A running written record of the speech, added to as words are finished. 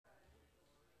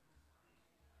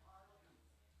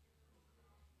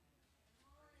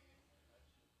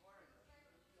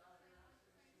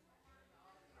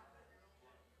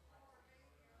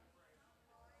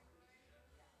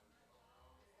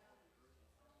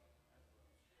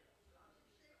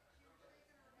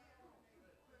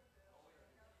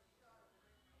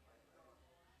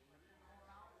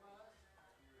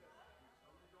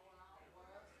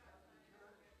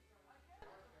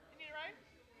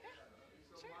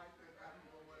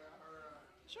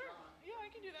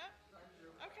can do that.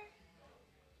 Okay.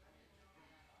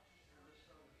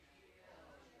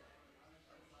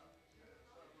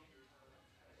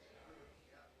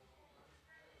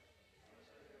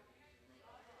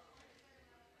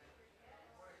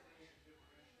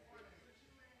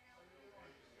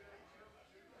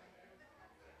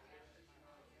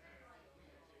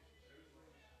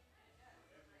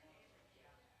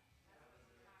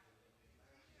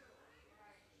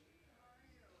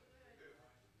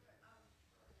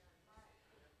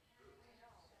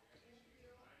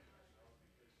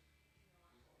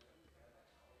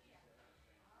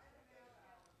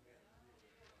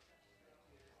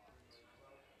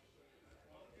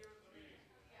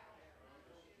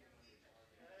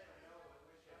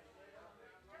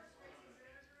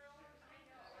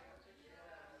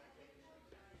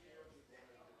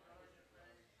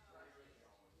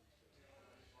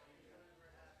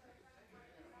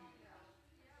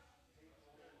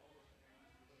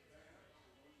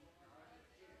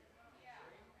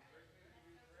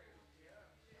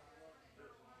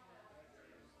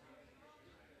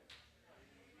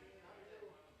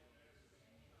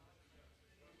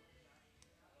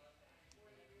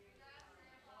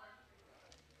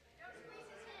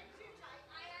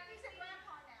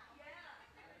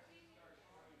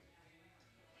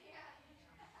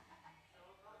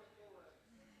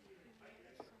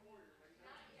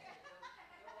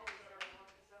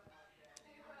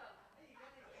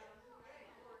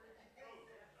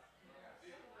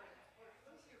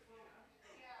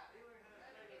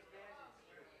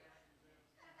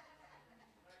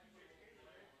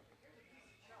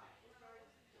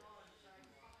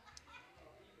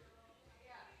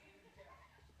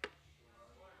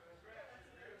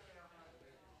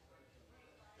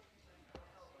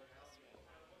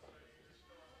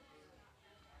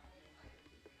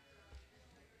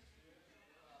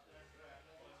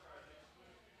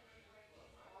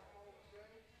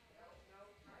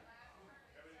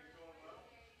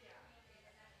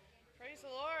 Praise the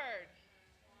Lord.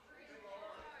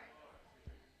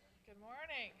 Good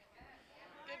morning.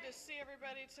 Good to see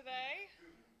everybody today.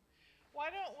 Why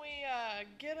don't we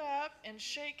get up and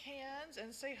shake hands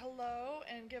and say hello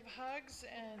and give hugs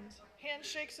and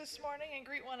handshakes this morning and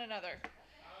greet one another.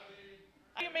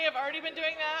 You may have already been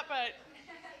doing that, but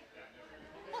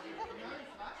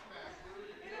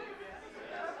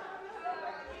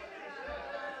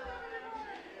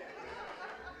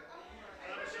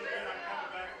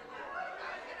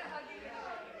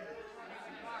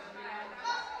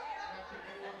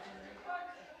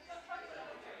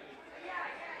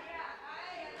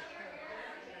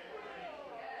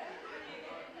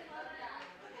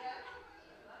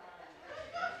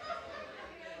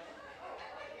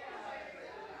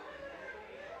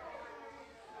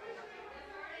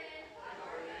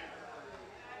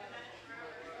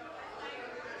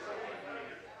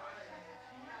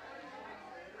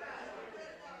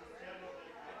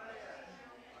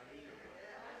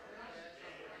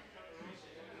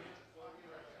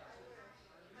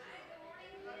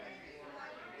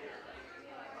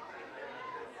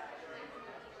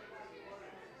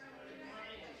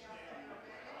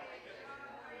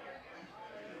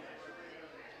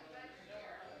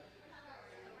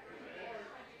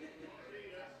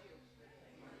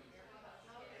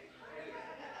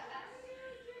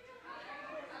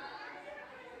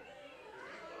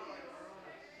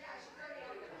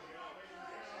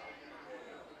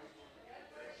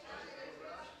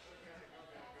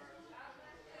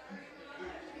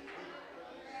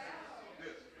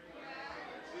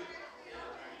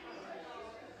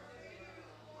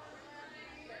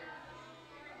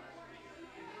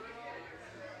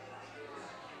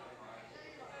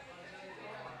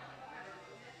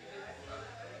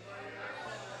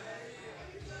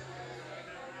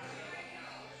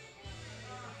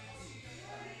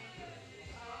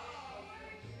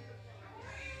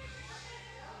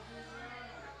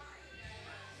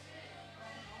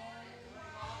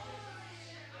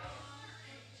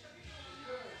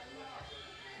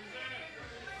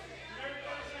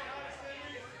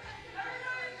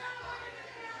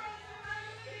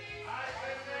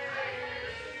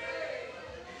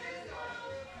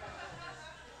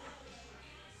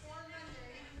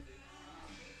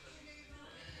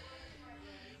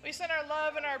we send our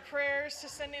love and our prayers to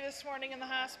Cindy this morning in the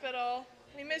hospital.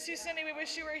 We miss you, Cindy. We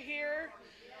wish you were here.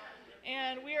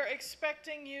 And we are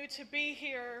expecting you to be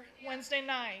here Wednesday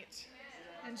night.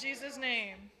 In Jesus'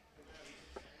 name.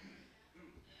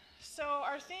 So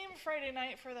our theme Friday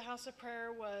night for the House of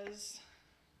Prayer was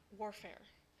warfare.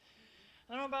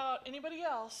 I don't know about anybody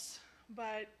else,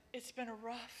 but it's been a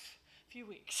rough few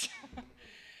weeks.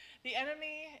 The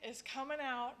enemy is coming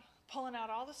out pulling out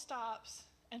all the stops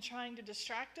and trying to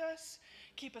distract us,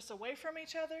 keep us away from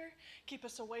each other, keep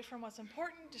us away from what's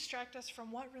important, distract us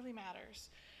from what really matters.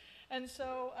 And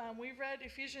so we read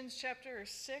Ephesians chapter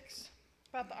 6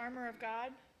 about the armor of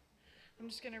God. I'm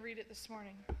just going to read it this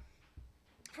morning.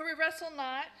 For we wrestle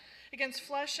not against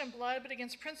flesh and blood, but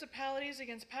against principalities,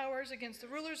 against powers, against the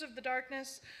rulers of the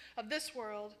darkness of this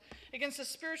world, against the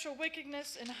spiritual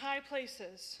wickedness in high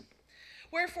places.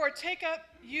 Wherefore take up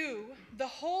you the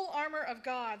whole armor of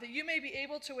God, that you may be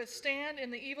able to withstand in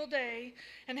the evil day,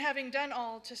 and having done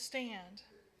all, to stand.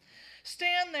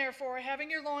 Stand therefore,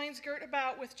 having your loins girt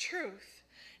about with truth,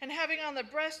 and having on the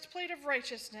breastplate of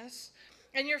righteousness,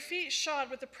 and your feet shod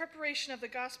with the preparation of the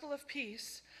gospel of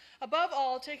peace, above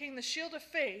all taking the shield of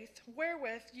faith,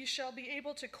 wherewith ye shall be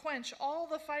able to quench all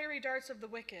the fiery darts of the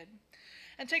wicked,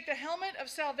 and take the helmet of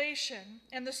salvation,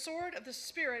 and the sword of the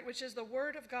Spirit, which is the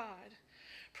word of God,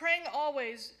 praying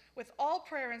always with all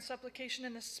prayer and supplication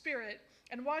in the Spirit,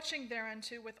 and watching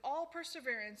thereunto with all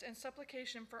perseverance and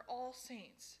supplication for all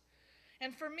saints.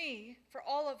 And for me, for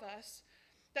all of us,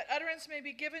 that utterance may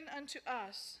be given unto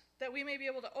us, that we may be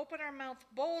able to open our mouth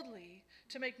boldly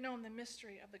to make known the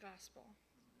mystery of the gospel.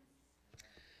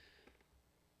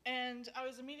 And I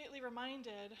was immediately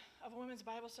reminded of a women's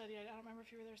Bible study. I don't remember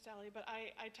if you were there, Sally, but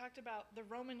I talked about the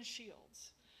Roman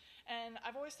shields. And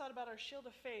I've always thought about our shield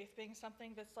of faith being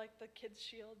something that's like the kids'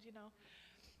 shield, you know.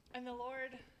 And the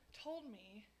Lord told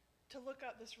me to look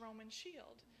up this Roman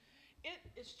shield. It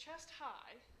is chest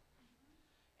high,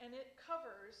 and it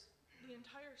covers the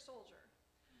entire soldier.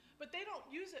 But they don't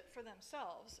use it for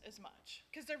themselves as much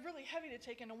because they're really heavy to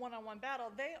take in a one-on-one battle.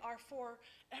 They are for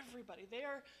everybody. They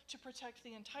are to protect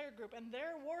the entire group. And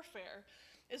their warfare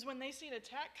is when they see an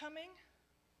attack coming,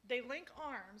 they link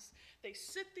arms, they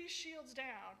sit these shields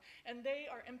down, and they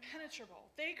are impenetrable.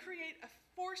 They create a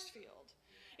force field.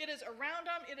 It is around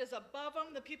them. It is above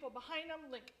them. The people behind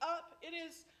them link up. It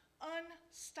is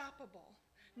unstoppable.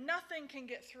 Nothing can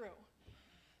get through.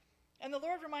 And the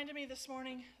Lord reminded me this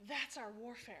morning, that's our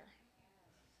warfare.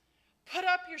 Put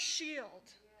up your shield.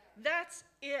 That's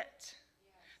it.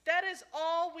 That is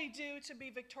all we do to be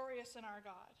victorious in our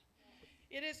God.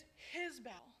 It is his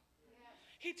battle.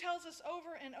 He tells us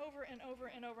over and over and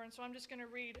over and over, and so I'm just going to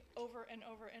read over and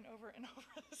over and over and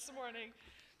over this morning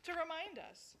to remind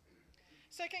us.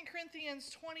 2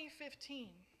 Corinthians 20:15.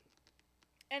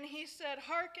 And he said,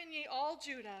 Hearken ye all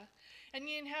Judah, and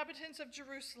ye inhabitants of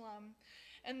Jerusalem,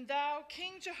 and thou,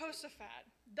 King Jehoshaphat,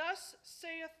 thus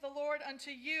saith the Lord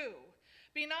unto you,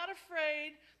 Be not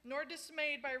afraid, nor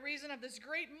dismayed by reason of this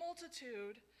great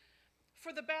multitude,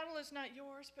 for the battle is not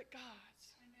yours, but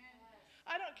God's. Amen.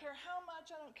 I don't care how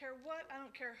much, I don't care what, I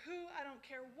don't care who, I don't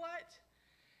care what.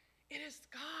 It is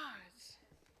God's.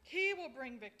 He will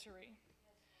bring victory.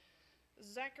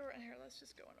 Zechariah, here, let's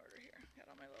just go in order here. Got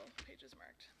all my little pages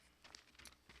marked.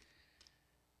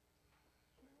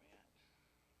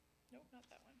 Nope, not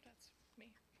that one. That's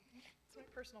me. It's my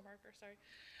personal marker, sorry.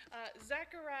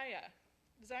 Zechariah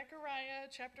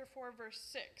chapter 4, verse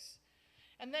 6.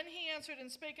 And then he answered and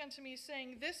spake unto me,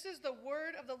 saying, This is the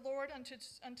word of the Lord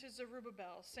unto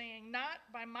Zerubbabel, saying, Not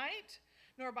by might,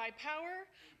 nor by power,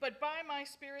 but by my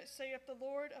spirit, saith the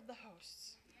Lord of the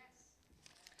hosts. Yes.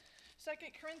 2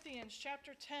 Corinthians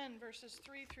chapter 10, verses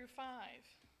 3 through 5.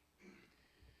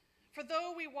 For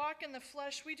though we walk in the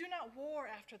flesh, we do not war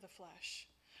after the flesh.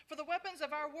 For the weapons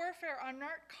of our warfare are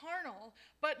not carnal,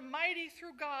 but mighty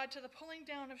through God to the pulling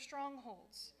down of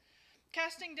strongholds,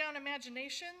 casting down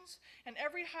imaginations and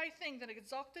every high thing that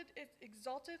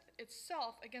exalteth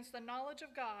itself against the knowledge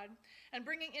of God, and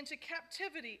bringing into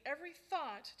captivity every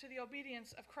thought to the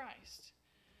obedience of Christ.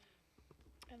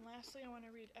 And lastly, I want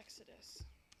to read Exodus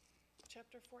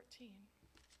chapter 14.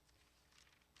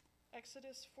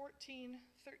 Exodus 14,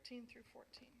 13 through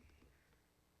 14.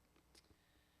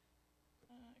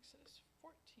 Exodus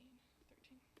 14,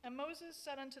 13. And Moses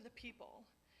said unto the people,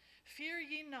 Fear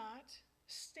ye not,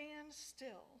 stand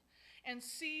still, and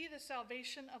see the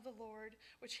salvation of the Lord,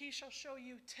 which he shall show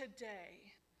you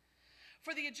today.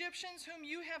 For the Egyptians whom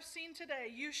you have seen today,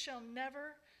 you shall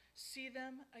never see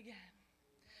them again.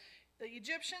 The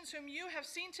Egyptians whom you have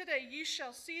seen today, you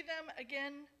shall see them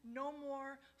again no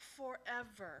more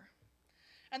forever.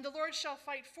 And the Lord shall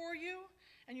fight for you,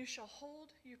 and you shall hold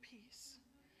your peace.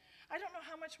 I don't know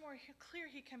how much more clear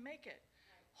he can make it.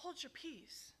 Hold your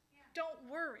peace.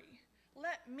 Don't worry.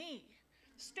 Let me.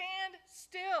 Stand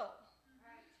still.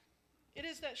 It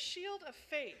is that shield of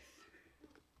faith.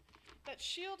 That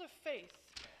shield of faith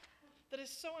that is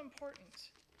so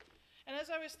important. And as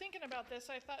I was thinking about this,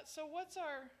 I thought, so what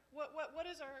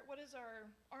is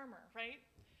our armor, right?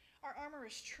 Our armor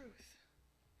is truth.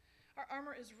 Our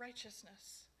armor is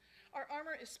righteousness. Our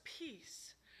armor is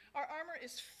peace. Our armor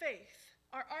is faith.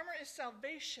 Our armor is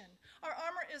salvation. Our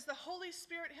armor is the Holy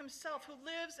Spirit himself who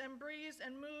lives and breathes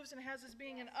and moves and has his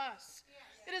being in us.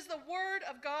 It is the Word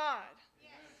of God.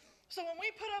 So when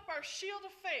we put up our shield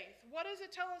of faith, what does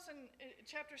it tell us in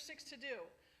chapter 6 to do?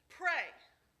 Pray,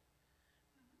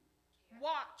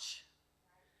 watch,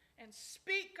 and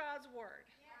speak God's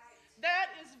word. That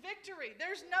is victory.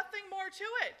 There's nothing more to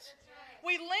it.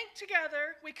 We link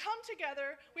together, we come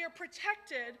together, we are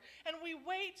protected, and we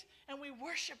wait and we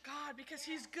worship God because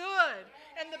he's good.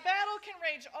 And the battle can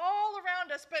rage all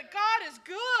around us, but God is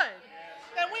good.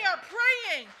 And we are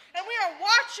praying, and we are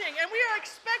watching, and we are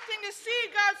expecting to see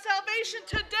God's salvation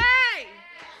today.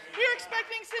 We are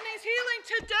expecting Sydney's healing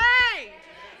today.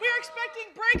 We are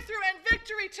expecting breakthrough and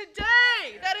victory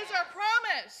today. That is our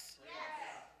promise.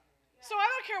 So I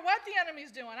don't care what the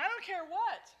enemy's doing. I don't care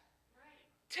what.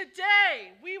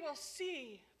 Today, we will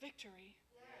see victory.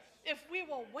 If we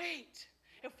will wait.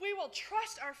 If we will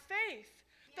trust our faith.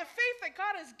 The faith that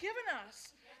God has given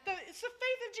us. It's the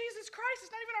faith of Jesus Christ.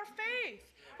 It's not even our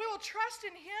faith. We will trust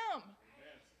in him.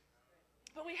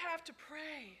 But we have to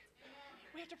pray.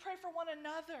 We have to pray for one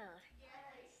another.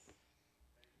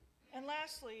 And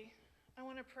lastly, I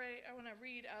want to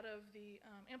read out of the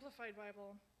Amplified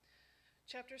Bible,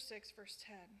 chapter 6, verse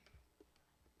 10.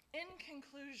 In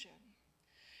conclusion,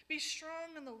 be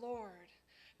strong in the Lord.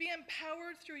 Be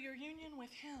empowered through your union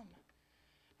with him.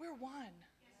 We're one.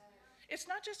 It's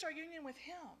not just our union with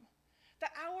him.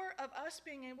 The hour of us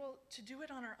being able to do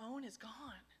it on our own is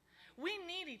gone. We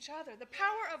need each other. The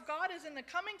power of God is in the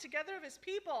coming together of his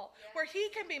people, where he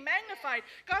can be magnified.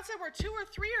 God said where 2 or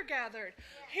 3 are gathered,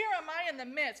 here am I in the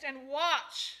midst, and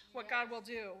watch what God will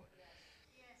do.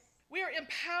 We are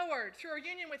empowered through our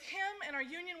union with him and our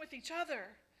union with each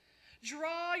other.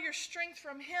 Draw your strength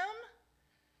from him,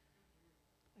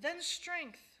 then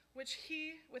strength which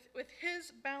he, with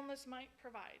his boundless might,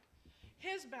 provide.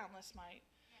 His boundless might.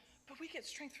 But we get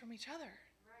strength from each other.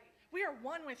 We are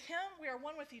one with him. We are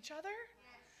one with each other.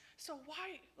 So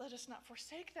why let us not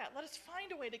forsake that? Let us find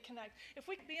a way to connect. If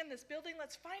we can be in this building,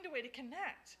 let's find a way to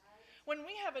connect. When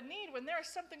we have a need, when there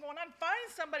is something going on, find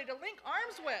somebody to link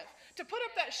arms with, to put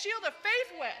up that shield of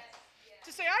faith with.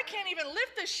 To say, I can't even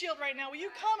lift this shield right now. Will you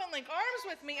come and link arms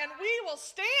with me? And we will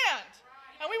stand.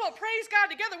 And we will praise God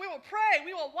together. We will pray.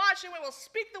 We will watch. And we will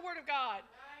speak the word of God.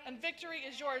 And victory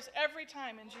is yours every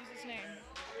time in Jesus' name.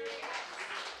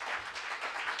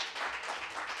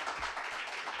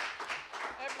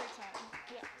 Every time.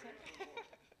 Yeah.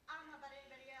 I don't know about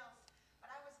anybody else,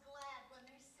 but I was glad when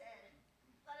they said,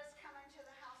 let us come into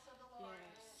the house of the Lord.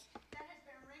 Yes. That has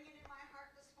been ringing in my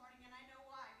heart this morning, and I know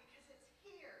why. Because it's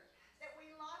here that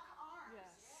we lock arms.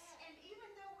 Yes. And even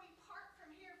though we part from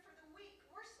here for the week,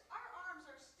 our arms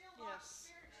are still locked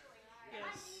Yes. spiritually. And I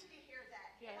Yes. need to hear that.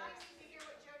 Yes. And I need to hear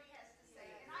what Jody has to say.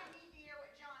 And I need to hear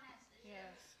what John has to share.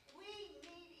 Yes. We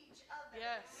need each other.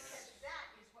 Yes. Because that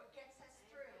is what gets us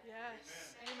through.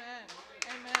 Yes. Amen.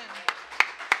 Amen.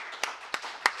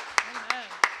 Amen.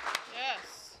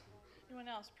 Yes. Anyone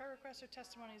else? Prayer requests or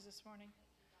testimonies this morning?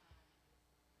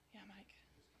 Yeah, Mike.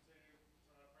 Just continue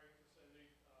praying for Cindy.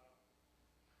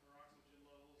 Her oxygen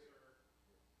levels are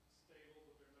stable,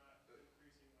 but they're not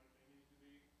increasing like they need to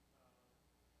be.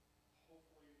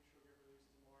 Hopefully she'll get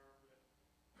released tomorrow, but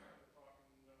they're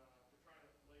trying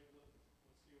to label it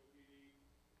with COPD.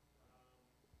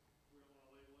 We don't want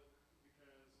to label it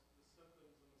because the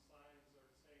symptoms and the signs are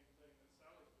the same thing that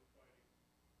Sally's been fighting.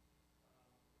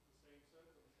 The same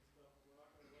symptoms and stuff. We're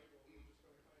not going to label it. We're just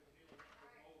going to find healing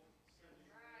for both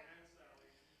Cindy and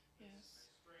Sally.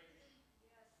 Yes. Strange,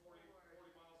 40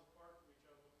 miles apart from each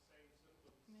other with the same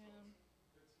symptoms. Yeah.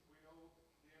 So we know the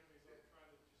enemy's up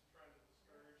trying to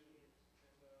discourage,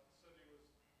 and Cindy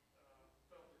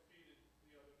felt defeated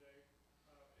the other day,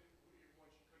 even when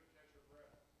she couldn't catch her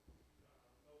breath,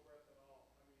 no breath at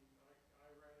all. I mean, I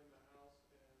ran in the house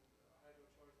and I had no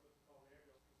choice but to call the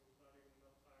ambulance because there was not even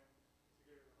enough time to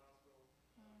get her to the hospital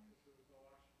because there was no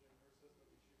oxygen in her system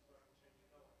and she was starting to change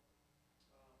color.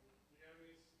 The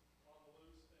enemy's on the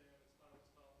loose, and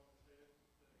it's not on his head.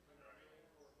 Been healing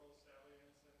for both Sally and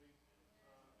Cindy,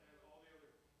 and all the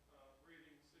other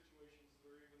breathing situations that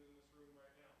are even in this room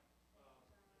right now.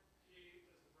 He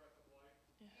is the breath of life.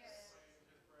 Yes. Placing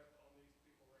his breath on these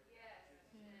people right now.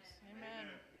 Yes. Amen.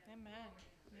 Amen.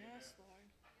 Yes, Lord.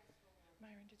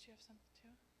 Myron, did you have something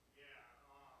too? Yeah,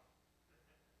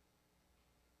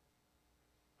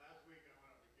 last week I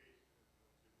went on vacation,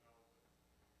 as most of you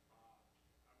know,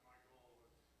 but my goal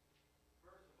was,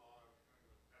 first of all, I was going to go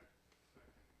to Texas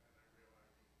second, and I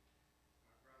realized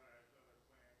my brother has other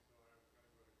plans, so I was going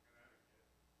to go to Connecticut.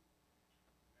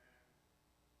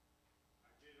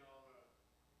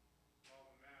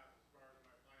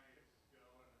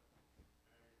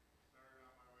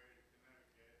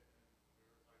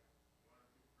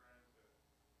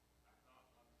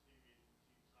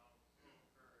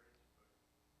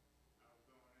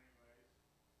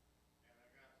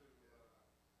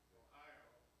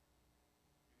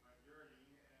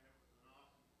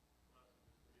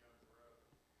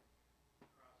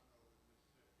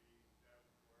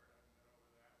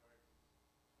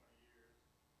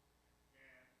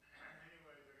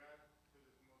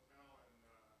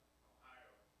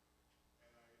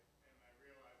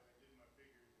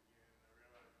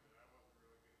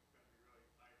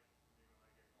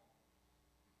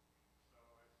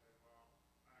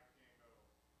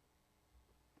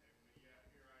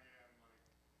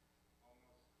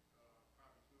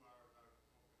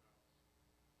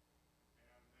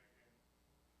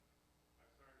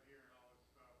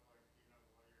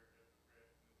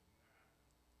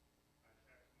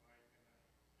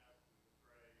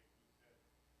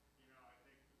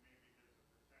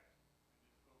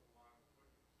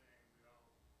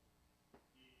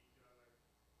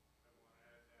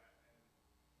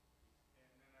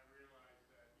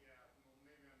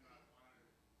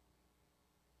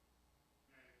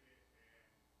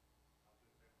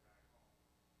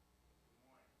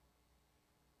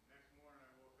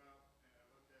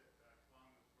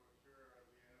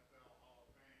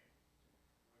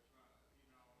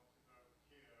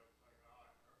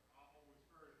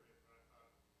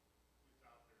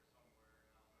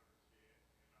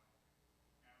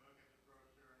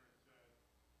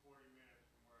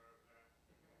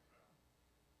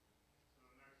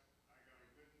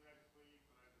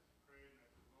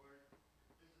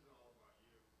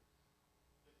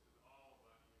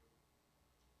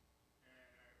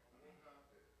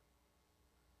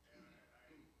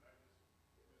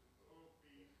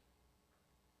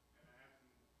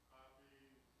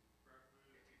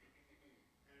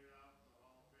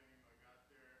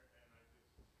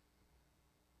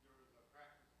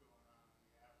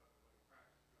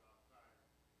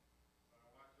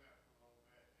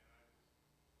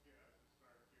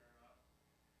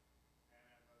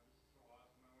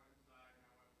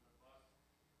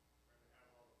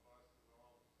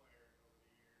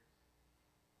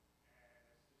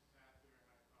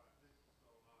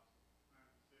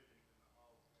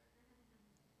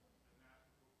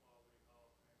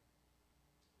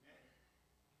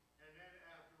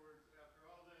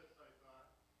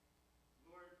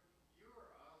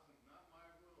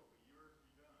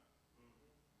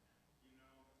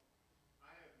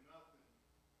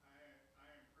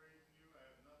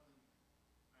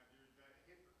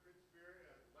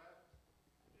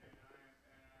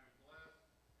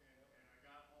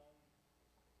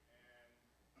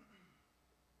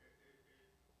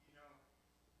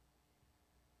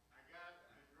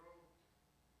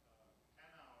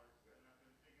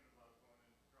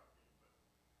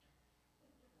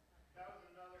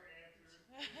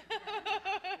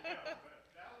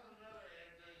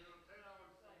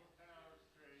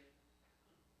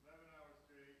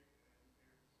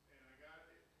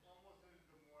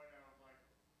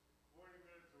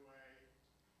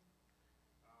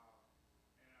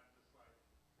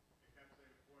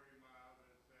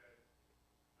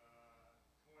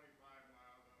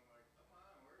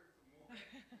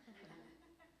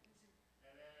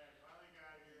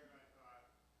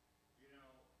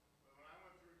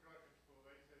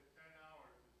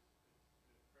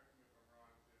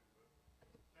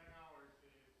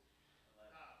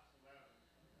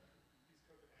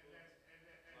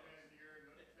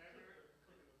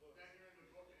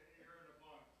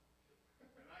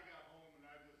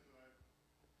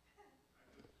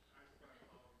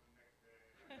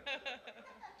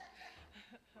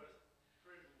 But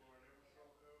praise the Lord, it was so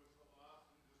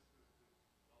awesome just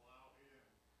allow Him to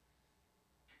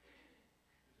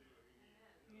do what He needs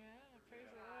to do. Yeah, praise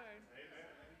the Lord.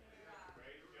 Amen.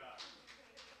 Praise God.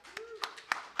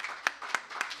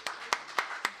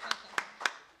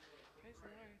 Praise the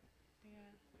Lord.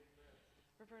 Yeah.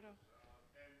 Roberto.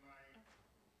 And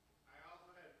I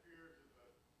also had fears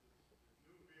of this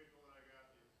new vehicle that I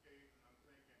got, the Escape, and I'm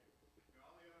thinking,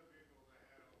 all the other vehicles I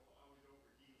had always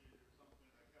overheated or something,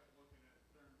 and I kept looking at the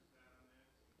thermostat on this,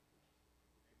 and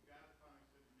God finally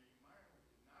said to me, Myron, would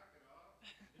you knock it off?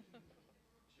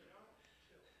 You know?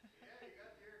 Yeah, you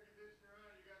got the air conditioner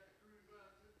on, you got the cruise on,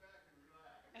 sit back and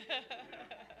relax. And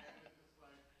it's just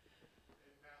like,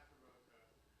 it passed the road test.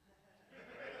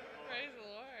 Praise the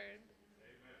Lord.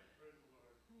 Amen. Praise the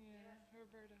Lord. Yeah,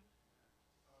 Roberto.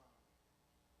 Um,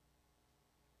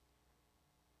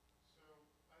 so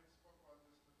I spoke about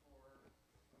this before.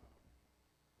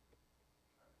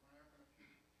 When I opened a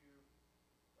few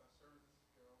services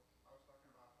ago, I was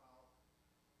talking about how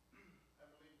I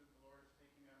believe that the Lord is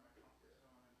taking me out of my comfort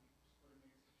zone and He's putting me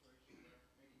in a situation where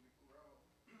maybe we grow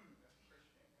as a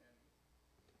Christian and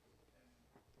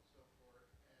so forth.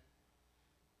 And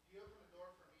He opened the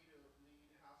door for me to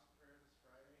lead House of Prayer this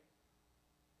Friday,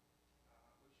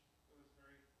 which it was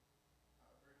very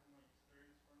humbling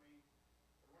experience for me.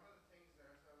 But one of the things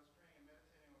that as I was praying and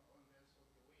meditating on this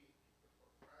over the week before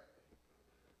Friday,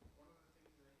 one of the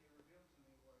things that He revealed to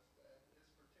me was that this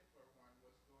particular one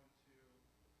was going to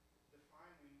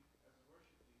define me as a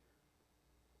worship leader.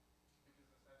 Because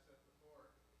as I've said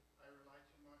before, I rely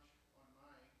too much on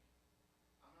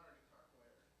I'm not a guitar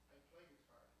player. I play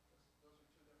guitar. Those are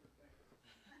two different things.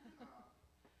 uh,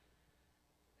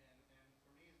 and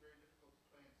for me, it's very difficult to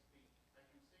play and speak. I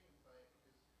can sing and play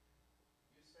because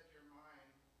you set your mind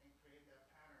and create that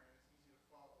pattern, and it's easy to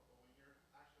follow. But when you're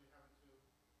actually having to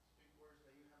speak words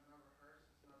that you have not rehearsed,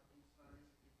 it's not an easy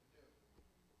thing to do.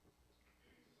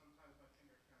 So sometimes my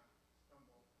fingers kind of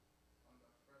stumble on the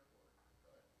fretboard.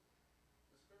 But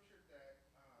the scripture that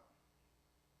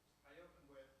I opened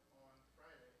with on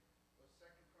Friday was 2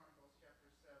 Chronicles chapter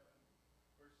 7,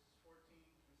 verses 14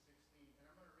 through 16. And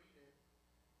I'm going to read it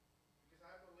because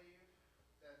I believe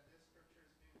that this scripture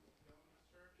is being fulfilled in the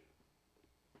church. It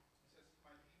says,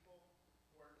 my people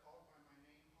who are called by my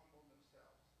name humble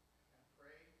themselves and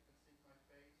pray and seek my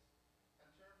face and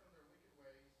turn from their wicked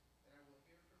ways, and I will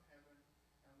hear from heaven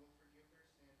and will forgive their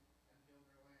sin and heal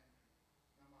their land.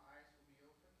 Now my eyes will be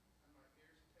open and my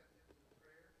ears attentive to the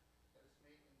prayer that is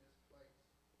made in this place.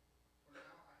 For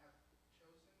now I have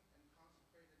chosen and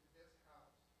consecrated this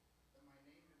house, that my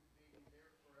name may be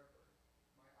there forever.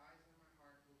 My eyes and my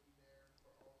heart will be there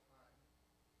for all time.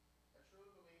 I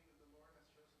truly believe that the Lord has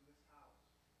chosen this house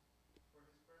for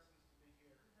His presence to be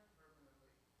here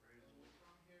permanently. Praise And the we Lord.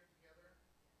 come here together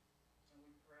and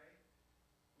we pray,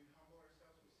 we humble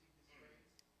ourselves, we seek His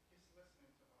face. He's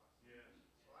listening to us. Yes.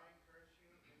 So I encourage you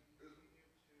that you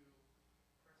continue to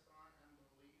press on and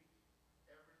believe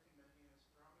everything that He has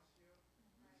promised you.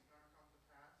 It's going to come to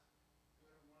pass.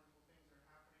 Good and wonderful things are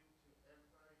happening to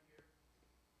everybody here.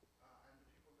 And the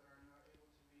people that are not able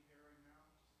to be here right now,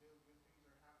 still good things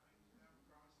are happening to them.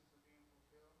 Promises are being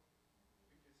fulfilled.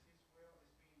 Because His will is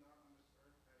being done on this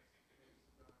earth as it is done in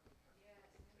heaven. Yes.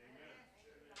 Amen. Amen.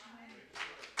 Praise the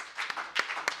Lord.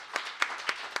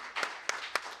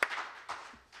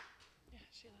 Yeah,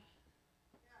 Sheila.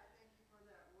 Yeah, I thank you for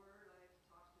that word. I've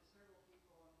talked to several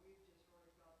people, and we've just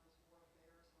really felt this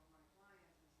warfare. Some of my clients,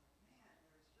 and it's like, man,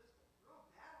 there's just a real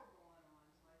battle going on.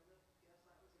 So I just guess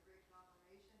that was a great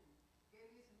confirmation, and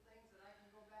gave me some things that I can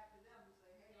go back to them and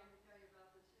say, hey, let me tell you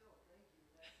about this hill. Thank you.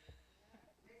 That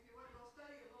makes me want to go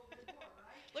study a little bit more,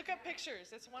 right? Look up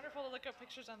pictures. It's wonderful to look up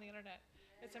pictures on the internet.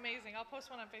 It's amazing. I'll post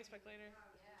one on Facebook later.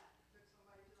 Yeah, took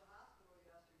somebody to the hospital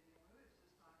yesterday, and we was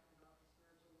just talking about the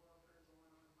spiritual warfare going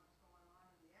on and what's going on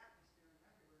in the atmosphere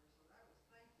and everywhere. So that was,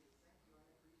 thank you, I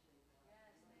appreciate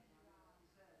that. Yes, thank you, Like Rob. you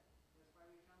said, that's why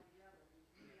we come together.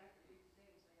 Maybe I could leave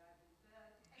today and say, I've been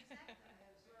fed. Exactly. I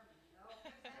had a sermon, you know?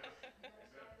 Exactly. We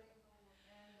got exciting.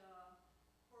 And,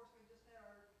 of course, we just had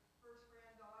our first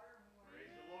granddaughter, and we want to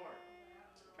Praise the Lord.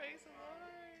 Praise the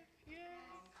Lord.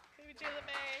 Yes. Baby Jayla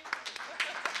May. But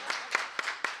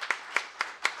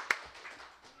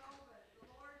the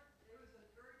Lord, it was a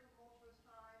very tumultuous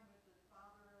time with the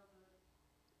father of the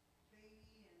baby,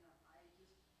 and I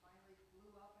just finally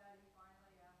blew up at him after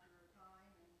a time,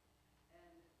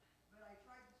 but I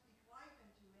tried to speak life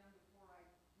into him before I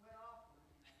went off on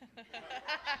him.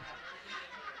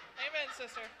 Amen,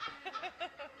 sister. Well,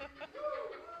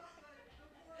 but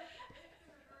divorce, it's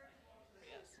been a very tumultuous,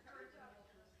 Yes. very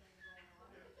tumultuous thing going on,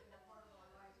 and it's been a part of our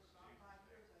lives for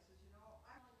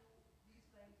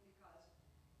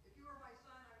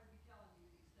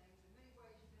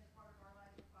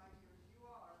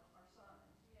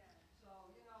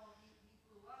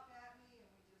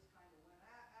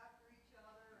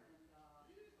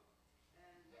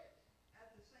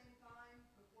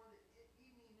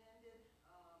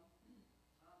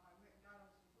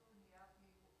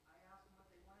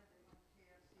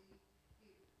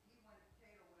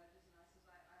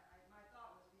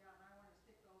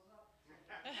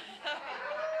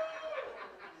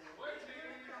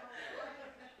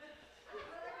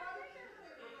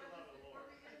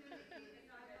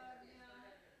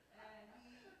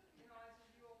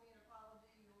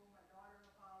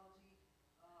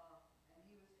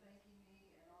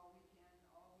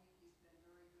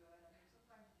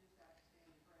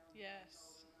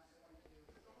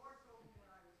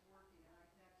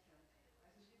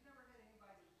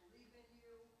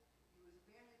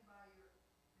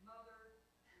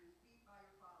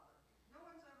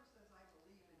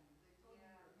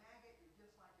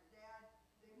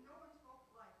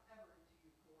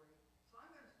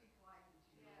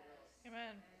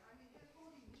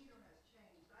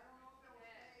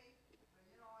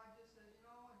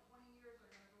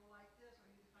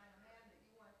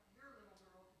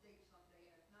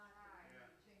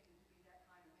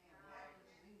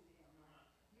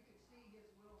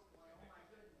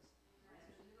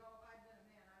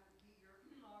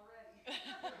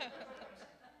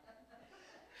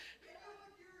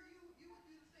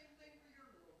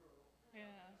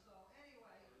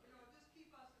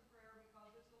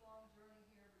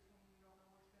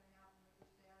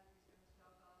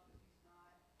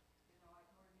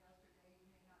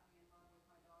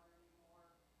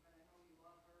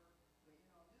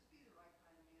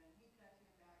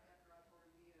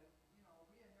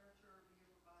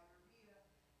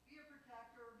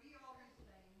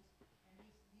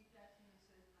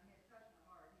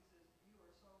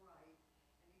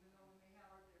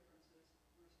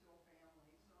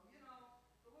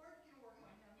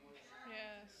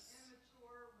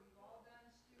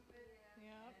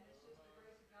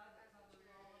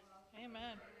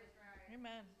Amen. Put this,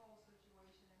 Amen. this whole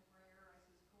situation in prayer. I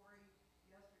says, Corey,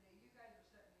 yesterday, you guys are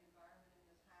setting the environment in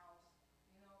this house.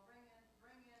 You know, bring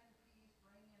in peace,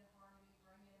 bring in harmony,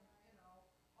 bring in, you know,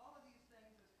 all of these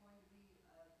things. It's going to be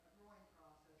a growing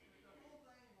process. But the whole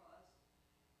thing was,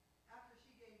 after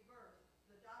she gave birth,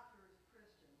 the doctor is a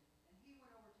Christian, and he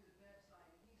went over to the bedside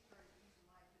and he started speaking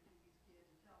life into these kids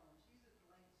and telling them she's a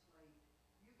blank slate.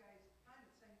 You guys, kind of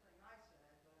the same thing I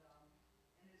said, but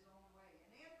in his own way.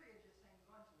 And Andrea just hangs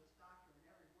on to this doctor in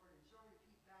every word, and she'll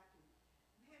repeat back to him,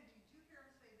 "Man, did you hear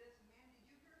him say this? And man, did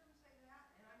you hear him say that?"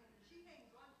 And I mean, she hangs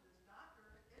on to this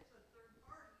doctor. It's a third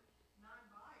party,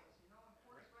 non-biased, you know. And of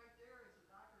course, right there is a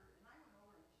doctor, and I went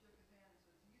over and shook his hand and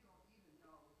says, "You don't even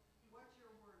know what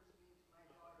your words mean to my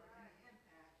daughter and the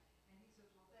impact." And he says,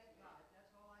 "Well, thank God.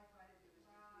 That's all I try to do is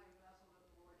just be a vessel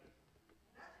that the Lord uses."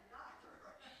 That's the doctor.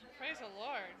 Praise the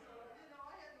Lord. So, you know,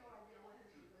 I had no idea what his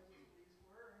religious beliefs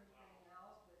were or anything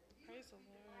else, but he was Praise the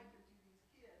speaking Lord. life into these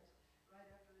kids right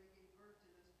after they gave birth to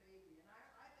this baby. And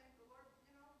I thank the Lord,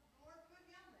 you know, the Lord put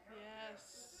him there. Yes.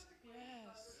 Specifically,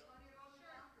 Yes. there's plenty of other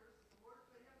doctors, but the Lord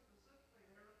put him specifically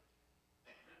there,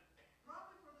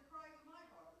 probably for the cries of my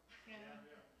heart. Yeah.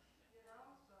 You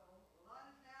know, so a lot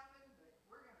has happened, but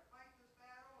we're going to fight this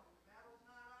battle, and the battle's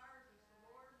not ours, it's the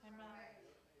Lord's. Amen.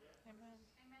 So, Amen.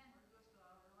 we're just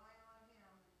relying on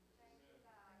Him. Thank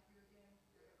you again,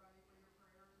 everybody, for your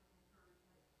prayers and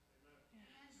encouragement.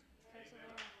 Yes. Praise the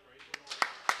Lord.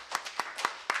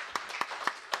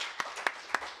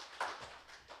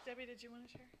 Debbie, did you want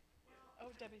to share?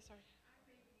 Oh, Debbie, sorry. I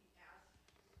maybe asked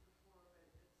this before, but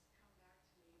it's come back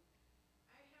to me.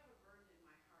 I have a burden in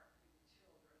my heart for the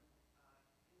children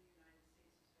in the United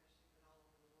States, especially, but all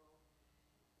over the world.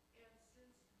 And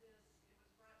since this, it was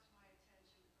brought to my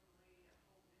attention from a lady at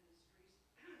Home Ministries,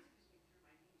 excuse me, through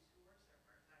my niece who works there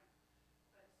part-time.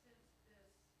 But since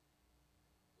this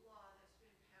law that's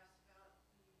been passed about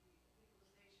the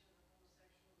legalization of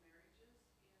homosexual marriages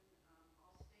in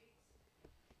all states,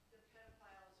 the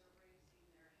pedophiles are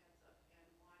raising their heads up and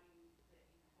wanting the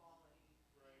equality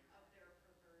of their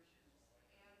perversions.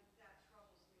 And that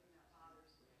troubles me and that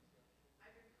bothers me.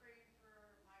 I've been praying for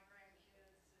my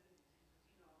grandkids and,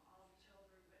 you know, all the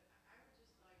children, but I would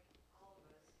just like all of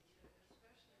us to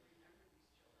especially remember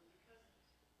these children, because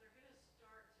they're going to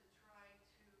start to try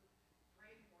to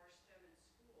brainwash them in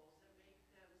schools and make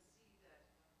them see that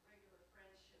regular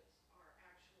friendships are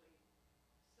actually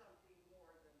something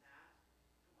more than that.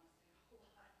 I don't want to say a whole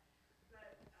lot,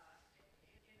 but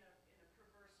in a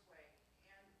perverse way,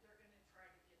 and they're going to try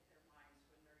to get their minds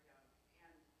when they're young,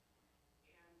 and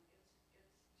it's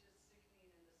just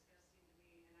sickening and disgusting to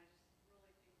me, and I just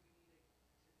really think we need to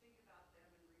think about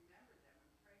them and remember them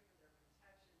and pray for their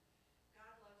protection.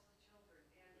 God loves the children,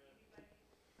 and anybody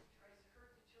who tries to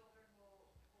hurt the children will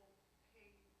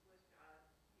pay with God,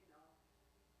 you know.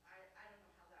 I don't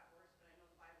know how that works, but I know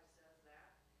the Bible says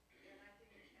that. And I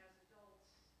think as adults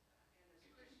and as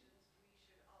Christians, we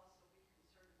should also be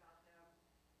concerned about them.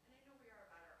 And I know we are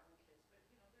about our own kids, but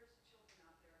you know, there's children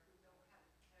out there who don't have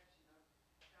the protection of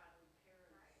godly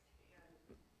parents.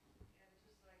 And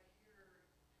just like your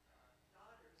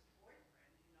daughter's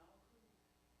boyfriend, you know, who,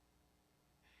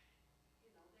 you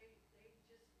know, they just may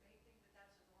think that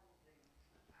that's a normal thing.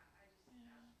 I just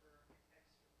ask for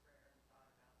extra prayer and thought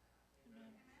about that.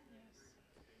 Amen. Yes.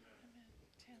 Amen.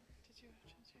 Tim, did you have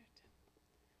to share? Tim.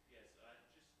 Yes, I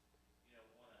just,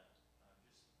 want to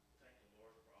just thank the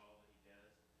Lord for all that He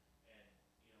does. And,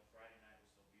 Friday night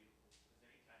was so beautiful, because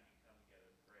anytime you come together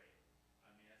and pray,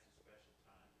 I mean, that's a special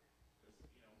time. Because,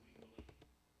 we believe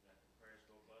that the prayers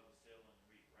go above the ceiling and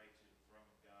reach right to the throne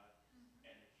of God.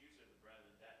 And accuse of the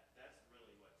brethren, that's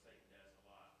really what Satan does a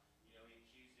lot. He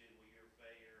accuses you, well, you're a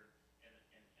failure. And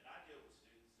I deal with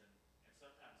students, and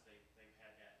sometimes they've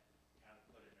had that kind of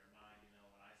put in their mind,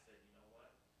 and I said, you know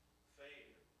what?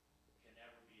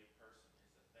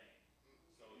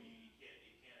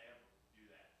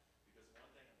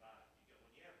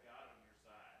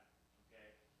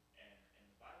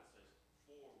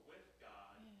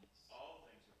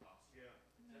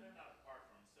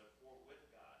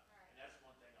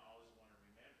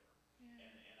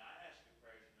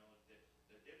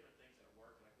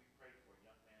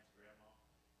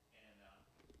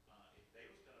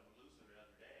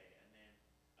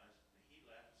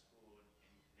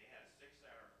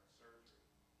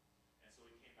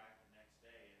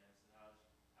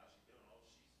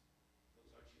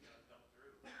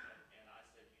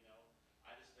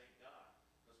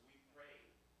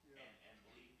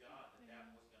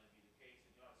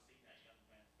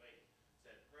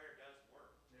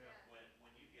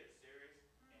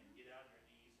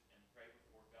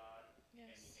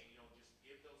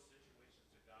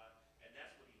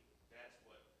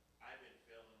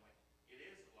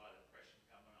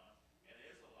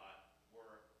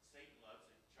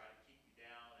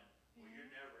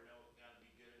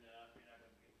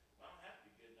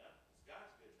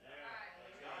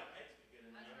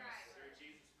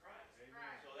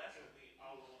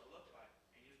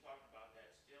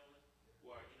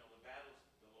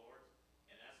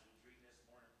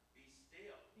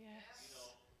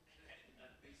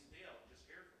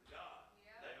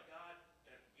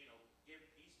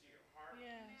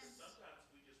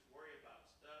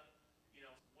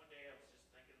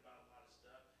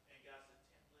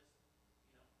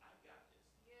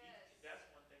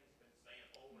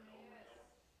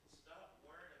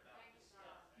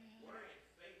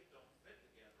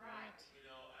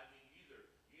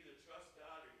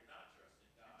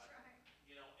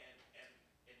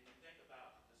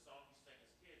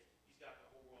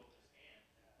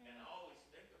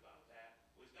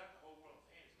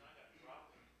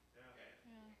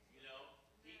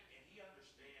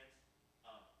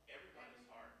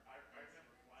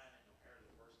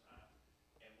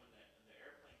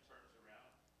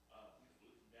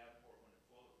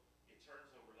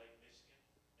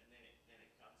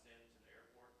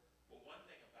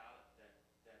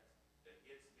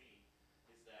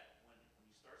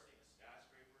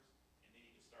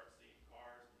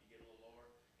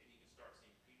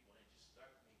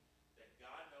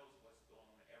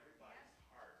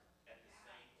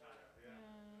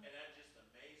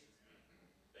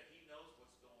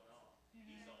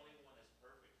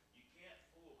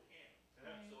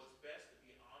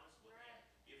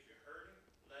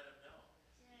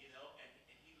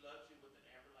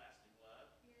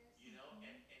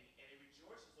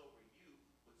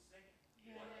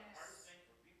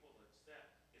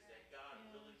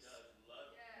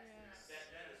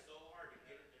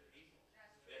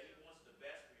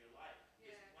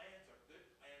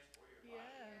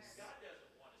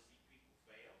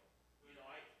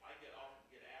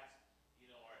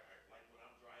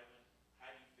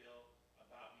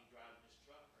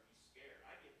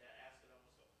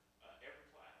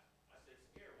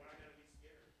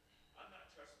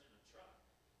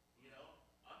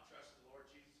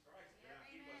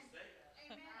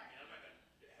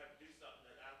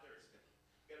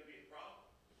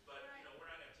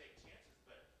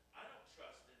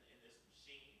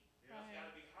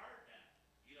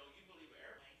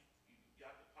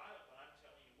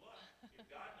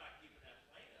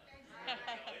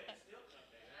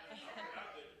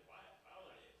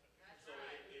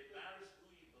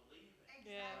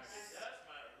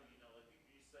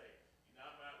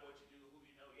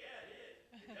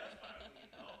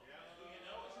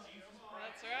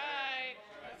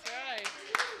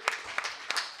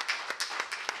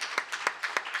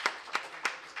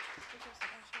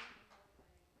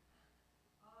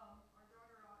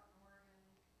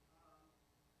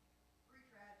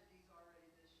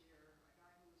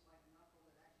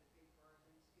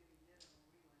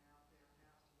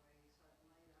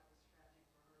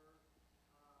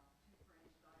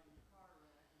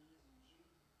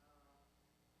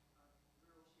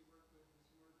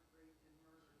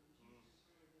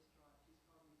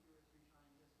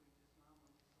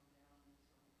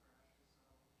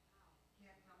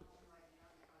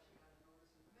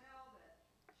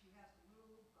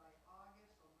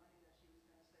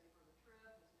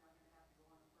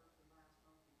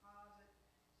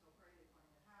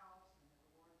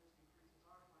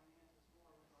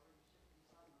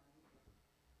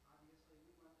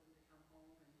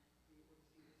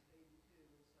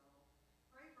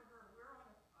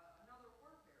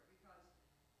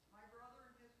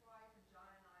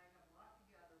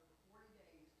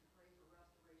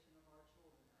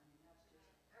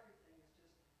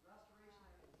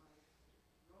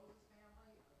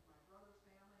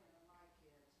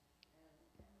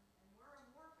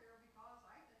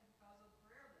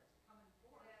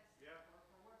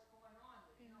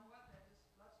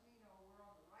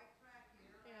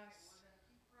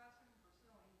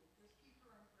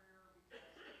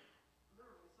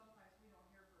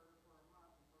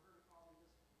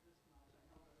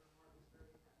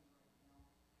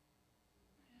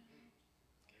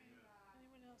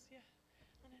 Yeah.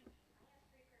 Lynette. I have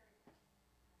 3 prayer requests.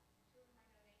 2 of them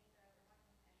I know the angels are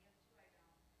working, and the other 2 I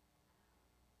don't.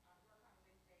 Our work on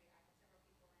Wednesday, I had several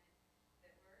people in it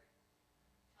that were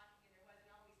talking, and there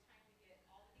wasn't always time to get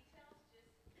all the details,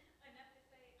 just enough to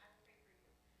say, I will pray for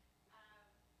you. Um,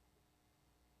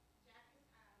 Jack is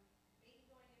maybe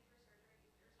going in for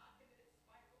surgery. They're talking that it's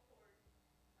spinal cord.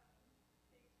 Um,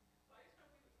 by the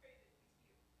time we would pray that he's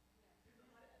healed. There's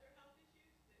a lot of other health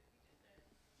issues that we just said,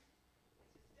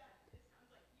 it's just done. It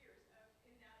sounds like years of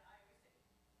in and out of Iowa City.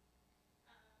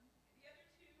 The other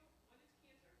 2, one is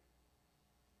cancer,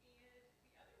 and the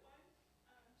other one,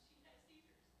 she has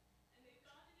seizures, and they've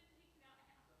gone in and taken out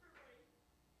half of her brain.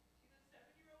 She's a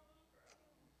 7-year-old little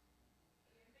girl,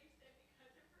 and they said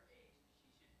because of her age, she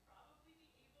should probably be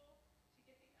able to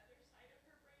get the other side of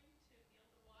her brain to be able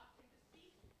to walk and to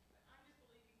speak, but I'm just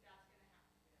believing that's going to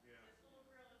happen. Yeah. This little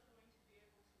girl is going to be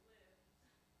able to live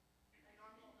a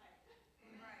normal life.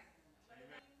 Right. Whether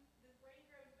the brain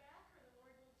grows back or the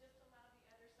Lord will just allow the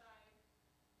other side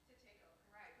to take over.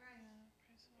 Right. Yeah,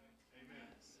 praise the Lord.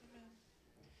 Amen. Yes, amen.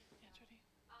 Yeah, Judy.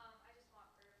 I just want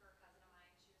prayer for a cousin of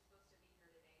mine. She was supposed to be here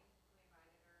today. We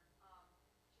invited her.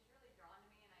 She's really drawn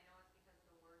to me, and I know it's because of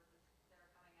the words that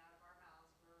are coming out of our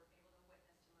mouths. We're able to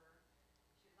witness to her.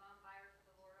 She was on fire for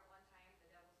the Lord at one time. The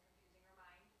devil's confusing her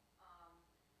mind.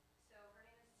 So her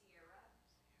name is Sierra.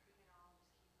 If we can all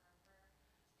just keep her in prayer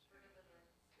for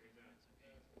deliverance. Amen.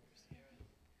 Sierra.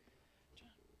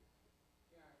 John.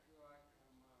 Yeah, I feel like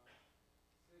I'm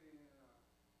sitting in a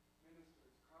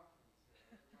minister's conference here.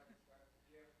 Everybody's got the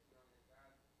gift, that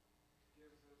God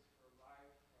gives us for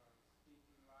life,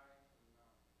 speaking life,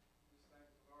 and just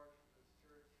thank the Lord for this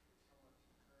church, for so much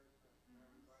encouragement from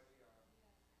everybody.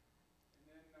 And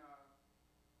then God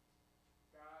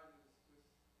is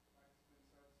just, like it's been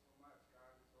said so much,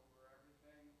 God is over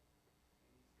everything,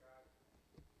 and He's got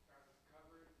us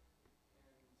covered.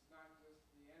 And it's not just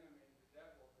the enemy, the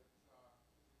devil, that's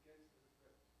is against us,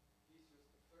 but he's just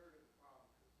a third of the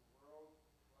problem, because the world,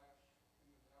 flesh,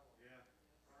 and the devil, Yeah.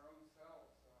 our own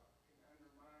selves, can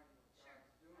undermine what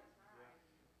God's doing. That's right.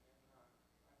 And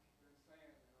like you've been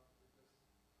saying, if we're just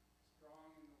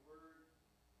strong in the Word,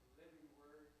 the living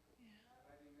Word, Yeah.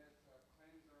 letting it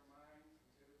cleanse our minds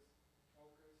and get us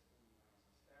focused and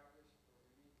established where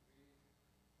we need to be.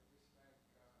 I just thank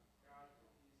God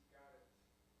that He's got it.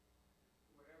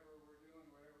 Whatever we're doing,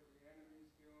 whatever the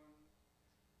enemy's doing,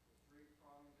 the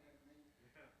three-pronged enemy,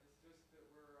 Yeah. it's just that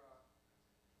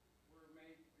we're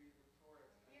made to be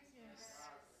victorious. And Yes. Yes.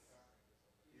 God, that,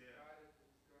 He's Yeah. got it, that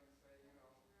He's going to say,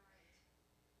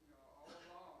 all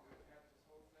along I've had this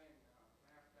whole thing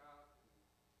mapped out, and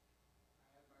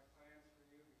I had my plans for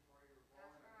you before you were born.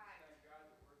 That's And right. thank God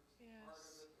that we're just Yes. part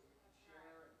of it, that we can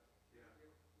share and Yeah.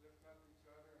 lift up each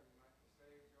other, and like you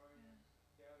say, join Yeah.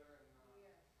 together, and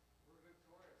Yes. we're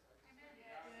victorious. I just Amen. thank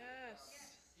God that Yes.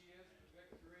 He is the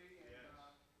victory, and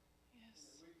Yes. Yes.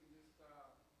 that we can just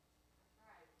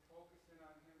Right. focus in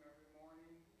on Him every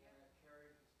morning, and it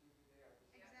carries us through the day. I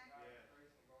just thank Exactly. God. Yeah.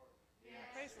 Praise the Lord. Yeah.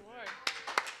 Praise the Lord.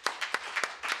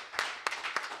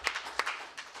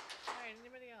 All right,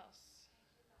 anybody else?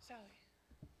 Sally.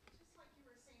 Just like you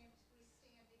were saying, we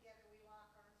stand together, we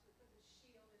lock arms, we put the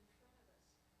shield in front of us.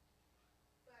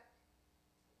 But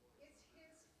it's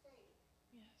His faith.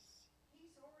 Yes.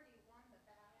 He's already won the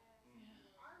battle. Yeah.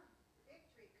 Our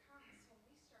victory comes when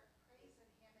we start praising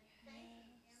Him and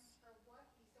thanking Him Yes. for what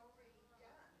He's already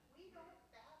done. We don't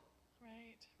battle.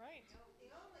 Right. Right. The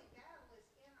only battle is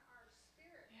in our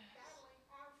spirit, Yes. battling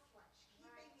our flesh,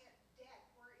 keeping it dead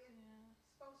where it's Yeah.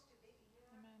 supposed to be.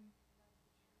 Amen.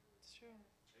 It's true.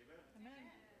 Amen. Amen.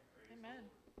 Praise the Amen.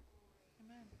 Lord.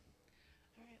 Amen.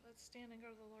 All right, let's stand and go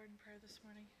to the Lord in prayer this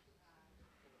morning.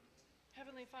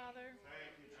 Heavenly Father,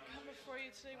 Thank you, we come Jesus. before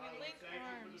you today. We Father, link thank you for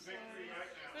the arms, victory Lord.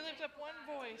 right now. We lift up one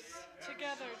voice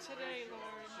together today,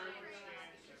 Lord.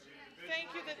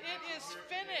 Thank you that it is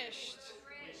finished.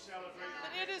 We celebrate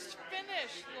That it is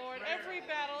finished, Lord. Every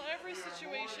battle, every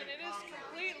situation, it is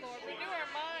complete, Lord. Renew our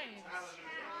minds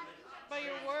by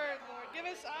your word, Lord. Give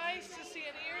us eyes to see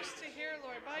and ears to hear,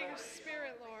 Lord, by your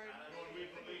Spirit, Lord. Lord, we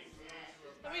believe for those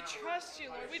who are And we trust you,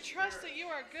 Lord. We trust that you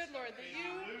are good, Lord, that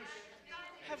you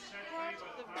have brought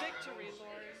the victory,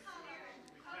 Lord.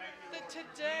 That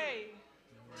today,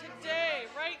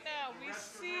 right now, we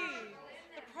see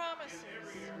the promises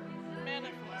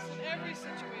manifest in every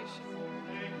situation.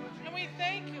 And we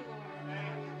thank you, Lord.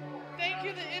 Thank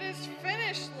you that it is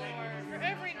finished, Lord, for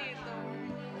every need, Lord.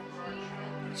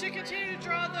 That you continue to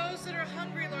draw those that are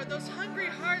hungry, Lord, those hungry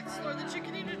hearts, Lord, that you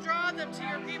continue to draw them to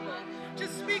your people. To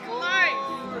speak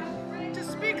life. To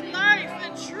speak life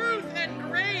and truth and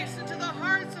grace into the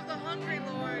hearts of the hungry,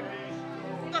 Lord.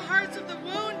 The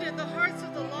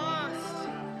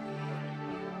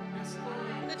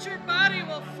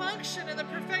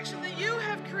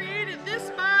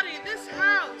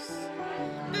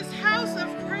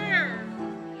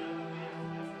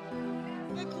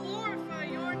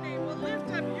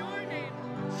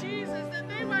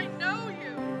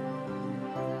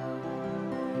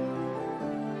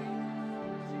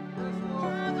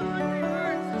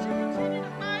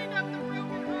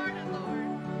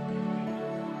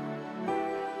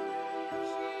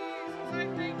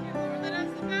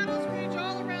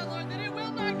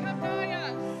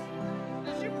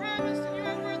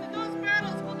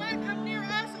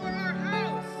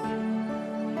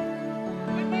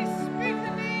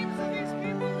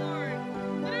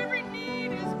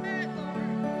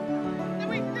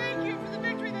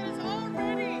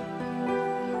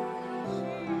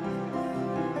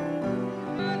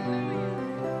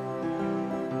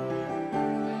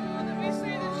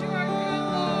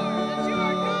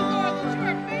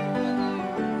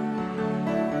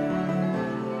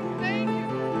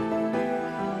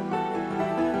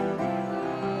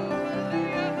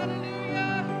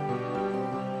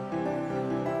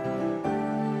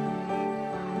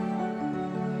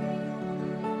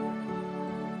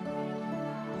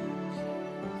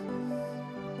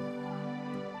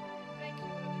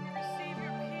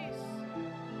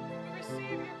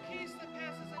receive your peace that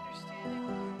passes understanding.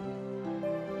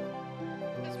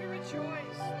 As we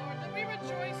rejoice, Lord, that we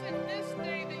rejoice in this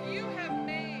day that you have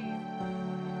made.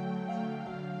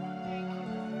 Thank you. Thank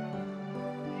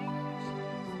you,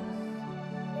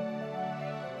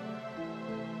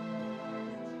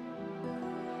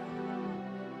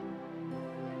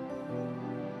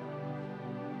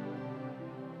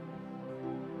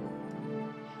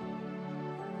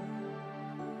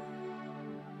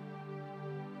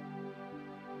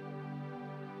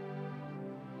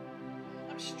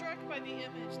 I'm struck by the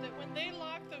image that when they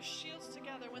lock those shields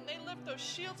together, when they lift those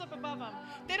shields up above them,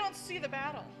 they don't see the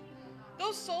battle.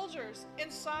 Those soldiers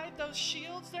inside those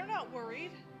shields, they're not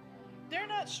worried. They're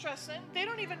not stressing. They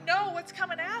don't even know what's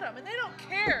coming at them, and they don't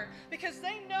care because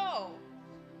they know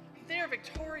they're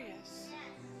victorious.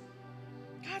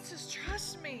 God says,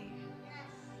 trust me.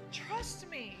 Trust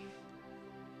me.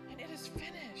 And it is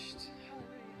finished.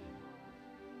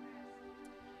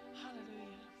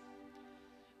 Hallelujah.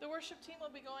 The worship team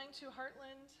will be going to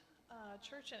Heartland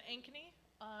Church in Ankeny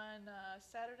on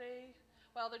Saturday.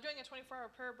 Well, they're doing a 24-hour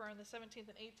prayer burn the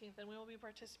 17th and 18th, and we will be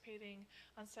participating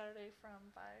on Saturday from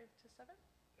 5 to 7.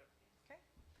 Yep. Okay.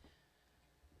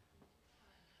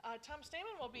 Tom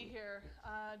Stamen will be here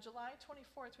July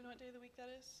 24th. We know what day of the week that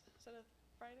is? Is that a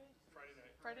Friday? Friday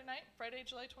night. Friday night. Friday,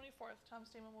 July 24th. Tom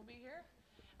Stamen will be here.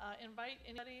 Invite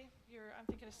anybody. I'm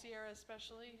thinking of Sierra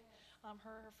especially.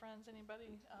 Her friends,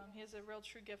 anybody. He has a real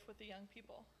true gift with the young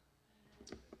people.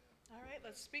 All right,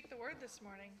 let's speak the word this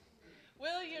morning.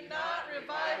 Will you not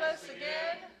revive us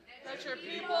again, that your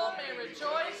people may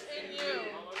rejoice in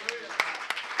you?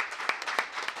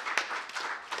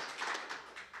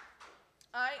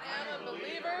 I am a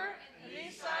believer, and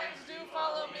these signs do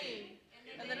follow me.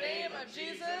 In the name of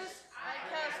Jesus, I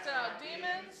cast out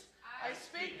demons, I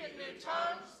speak in new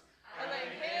tongues, I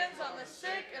lay hands on the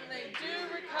sick, and they do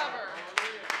recover.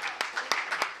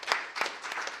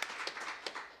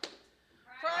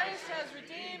 Christ has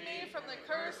redeemed me from the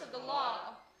curse of the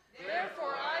law.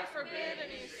 Therefore I forbid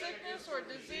any sickness or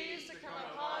disease to come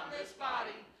upon this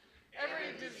body.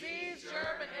 Every disease,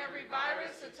 germ, and every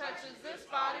virus that touches this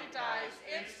body dies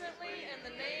instantly in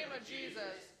the name of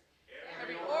Jesus.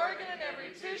 Every organ and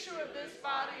every tissue of this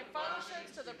body functions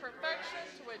to the perfection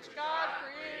to which God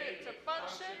created it to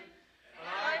function. And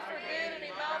I forbid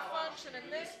any malfunction in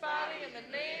this body in the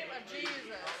name of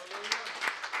Jesus.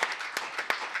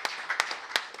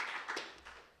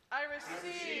 I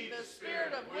receive the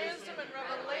spirit of wisdom and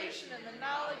revelation and the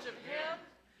knowledge of Him,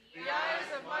 the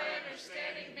eyes of my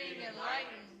understanding being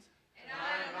enlightened. And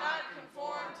I am not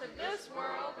conformed to this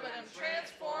world, but am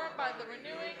transformed by the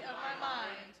renewing of my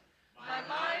mind. My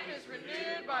mind is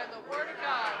renewed by the Word of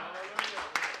God.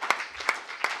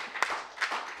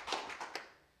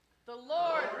 The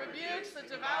Lord rebukes the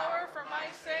devourer for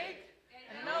my sake,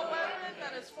 and no weapon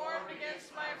that is formed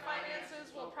against my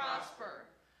finances will prosper.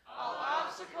 All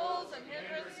obstacles and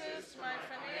hindrances to my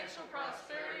financial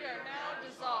prosperity are now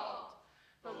dissolved.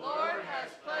 The Lord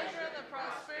has pleasure in the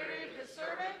prosperity of His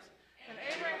servant, and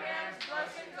Abraham's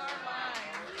blessings are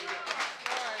mine.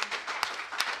 Lord.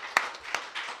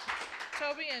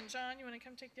 Toby and John, you want to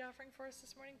come take the offering for us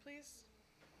this morning, please?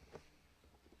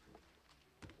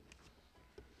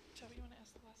 Toby, you want to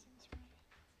ask the blessings for me?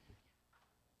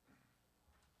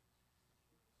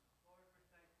 Lord, we're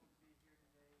thankful to be here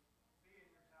today, be in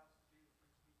your house, to be with your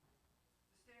people,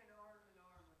 to stand arm in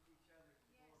arm with each other to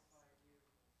glorify you.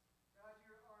 God,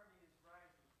 your army is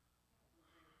rising.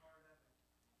 We'll be a part of it.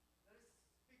 Let us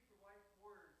speak the right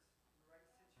words in the right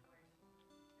situation.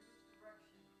 Give us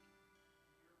direction of your words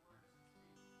to speak. God, we just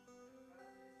ask that you move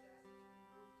today.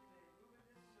 Move in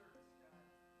this service, God.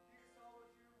 Feed us all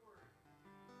with your word.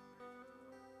 Praise the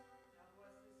Lord. Now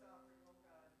bless this offering, oh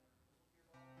God.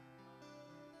 We'll give all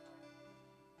the honor and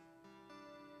glory.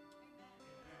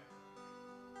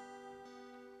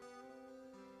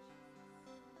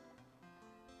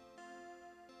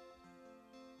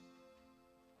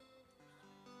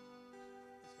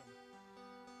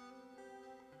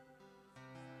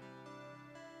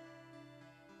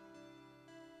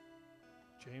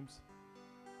 James.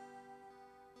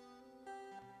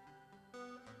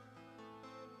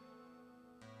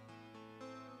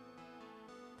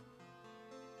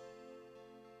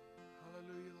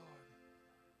 Hallelujah, Lord.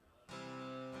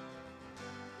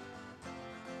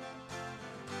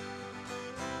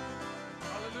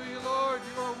 Hallelujah, Lord,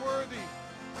 you are worthy.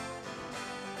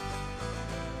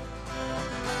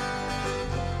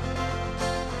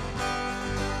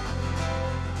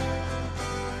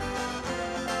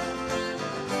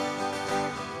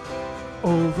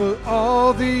 Over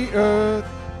all the earth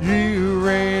you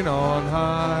reign on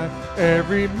high. high,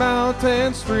 every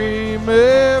mountain stream,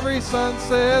 every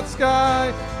sunset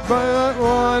sky. But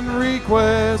one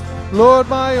request, Lord,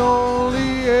 my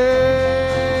only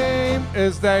aim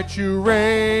is that you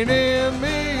reign in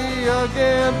me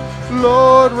again.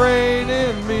 Lord, reign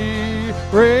in me,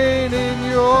 reign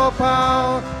in your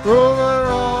power over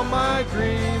all my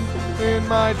dreams. In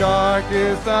my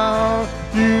darkest hour,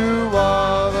 you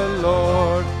are the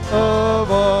Lord of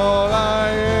all I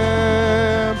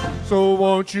am. So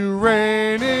won't you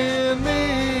reign in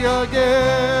me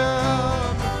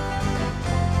again?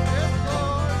 Yes,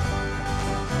 Lord.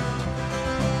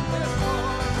 Yes,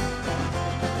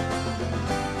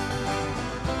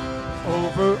 Lord.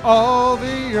 Over all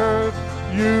the earth,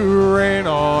 you reign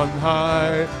on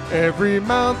high, every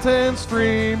mountain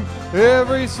stream,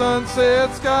 every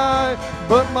sunset sky.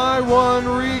 But my one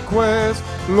request,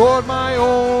 Lord, my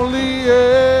only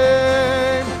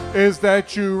aim is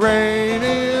that you reign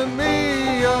in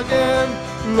me again.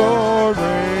 Lord,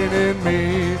 reign in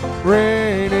me,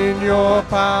 reign in your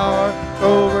power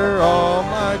over all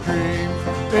my dreams.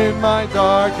 In my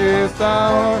darkest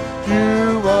hour,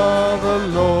 you are the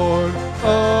Lord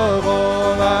of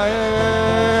all I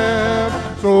am.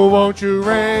 So won't you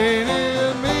reign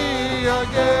in me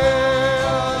again?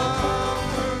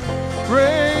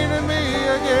 Reign in me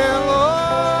again, Lord.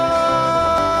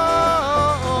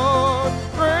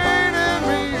 Reign in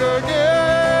me again.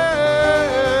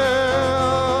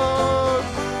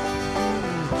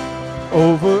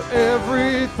 Over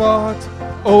every thought,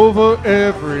 over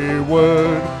every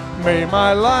word, may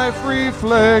my life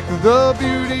reflect the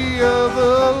beauty of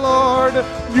the Lord.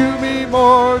 You mean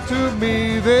more to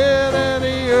me than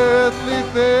any earthly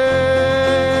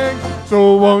thing.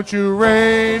 So won't you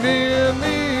reign in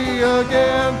me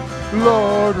again?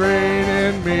 Lord, reign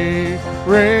in me,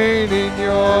 reign in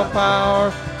your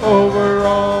power over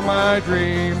all my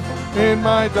dreams. In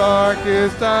my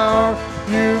darkest hour,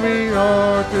 you mean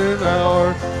more to the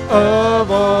Lord of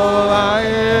all I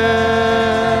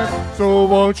am. So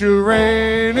won't you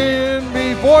reign in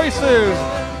me? Voices,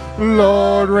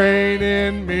 Lord, reign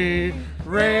in me,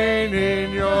 reign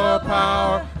in your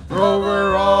power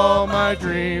over all my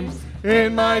dreams.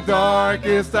 In my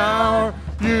darkest hour,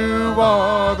 you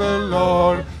are the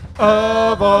Lord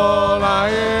of all I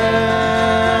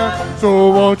am.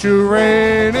 So won't you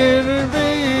reign in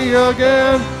me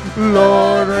again?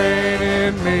 Lord, reign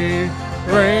in me,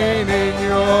 reign in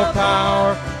your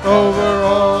power over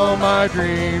all my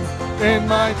dreams. In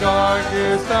my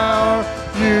darkest hour,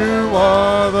 you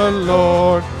are the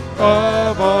Lord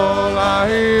of all I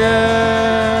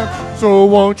am. So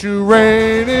won't you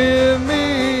reign in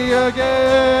me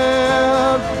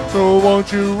again? So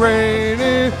won't you reign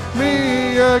in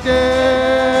me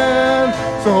again?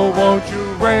 So won't you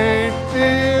reign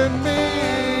in me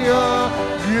again?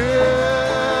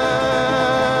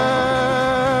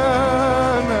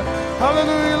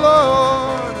 Hallelujah,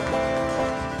 Lord.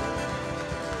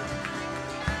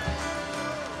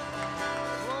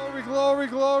 Glory, glory,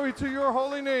 glory to your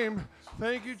holy name.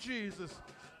 Thank you, Jesus.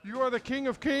 You are the King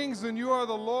of kings and you are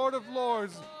the Lord of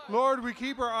lords. Lord, we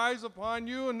keep our eyes upon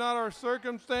you and not our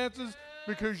circumstances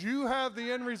because you have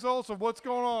the end results of what's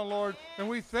going on, Lord. And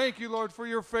we thank you, Lord, for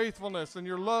your faithfulness and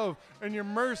your love and your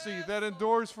mercy that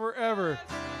endures forever.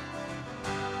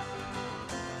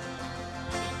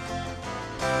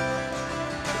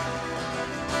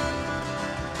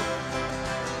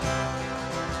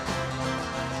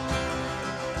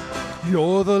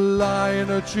 You're the Lion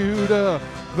of Judah,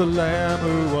 the Lamb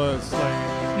who was slain.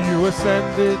 You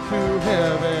ascended to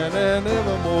heaven and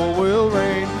evermore will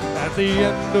reign. At the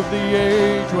end of the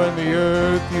age when the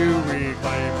earth you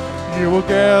reclaim, you will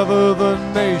gather the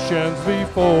nations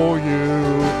before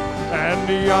you. And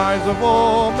the eyes of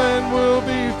all men will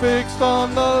be fixed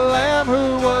on the Lamb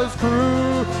who was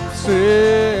crucified.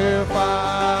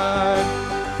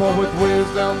 For with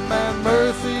wisdom and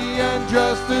mercy and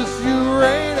justice you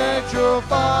reign at your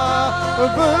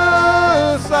Father's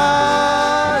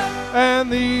side.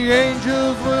 And the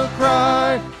angels will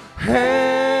cry,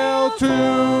 hail to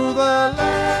the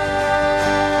Lamb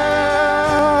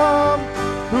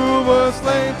who was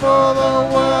slain for the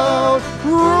world,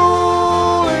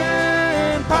 ruling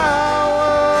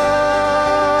power.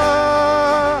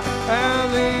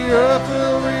 And the earth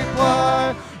will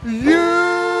reply,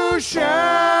 you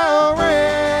shall reign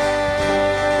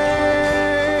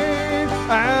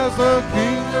as the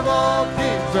King of all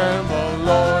kings and the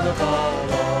Lord of all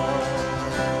lords.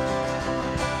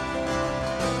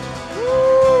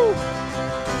 Woo!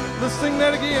 Let's sing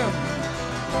that again.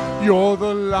 You're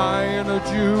the Lion of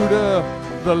Judah,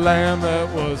 the Lamb that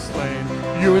was slain.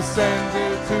 You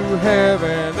ascended to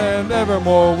heaven and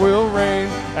evermore will reign.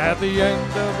 At the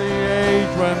end of the age,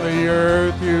 when the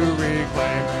earth you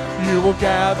reclaim, you will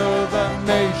gather the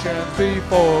nations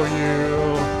before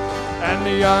you. And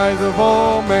the eyes of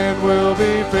all men will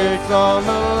be fixed on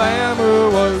the Lamb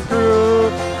who was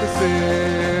crucified.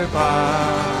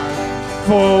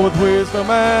 For with wisdom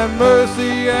and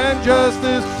mercy and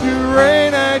justice you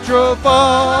reign at your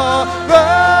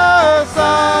Father's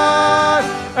side.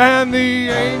 And the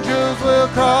angels will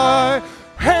cry,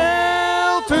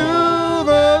 Hail to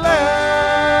the Lamb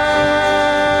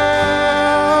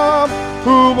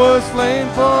who was slain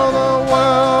for the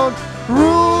world,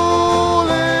 ruling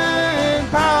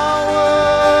power.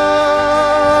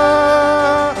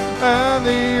 And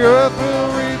the earth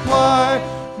will reply,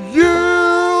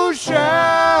 You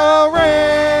shall reign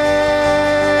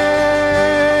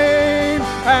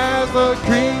as the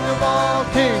King of all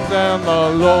kings and the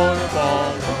Lord of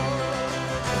all lords.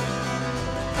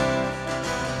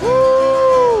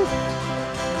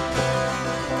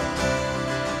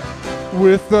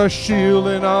 With a shield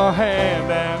in our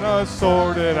hand and a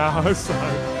sword in our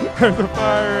side, and the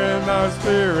fire in our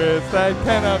spirits that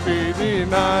cannot be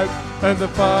denied. And the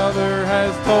Father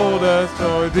has told us,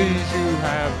 for these you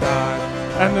have died,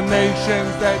 and the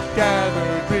nations that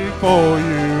gathered before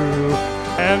you.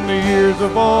 And the ears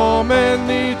of all men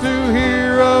need to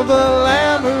hear of the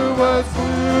Lamb who was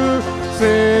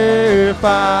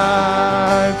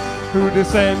crucified, who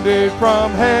descended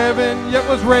from heaven, yet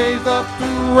was raised up to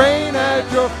reign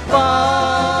at your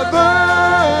Father's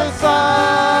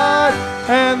side.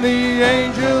 And the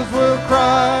angels will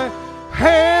cry,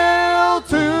 Hail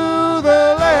to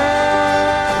the Lamb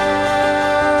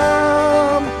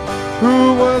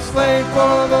who was slain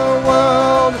for the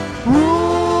world,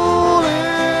 ruling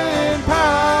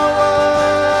power.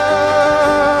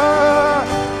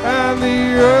 And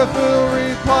the earth will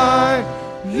reply,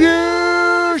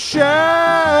 You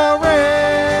shall reign,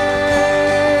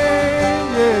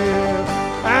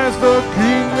 yeah, as the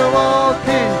King of all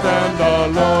kings and the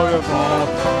Lord of all,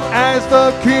 as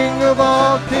the King of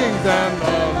all kings and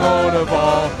the Lord of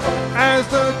all, as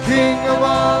the King of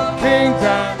all kings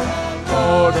and the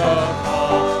Lord of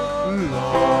all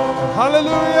lords.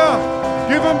 Hallelujah!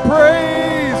 Give him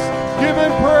praise! Give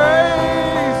him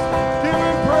praise! Give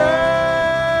him praise!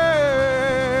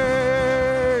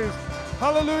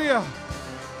 Hallelujah!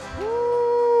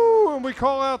 Woo! And we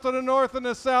call out to the north and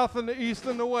the south and the east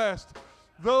and the west.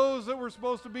 Those that were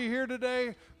supposed to be here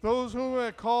today, those whom I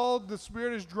called, the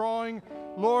Spirit is drawing.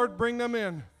 Lord, bring them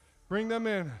in. Bring them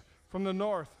in from the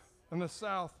north and the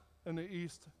south and the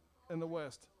east and the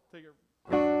west. Take it.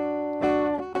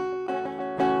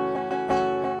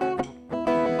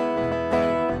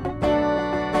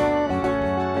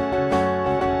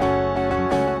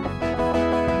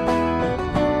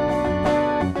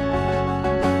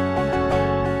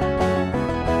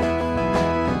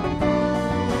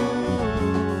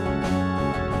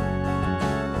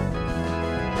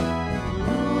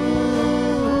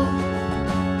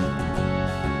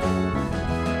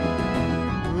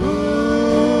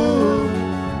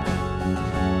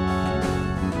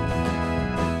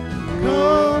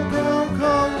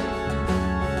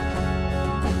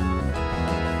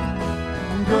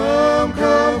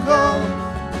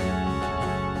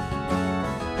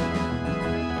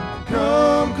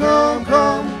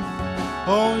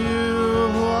 All you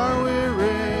who are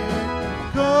weary,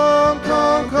 come,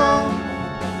 come, come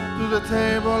to the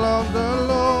table of the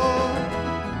Lord.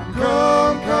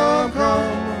 Come, come,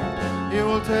 come, He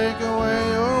will take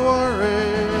away your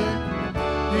worry.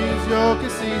 His yoke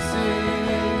is easy,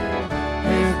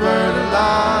 His burden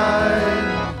light.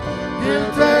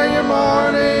 He'll turn your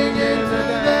morning into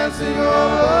the dancing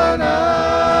of the night.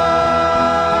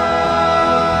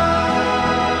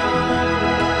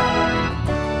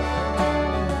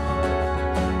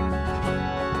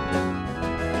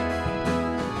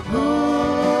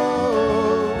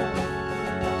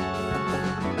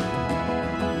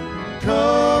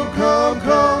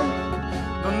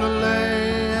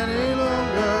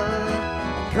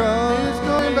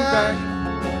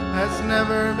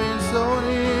 Never been so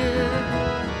near.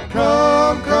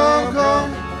 Come, come,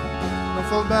 come, don't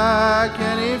fall back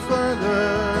any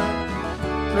further.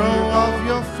 Throw off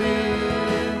your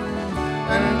fear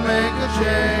and make a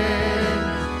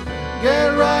change.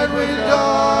 Get right with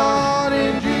God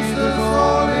in Jesus'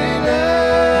 holy name.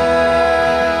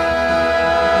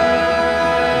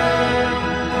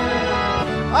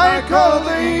 I call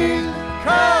the east,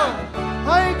 come.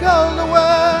 I call the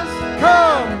west,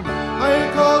 come.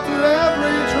 I call to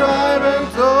every tribe and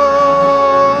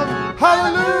tongue.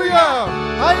 Hallelujah!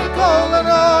 I call the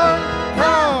north,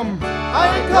 come.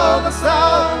 I call the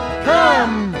south,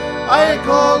 come. I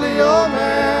call the old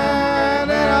man.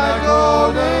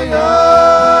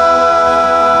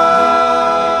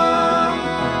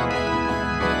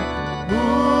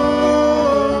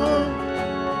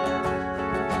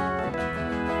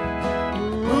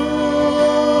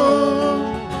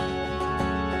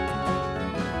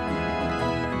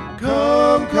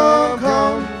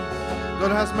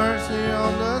 has mercy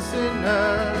on the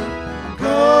sinner.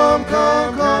 Come,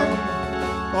 come, come,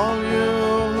 all you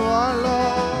who are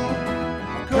lost.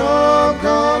 Come,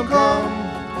 come, come,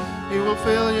 He will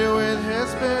fill you with His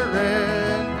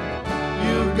Spirit.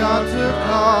 You've got to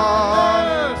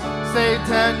come,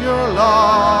 Satan, you're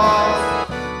lost.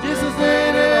 Jesus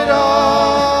did it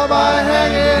all by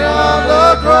hanging on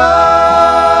the cross.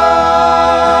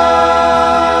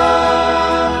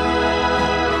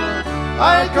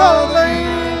 I call the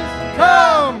east,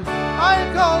 come. I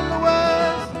call the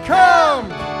west, come.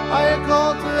 I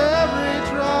call to every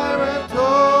tribe and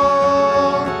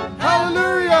tongue.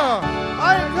 Hallelujah.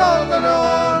 I call the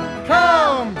north,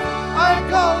 come. I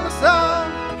call the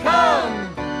south, come.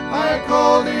 I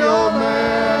call the old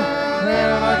man,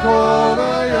 and I call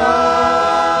the young.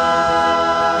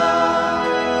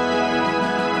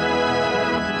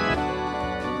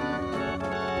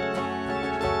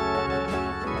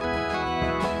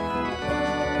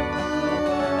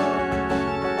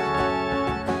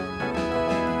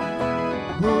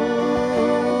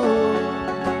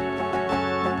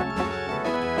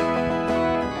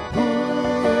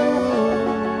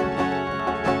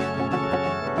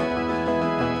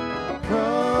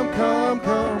 Come, come,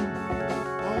 come,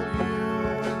 all you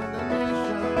in the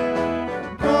nation.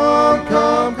 Come,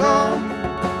 come, come,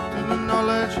 to the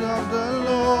knowledge of the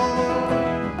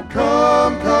Lord.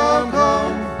 Come, come,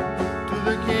 come, to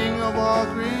the King of all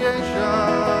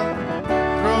creation.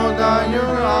 Throw down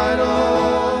your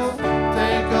idols,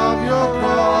 take up your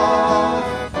cross.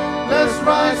 Let's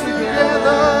rise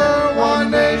together, one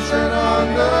nation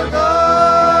under God.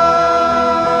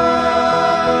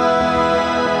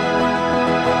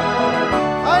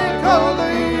 I call the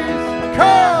east,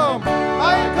 come. I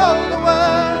call the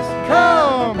west,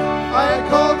 come. I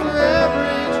call to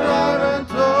every tribe and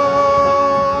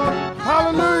tongue.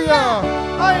 Hallelujah.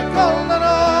 I call the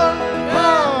north,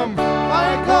 come. I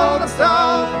call the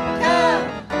south, come.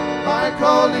 I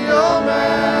call the old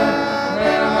man,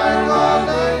 and I call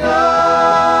the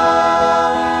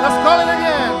young. Let's call it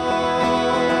again.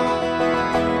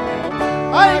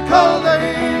 I call the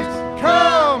east,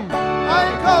 come. I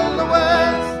call the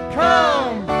west,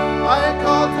 come. I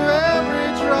call to every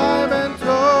tribe and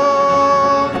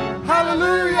tongue.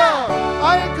 Hallelujah. I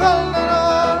call the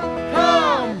north,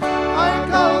 come. I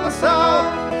call the south,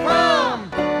 come.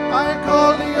 I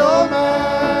call the old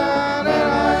man,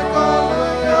 and I call the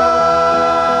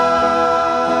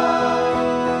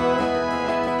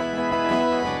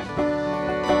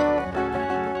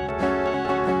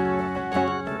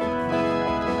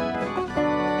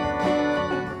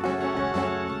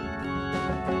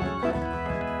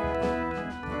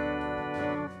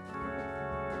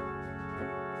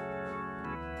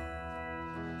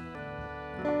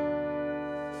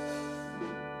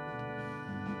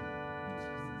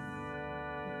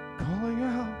calling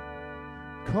out,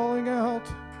 calling out,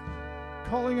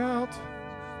 calling out,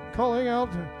 calling out.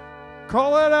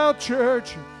 Call it out,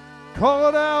 church. Call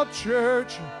it out,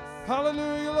 church.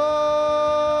 Hallelujah,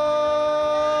 Lord.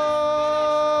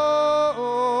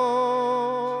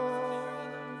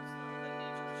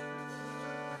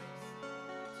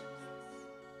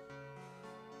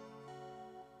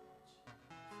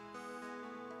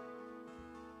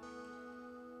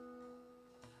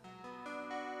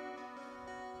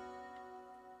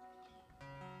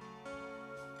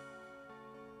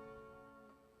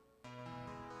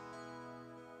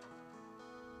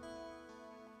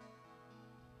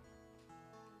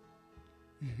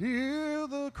 Hear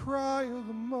the cry of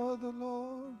the mother,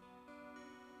 Lord.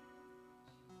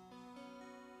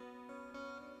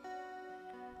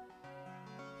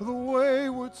 The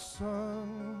wayward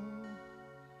son.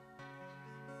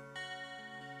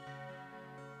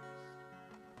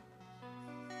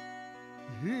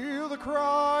 Hear the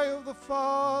cry of the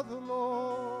father,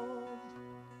 Lord,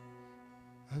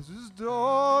 as his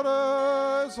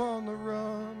daughter's on the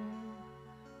run.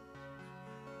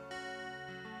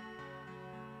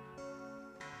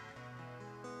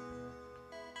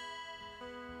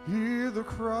 Hear the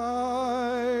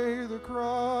cry,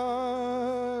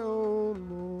 oh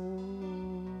Lord.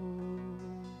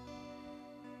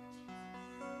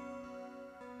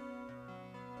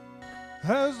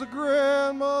 As the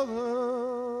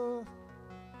grandmother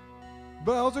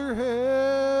bows her head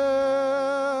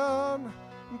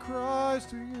and cries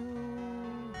to you,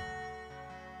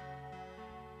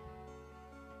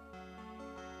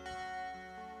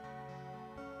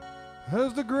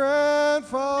 as the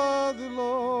grandfather,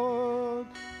 Lord,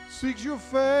 seeks your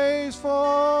face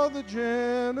for the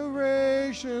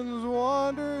generations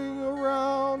wandering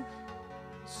around,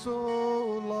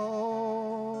 so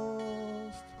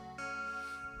lost,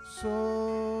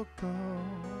 so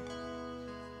gone.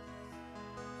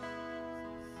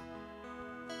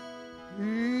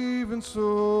 even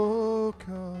so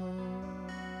come.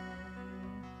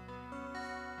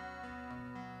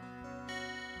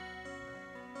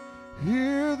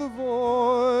 Hear the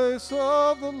voice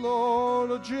of the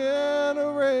Lord, a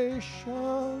generation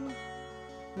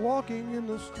walking in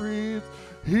the streets.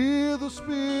 Hear the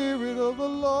Spirit of the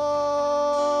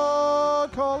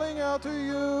Lord calling out to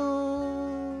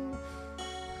you.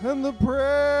 And the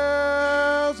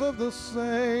prayers of the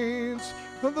saints,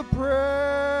 and the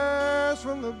prayers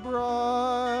from the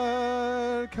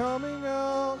bride coming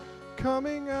out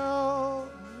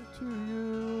to you.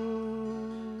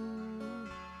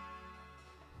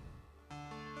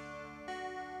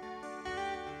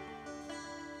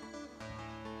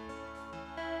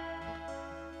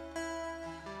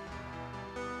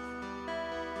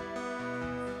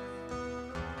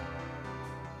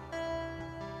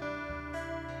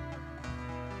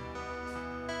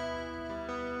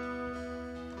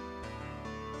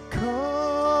 Come,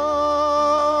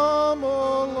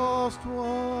 O lost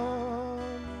one.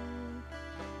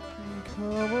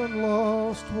 Come, O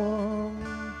lost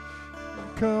one.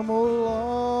 Come, O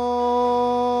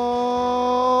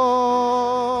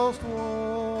lost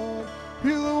one.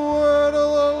 Hear the word of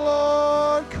the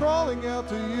Lord calling out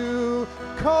to you,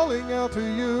 calling out to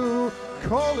you,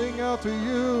 calling out to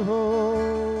you.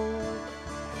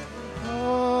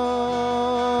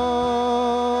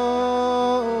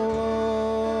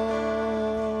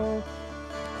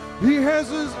 He has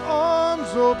his arms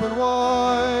open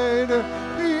wide.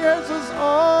 He has his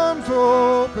arms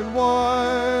open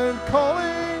wide.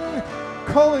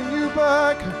 Calling you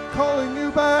back, calling you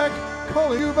back,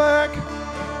 calling you back.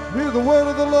 Hear the word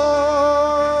of the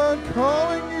Lord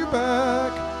calling you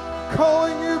back,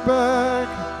 calling you back,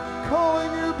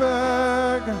 calling you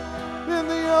back. In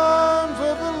the arms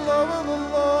of the love of the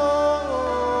Lord.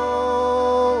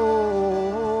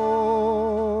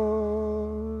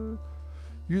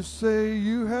 You say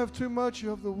you have too much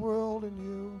of the world in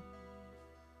you.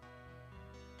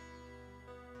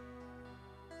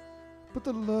 But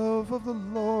the love of the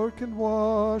Lord can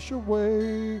wash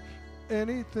away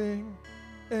anything,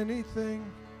 anything.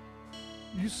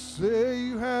 You say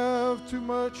you have too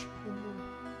much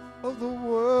of the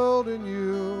world in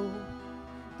you,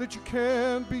 that you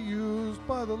can't be used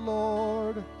by the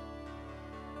Lord.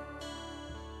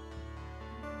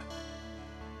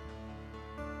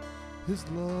 His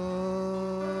love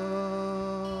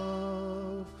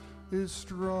is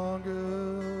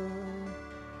stronger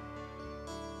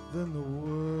than the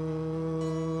world.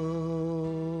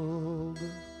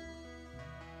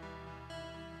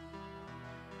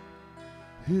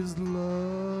 His love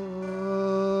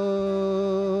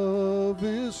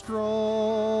is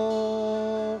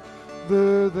stronger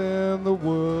than the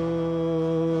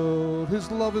world. His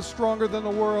love is stronger than the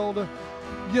world.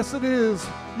 Yes, it is.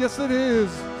 Yes, it is.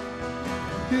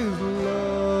 His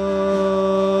love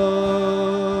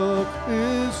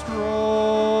is stronger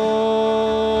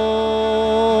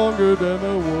than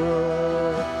the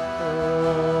world.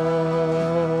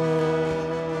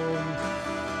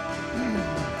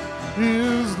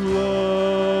 His love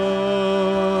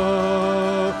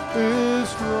is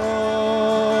stronger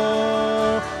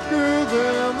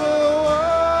than the world.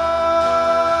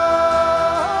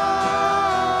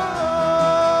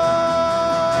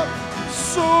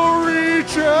 So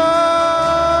reach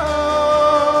out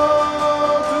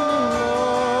to the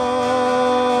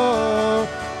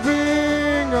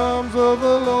loving arms of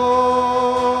the Lord.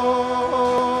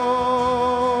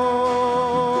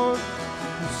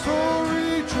 So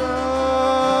reach out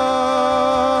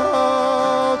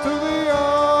to the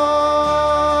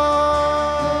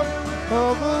arms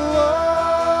of the Lord.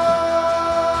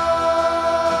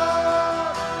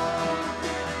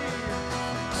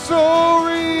 So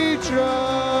reach out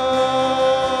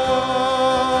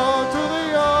to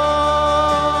the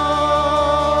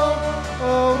arms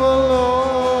of the Lord.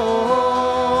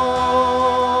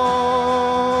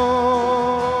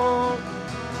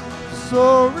 So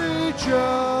reach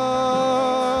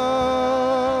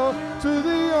out to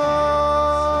the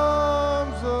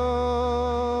arms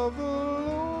of the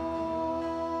Lord.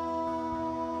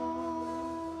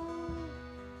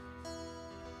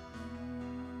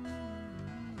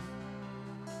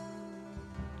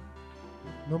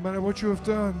 No matter what you have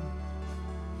done,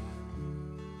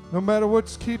 no matter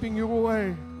what's keeping you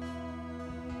away,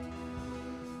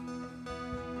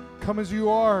 come as you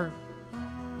are.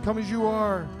 Come as you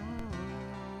are.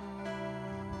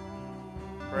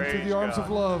 Into Praise the arms God.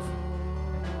 of love.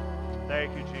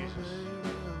 Thank you, Jesus.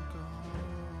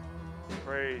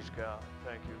 Praise God.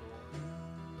 Thank you, Lord.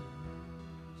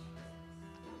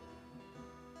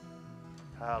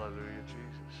 Hallelujah,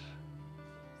 Jesus.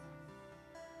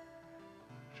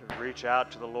 reach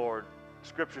out to the Lord.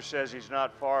 Scripture says He's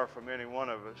not far from any one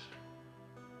of us,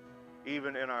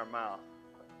 even in our mouth.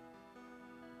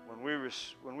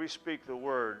 When we speak the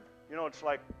word, you know, it's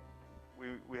like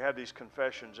we have these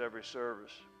confessions every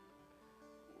service.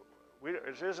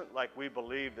 It isn't like we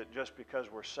believe that just because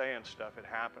we're saying stuff, it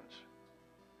happens.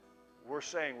 We're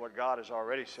saying what God has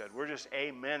already said. We're just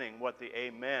amening what the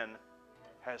amen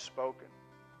has spoken.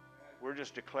 We're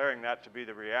just declaring that to be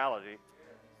the reality.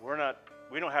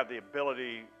 We don't have the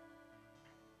ability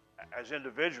as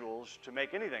individuals to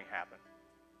make anything happen.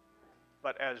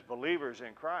 But as believers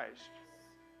in Christ,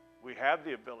 we have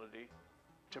the ability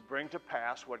to bring to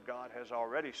pass what God has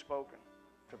already spoken,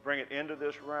 to bring it into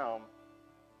this realm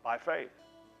by faith.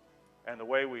 And the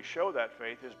way we show that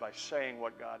faith is by saying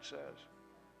what God says,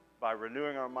 by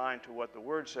renewing our mind to what the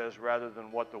Word says rather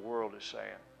than what the world is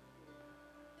saying.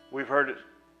 We've heard it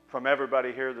from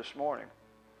everybody here this morning.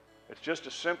 It's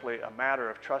just simply a matter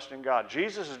of trusting God.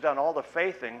 Jesus has done all the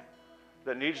faithing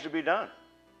that needs to be done.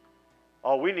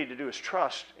 All we need to do is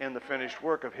trust in the finished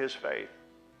work of His faith.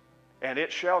 And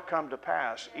it shall come to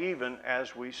pass even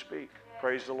as we speak.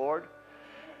 Praise the Lord.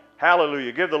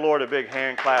 Hallelujah. Give the Lord a big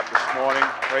hand clap this morning.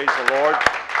 Praise the Lord.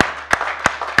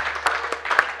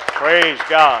 Praise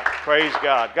God. Praise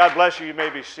God. God bless you. You may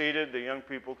be seated. The young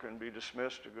people can be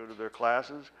dismissed to go to their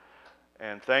classes.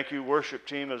 And thank you, worship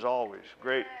team, as always.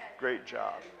 Great, great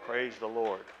job. Praise the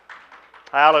Lord.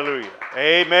 Hallelujah.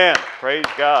 Amen. Praise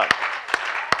God.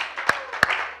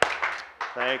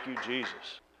 Thank you,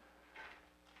 Jesus.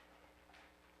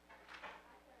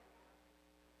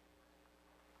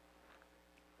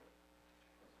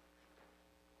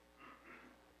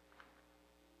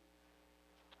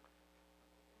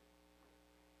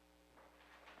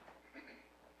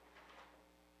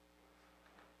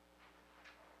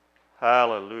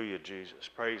 Hallelujah, Jesus.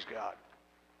 Praise God.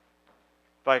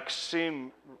 If I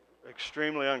seem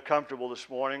extremely uncomfortable this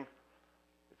morning,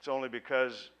 it's only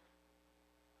because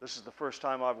this is the first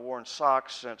time I've worn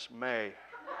socks since May.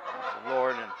 Praise the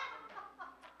Lord. And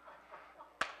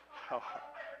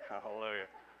hallelujah.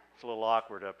 It's a little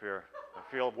awkward up here.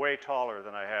 I feel way taller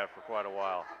than I have for quite a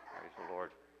while. Praise the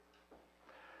Lord.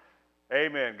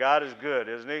 Amen. God is good,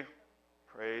 isn't He?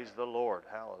 Praise the Lord.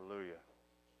 Hallelujah.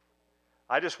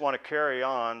 I just want to carry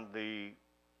on the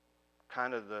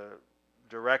kind of the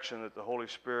direction that the Holy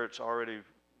Spirit's already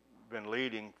been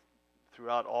leading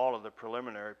throughout all of the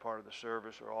preliminary part of the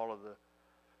service, or all of the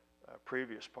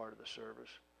previous part of the service,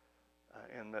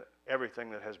 in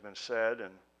everything that has been said,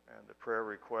 and the prayer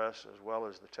requests, as well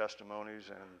as the testimonies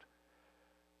and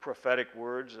prophetic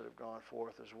words that have gone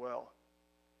forth as well.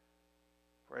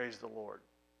 Praise the Lord.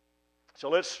 So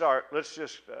let's start. Let's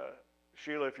just,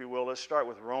 Sheila, if you will, let's start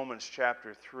with Romans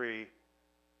chapter 3,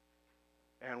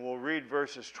 and we'll read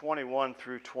verses 21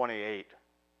 through 28.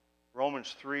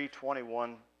 Romans 3,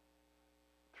 21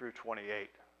 through 28.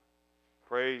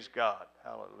 Praise God.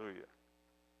 Hallelujah.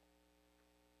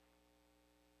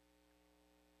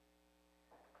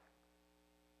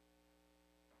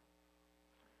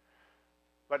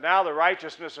 But now the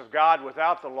righteousness of God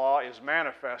without the law is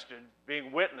manifested,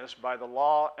 being witnessed by the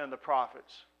law and the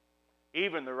prophets,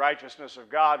 even the righteousness of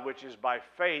God which is by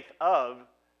faith of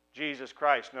Jesus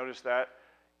Christ. Notice that.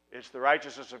 It's the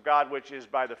righteousness of God which is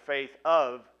by the faith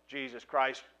of Jesus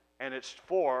Christ, and it's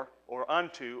for or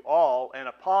unto all and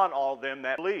upon all them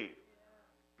that believe.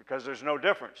 Because there's no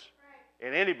difference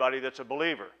in anybody that's a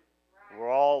believer. We're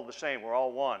all the same. We're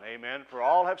all one. Amen. For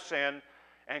all have sinned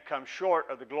and come short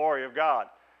of the glory of God,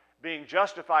 being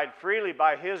justified freely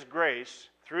by His grace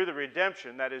through the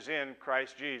redemption that is in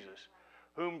Christ Jesus,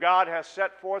 whom God has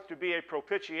set forth to be a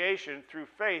propitiation through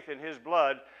faith in His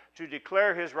blood, to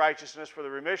declare His righteousness for the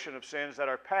remission of sins that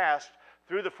are past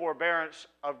through the forbearance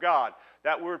of God.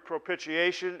 That word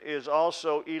propitiation is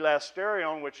also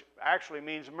elasterion, which actually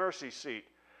means mercy seat.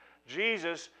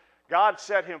 Jesus, God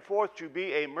set Him forth to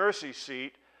be a mercy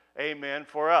seat, amen,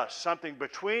 for us, something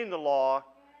between the law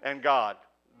and God.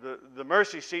 The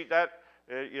mercy seat, that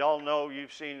you all know,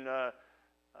 you've seen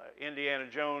Indiana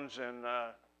Jones and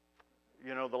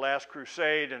The Last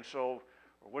Crusade, and so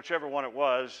whichever one it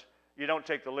was, you don't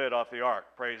take the lid off the ark.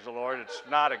 Praise the Lord. It's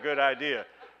not a good idea,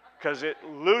 because it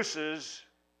looses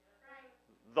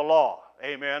the law.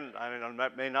 Amen. I mean,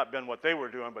 that may not have been what they were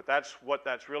doing, but that's what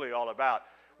that's really all about.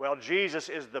 Well, Jesus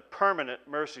is the permanent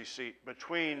mercy seat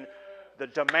between the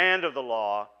demand of the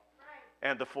law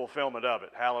and the fulfillment of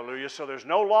it. Hallelujah. So there's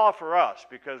no law for us,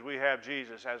 because we have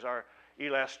Jesus as our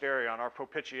elasterion, our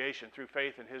propitiation through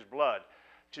faith in His blood,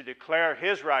 to declare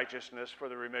His righteousness for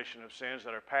the remission of sins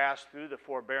that are passed through the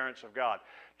forbearance of God.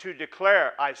 To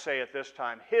declare, I say at this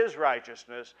time, His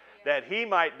righteousness, that He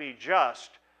might be just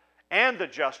and the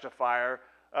justifier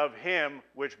of him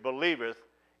which believeth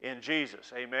in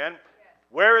Jesus. Amen?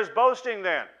 Where is boasting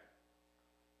then?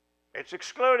 It's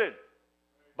excluded.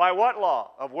 By what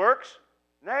law? Of works?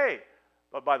 Nay,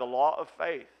 but by the law of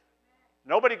faith.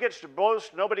 Nobody gets to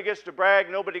boast, nobody gets to brag,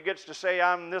 nobody gets to say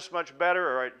I'm this much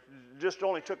better, or it just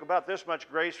only took about this much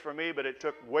grace for me, but it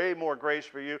took way more grace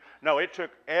for you. No, it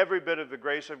took every bit of the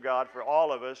grace of God for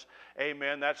all of us.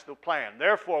 Amen. That's the plan.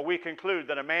 Therefore, we conclude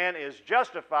that a man is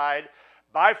justified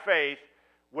by faith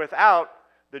without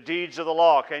the deeds of the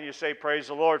law. Can you say praise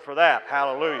the Lord for that?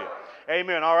 Hallelujah.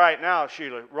 Amen. All right, now,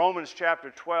 Sheila, Romans chapter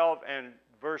 12 and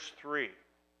verse 3.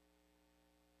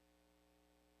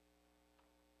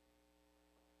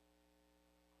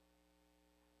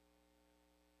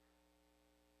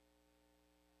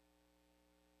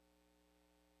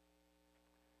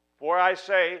 For I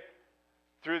say,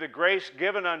 through the grace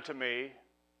given unto me,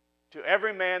 to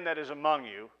every man that is among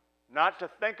you, not to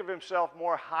think of himself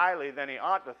more highly than he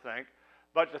ought to think,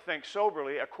 but to think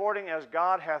soberly, according as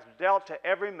God hath dealt to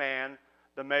every man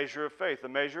the measure of faith. The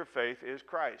measure of faith is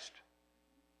Christ.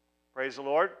 Praise the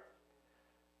Lord.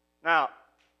 Now,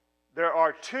 there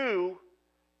are two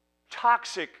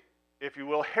toxic, if you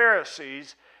will,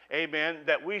 heresies, amen,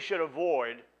 that we should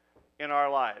avoid in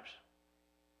our lives.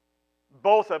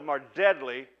 Both of them are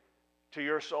deadly to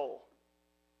your soul.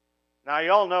 Now, you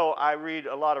all know I read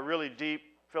a lot of really deep,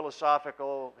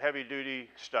 philosophical, heavy-duty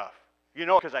stuff. You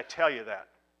know because I tell you that,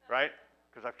 right?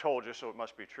 Because I've told you, so it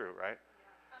must be true, right?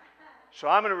 So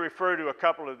I'm going to refer to a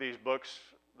couple of these books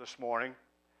this morning.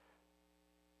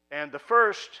 And the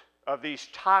first of these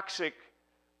toxic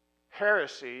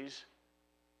heresies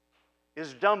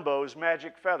is Dumbo's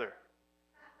magic feather.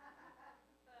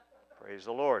 Praise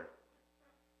the Lord.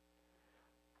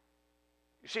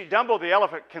 You see, Dumbo the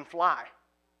elephant can fly.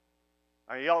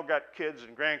 I mean, y'all got kids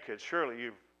and grandkids. Surely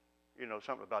you know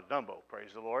something about Dumbo. Praise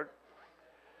the Lord.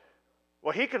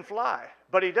 Well, he can fly,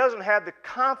 but he doesn't have the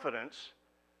confidence.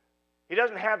 He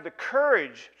doesn't have the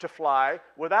courage to fly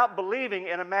without believing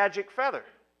in a magic feather.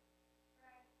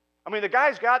 I mean, the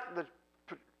guy's got the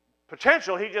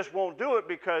potential. He just won't do it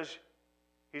because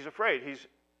he's afraid.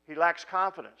 He lacks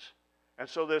confidence. And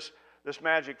so this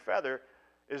magic feather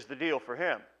is the deal for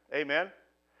him. Amen?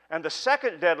 And the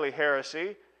second deadly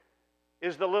heresy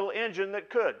is the little engine that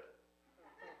could.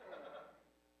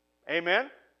 Amen?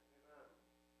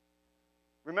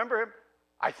 Remember him?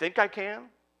 I think I can.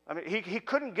 I mean, he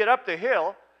couldn't get up the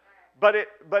hill, but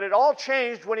it all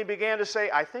changed when he began to say,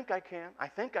 I think I can, I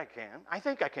think I can, I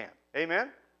think I can. Amen?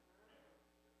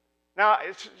 Now,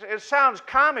 it sounds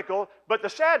comical, but the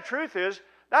sad truth is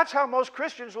that's how most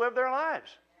Christians live their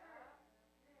lives.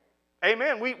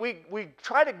 Amen. We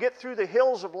try to get through the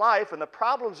hills of life and the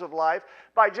problems of life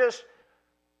by just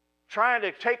trying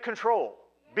to take control,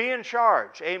 be in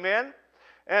charge. Amen.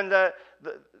 And the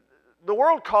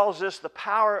world calls this the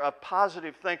power of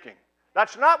positive thinking.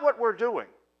 That's not what we're doing.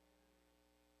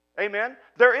 Amen.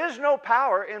 There is no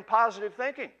power in positive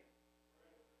thinking.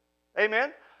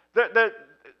 Amen.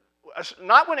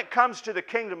 Not when it comes to the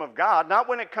kingdom of God, not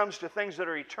when it comes to things that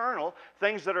are eternal,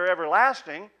 things that are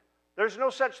everlasting. There's no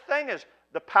such thing as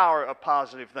the power of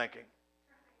positive thinking.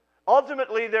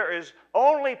 Ultimately, there is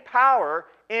only power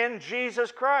in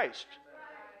Jesus Christ.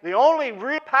 The only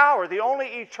real power, the only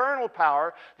eternal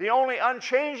power, the only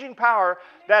unchanging power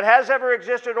that has ever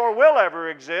existed or will ever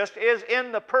exist is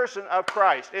in the person of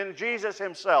Christ, in Jesus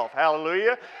himself.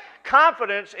 Hallelujah.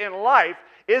 Confidence in life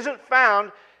isn't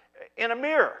found in a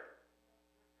mirror.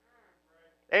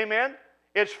 Amen.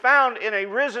 It's found in a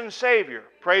risen Savior.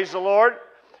 Praise the Lord.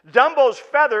 Dumbo's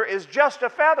feather is just a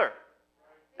feather.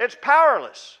 It's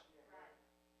powerless.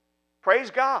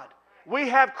 Praise God. We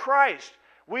have Christ.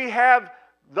 We have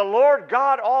the Lord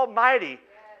God Almighty.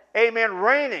 Amen.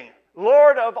 Reigning.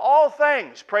 Lord of all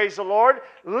things. Praise the Lord.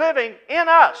 Living in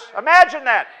us. Imagine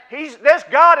that. This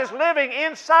God is living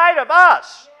inside of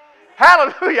us.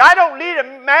 Hallelujah. I don't need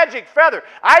a magic feather.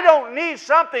 I don't need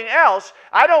something else.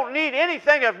 I don't need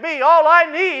anything of me. All I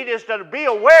need is to be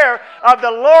aware of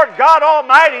the Lord God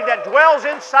Almighty that dwells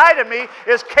inside of me,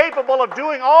 is capable of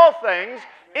doing all things,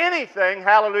 anything,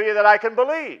 hallelujah, that I can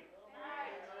believe.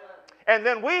 And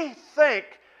then we think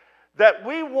that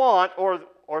we want or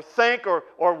think or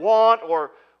want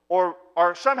or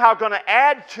are somehow going to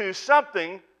add to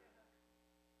something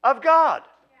of God.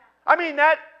 I mean,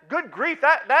 good grief,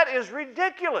 that is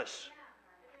ridiculous.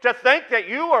 To think that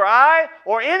you or I,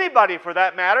 or anybody for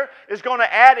that matter, is going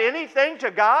to add anything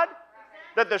to God?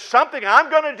 That there's something I'm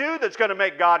going to do that's going to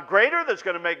make God greater, that's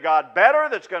going to make God better,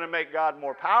 that's going to make God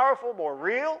more powerful, more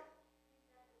real?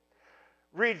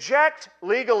 Reject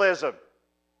legalism.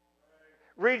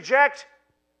 Reject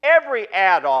every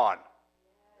add-on.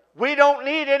 We don't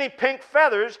need any pink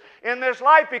feathers in this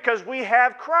life because we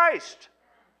have Christ.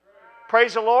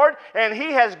 Praise the Lord. And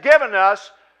He has given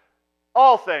us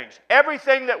all things,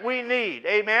 everything that we need.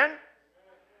 Amen?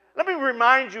 Let me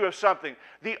remind you of something.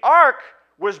 The ark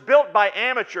was built by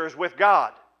amateurs with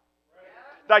God.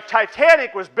 The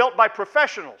Titanic was built by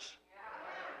professionals.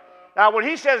 Now, when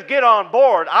He says get on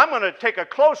board, I'm going to take a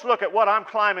close look at what I'm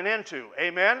climbing into.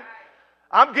 Amen?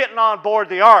 I'm getting on board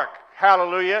the ark.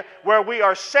 Hallelujah. Where we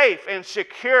are safe and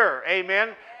secure. Amen?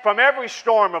 From every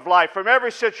storm of life, from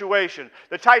every situation.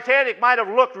 The Titanic might have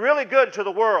looked really good to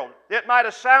the world. It might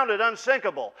have sounded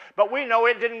unsinkable. But we know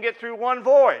it didn't get through one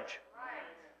voyage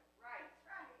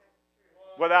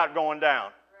without going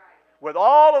down. With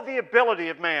all of the ability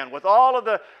of man, with all of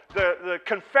the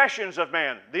confessions of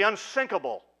man, the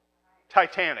unsinkable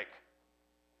Titanic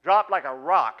dropped like a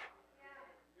rock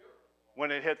when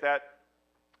it hit that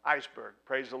iceberg.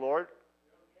 Praise the Lord.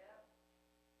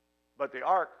 But the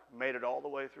ark made it all the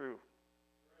way through.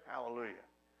 Hallelujah.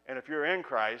 And if you're in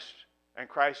Christ and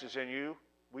Christ is in you,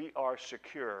 we are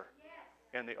secure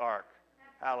in the ark.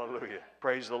 Hallelujah.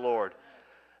 Praise the Lord.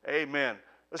 Amen.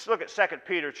 Let's look at 2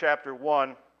 Peter chapter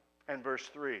 1 and verse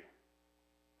 3.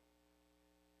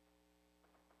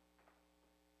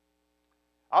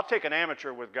 I'll take an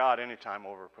amateur with God anytime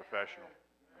over a professional.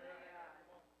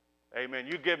 Amen.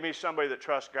 You give me somebody that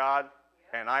trusts God,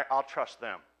 and I'll trust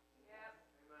them.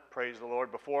 Praise the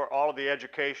Lord. Before all of the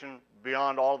education,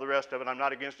 beyond all the rest of it, I'm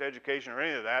not against education or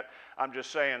any of that. I'm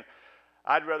just saying,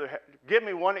 I'd rather give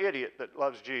me one idiot that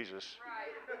loves Jesus,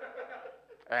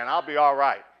 and I'll be all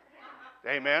right.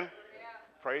 Amen.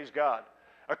 Praise God.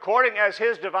 According as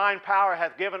His divine power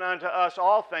hath given unto us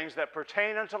all things that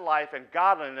pertain unto life and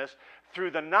godliness,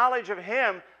 through the knowledge of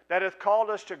Him that hath called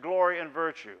us to glory and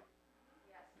virtue.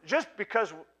 Just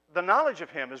because the knowledge of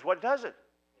Him is what does it.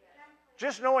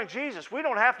 Just knowing Jesus. We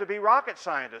don't have to be rocket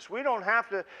scientists. We don't have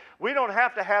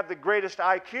to have the greatest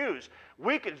IQs.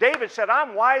 David said,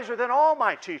 I'm wiser than all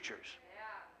my teachers.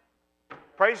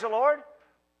 Praise the Lord.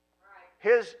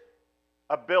 His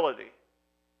ability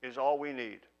is all we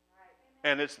need.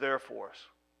 And it's there for us.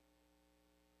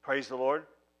 Praise the Lord.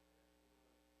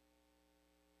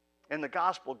 In the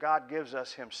gospel, God gives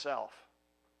us Himself.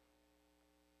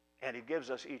 And He gives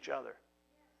us each other.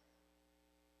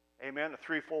 Amen. A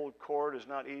threefold cord is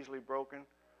not easily broken.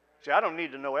 See, I don't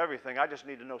need to know everything. I just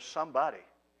need to know somebody.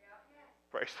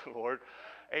 Praise the Lord.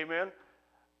 Amen.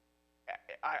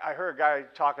 I heard a guy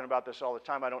talking about this all the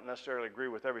time. I don't necessarily agree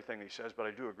with everything he says, but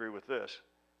I do agree with this.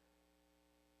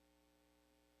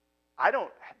 I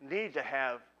don't need to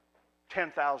have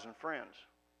 10,000 friends.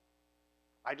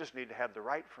 I just need to have the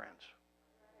right friends.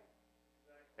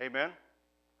 Amen.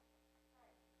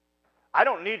 I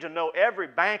don't need to know every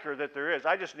banker that there is.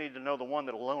 I just need to know the one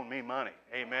that will loan me money.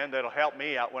 Amen. That'll help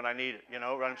me out when I need it. You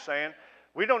know what I'm saying?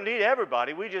 We don't need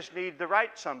everybody. We just need the right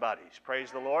somebodies.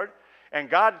 Praise the Lord. And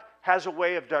God has a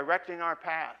way of directing our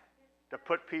path, to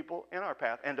put people in our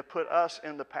path and to put us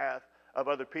in the path of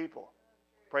other people.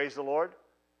 Praise the Lord.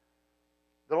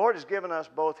 The Lord has given us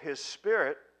both His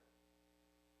Spirit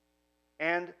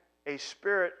and a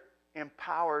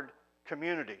Spirit-empowered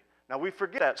community. Now, we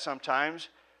forget that sometimes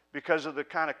because of the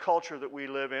kind of culture that we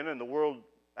live in, and the world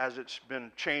as it's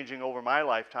been changing over my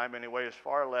lifetime anyway is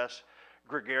far less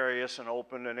gregarious and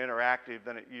open and interactive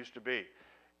than it used to be.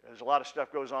 There's a lot of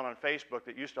stuff goes on Facebook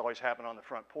that used to always happen on the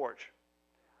front porch.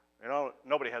 You know,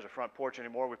 nobody has a front porch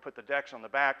anymore. We put the decks on the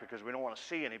back because we don't want to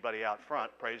see anybody out front,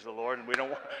 praise the Lord, and we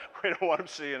don't want them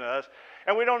seeing us.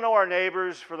 And we don't know our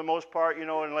neighbors for the most part, you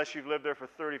know, unless you've lived there for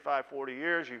 35, 40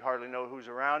 years, you hardly know who's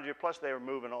around you. Plus, they are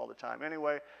moving all the time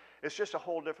anyway. It's just a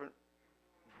whole different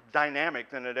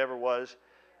dynamic than it ever was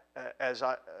as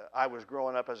I was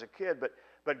growing up as a kid.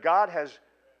 But God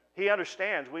He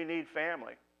understands we need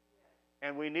family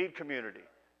and we need community.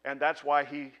 And that's why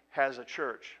He has a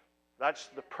church. That's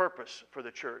the purpose for the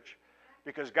church.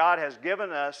 Because God has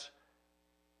given us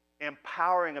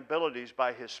empowering abilities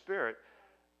by His Spirit.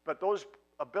 But those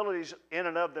abilities in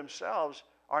and of themselves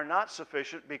are not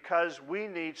sufficient because we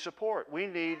need support. We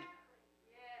need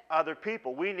other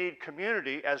people. We need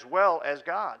community as well as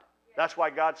God. That's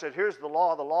why God said, here's the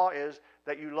law. The law is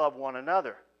that you love one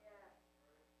another.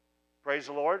 Praise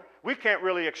the Lord. We can't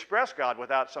really express God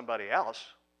without somebody else.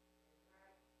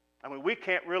 I mean, we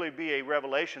can't really be a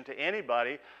revelation to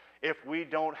anybody if we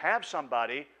don't have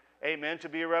somebody, amen, to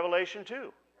be a revelation to.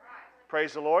 Right.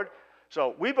 Praise the Lord.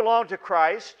 So we belong to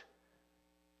Christ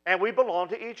and we belong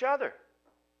to each other.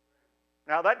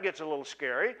 Now that gets a little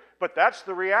scary, but that's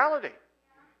the reality.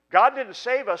 God didn't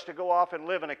save us to go off and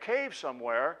live in a cave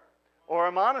somewhere or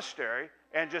a monastery.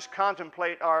 and just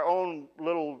contemplate our own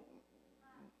little,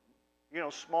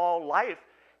 small life.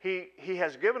 He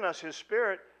has given us His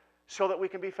Spirit so that we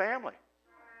can be family,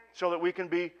 so that we can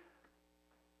be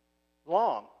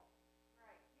long.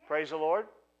 Praise the Lord.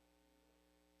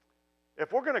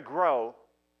 If we're going to grow,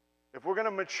 if we're going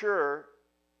to mature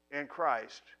in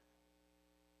Christ,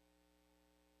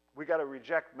 we got to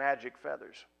reject magic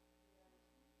feathers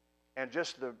and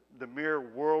just the mere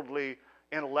worldly,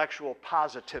 intellectual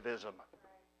positivism.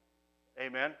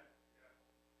 Amen.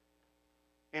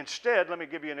 Instead, let me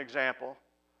give you an example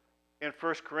in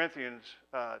 1 Corinthians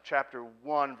chapter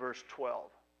 1, verse 12.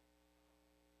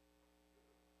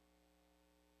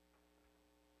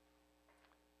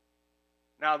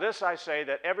 Now this I say,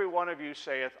 that every one of you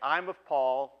saith, I'm of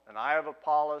Paul, and I of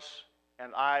Apollos,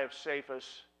 and I of Cephas,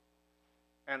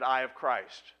 and I of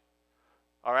Christ.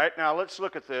 All right, now let's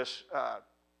look at this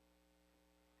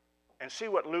and see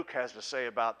what Luke has to say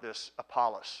about this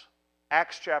Apollos.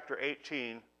 Acts chapter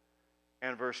 18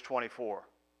 and verse 24.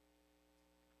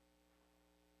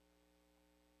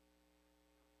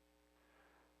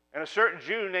 And a certain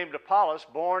Jew named Apollos,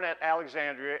 born at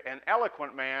Alexandria, an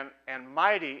eloquent man and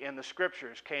mighty in the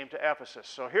Scriptures, came to Ephesus.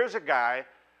 So here's a guy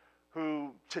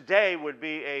who today would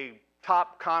be a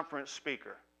top conference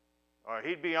speaker. Or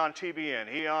he'd be on TBN,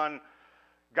 he'd on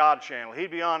God channel,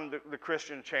 he'd be on the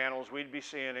Christian channels. We'd be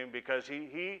seeing him because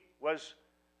he was,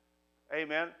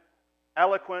 amen,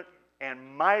 eloquent and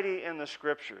mighty in the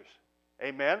Scriptures.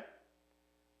 Amen?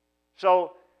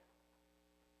 So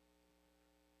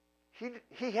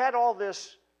he had all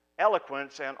this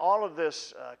eloquence and all of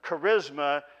this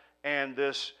charisma and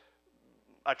this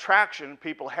attraction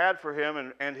people had for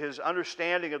him and his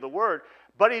understanding of the Word,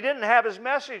 but he didn't have his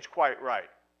message quite right.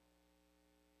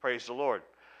 Praise the Lord.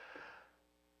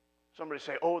 Somebody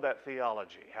say, oh, that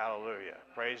theology. Hallelujah.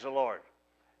 Praise the Lord.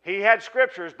 He had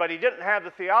Scriptures, but he didn't have the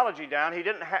theology down. He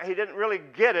didn't really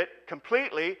get it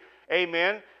completely.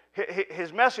 Amen.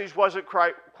 His message wasn't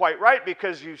quite right,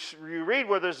 because you read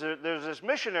where there's this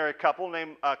missionary couple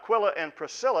named Aquila and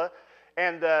Priscilla,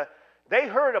 and they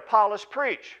heard Apollos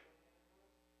preach.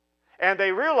 And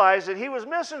they realized that he was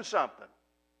missing something.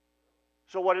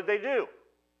 So what did they do?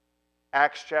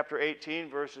 Acts chapter 18,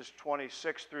 verses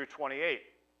 26 through 28.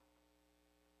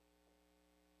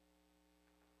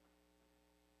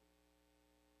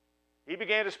 He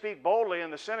began to speak boldly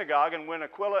in the synagogue, and when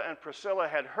Aquila and Priscilla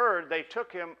had heard, they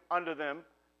took him unto them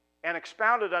and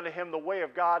expounded unto him the way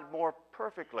of God more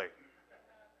perfectly.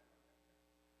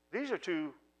 These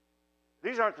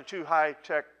aren't the two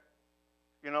high-tech,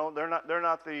 they're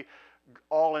not the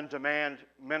all-in-demand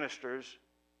ministers.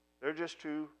 They're just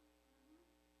two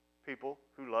people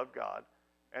who love God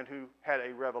and who had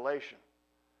a revelation.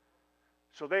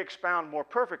 So they expound more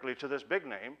perfectly to this big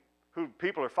name, who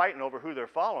people are fighting over who they're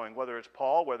following, whether it's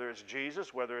Paul, whether it's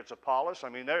Jesus, whether it's Apollos. I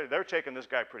mean, they're taking this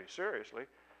guy pretty seriously.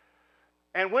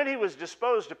 And when he was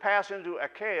disposed to pass into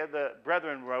Achaia, the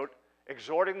brethren wrote,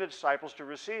 exhorting the disciples to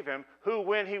receive him, who,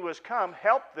 when he was come,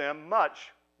 helped them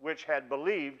much which had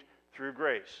believed through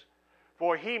grace.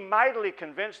 For he mightily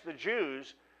convinced the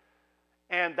Jews,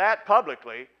 and that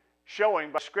publicly,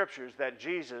 showing by Scriptures that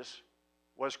Jesus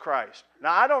was Christ.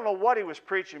 Now, I don't know what he was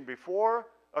preaching before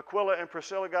Aquila and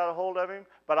Priscilla got a hold of him,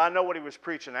 but I know what he was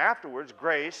preaching afterwards,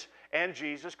 grace and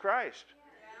Jesus Christ.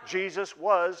 Yeah. Jesus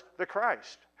was the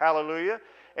Christ. Hallelujah.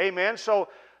 Amen. So,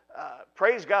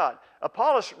 praise God.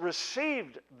 Apollos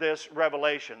received this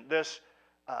revelation, this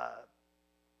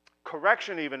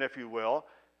correction even, if you will,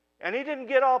 and he didn't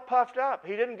get all puffed up.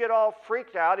 He didn't get all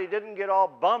freaked out. He didn't get all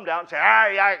bummed out and say,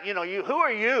 who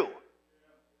are you?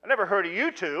 I never heard of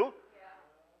you two.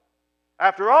 Yeah.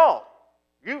 After all,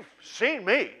 you've seen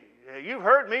me. You've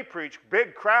heard me preach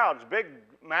big crowds, big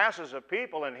masses of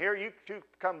people, and here you two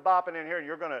come bopping in here and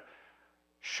you're going to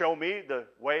show me the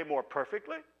way more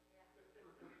perfectly?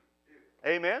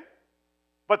 Amen?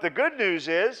 But the good news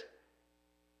is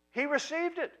he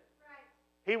received it.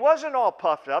 He wasn't all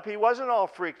puffed up. He wasn't all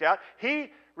freaked out. He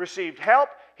received help.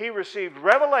 He received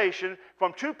revelation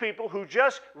from two people who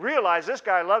just realized this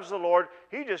guy loves the Lord.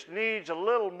 He just needs a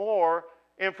little more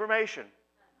information.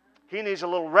 He needs a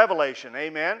little revelation,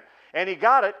 amen? And he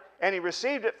got it, and he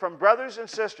received it from brothers and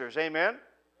sisters, amen?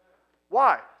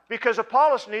 Why? Because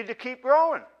Apollos needed to keep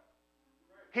growing.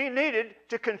 He needed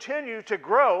to continue to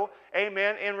grow,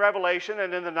 amen, in revelation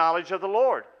and in the knowledge of the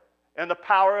Lord and the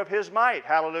power of His might,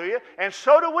 hallelujah. And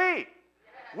so do we.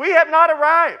 We have not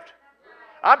arrived.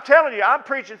 I'm telling you, I'm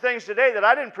preaching things today that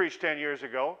I didn't preach 10 years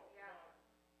ago.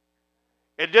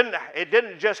 It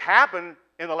didn't just happen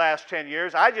in the last 10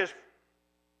 years.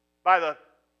 By the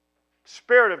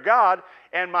Spirit of God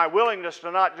and my willingness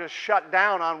to not just shut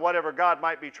down on whatever God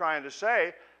might be trying to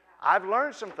say, I've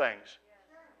learned some things.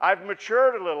 I've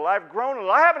matured a little. I've grown a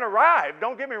little. I haven't arrived,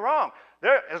 don't get me wrong.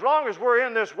 As long as we're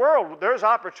in this world, there's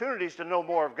opportunities to know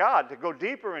more of God, to go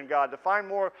deeper in God, to find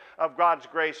more of God's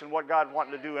grace and what God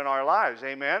wants to do in our lives.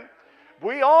 Amen?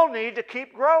 We all need to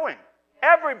keep growing.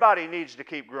 Everybody needs to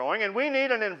keep growing, and we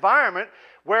need an environment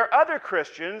where other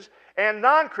Christians and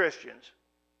non-Christians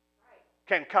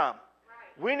can come.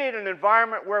 We need an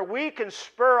environment where we can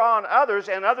spur on others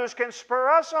and others can spur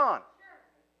us on.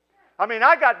 I mean,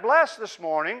 I got blessed this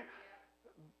morning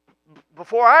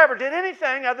before I ever did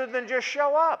anything other than just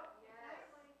show up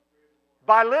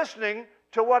by listening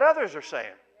to what others are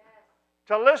saying,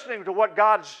 to listening to what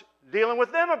God's dealing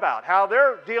with them about, how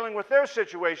they're dealing with their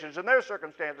situations and their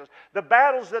circumstances, the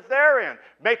battles that they're in.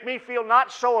 Make me feel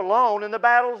not so alone in the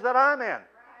battles that I'm in.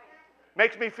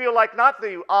 Makes me feel like not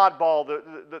the oddball,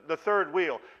 the third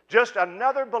wheel. Just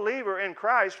another believer in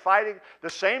Christ fighting the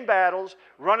same battles,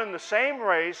 running the same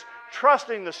race,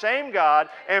 trusting the same God,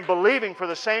 and believing for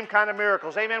the same kind of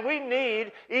miracles. Amen. We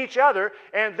need each other,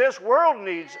 and this world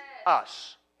needs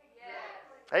us.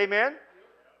 Amen.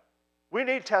 We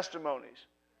need testimonies.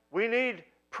 We need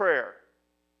prayer.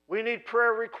 We need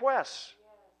prayer requests.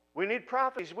 We need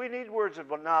prophecies. We need words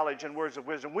of knowledge and words of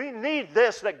wisdom. We need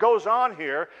this that goes on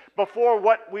here before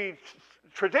what we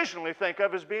traditionally think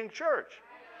of as being church.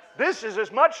 This is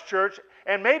as much church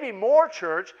and maybe more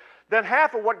church than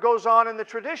half of what goes on in the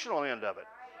traditional end of it.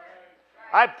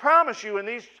 I promise you, in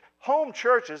these home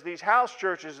churches, these house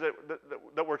churches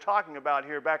that we're talking about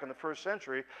here back in the first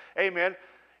century, amen,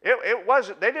 it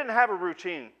wasn't, they didn't have a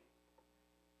routine.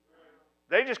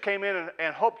 They just came in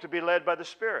and hoped to be led by the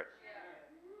Spirit.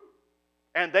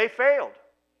 And they failed.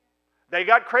 They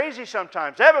got crazy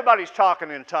sometimes. Everybody's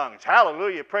talking in tongues.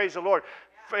 Hallelujah. Praise the Lord.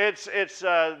 We're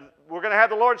going to have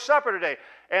the Lord's Supper today.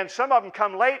 And some of them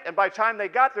come late, and by the time they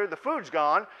got there, the food's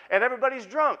gone, and everybody's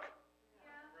drunk.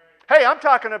 Hey, I'm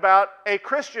talking about a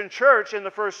Christian church in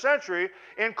the first century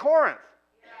in Corinth.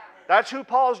 That's who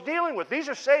Paul's dealing with. These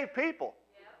are saved people.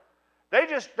 They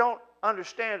just don't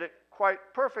understand it quite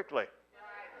perfectly.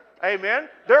 Amen.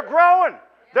 They're growing.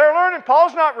 They're learning.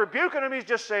 Paul's not rebuking them. He's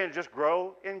just saying, just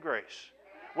grow in grace.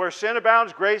 Where sin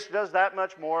abounds, grace does that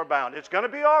much more abound. It's going to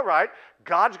be all right.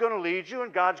 God's going to lead you,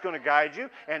 and God's going to guide you,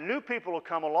 and new people will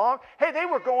come along. Hey, they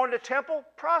were going to temple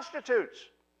prostitutes.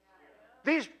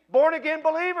 These born-again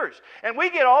believers. And we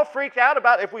get all freaked out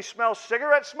about if we smell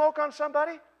cigarette smoke on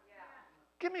somebody.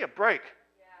 Give me a break.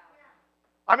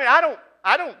 I mean, I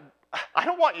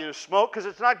don't want you to smoke because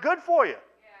it's not good for you.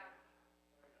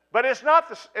 But it's not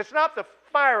the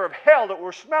fire of hell that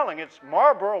we're smelling. It's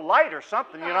Marlboro Light or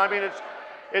something. You know what I mean?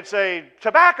 It's a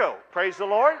tobacco. Praise the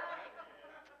Lord.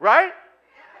 Right?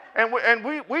 And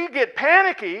we get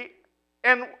panicky.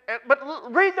 But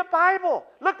read the Bible.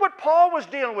 Look what Paul was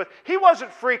dealing with. He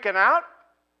wasn't freaking out.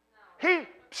 He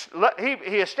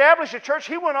established a church.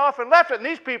 He went off and left it. And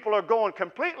these people are going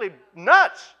completely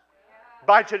nuts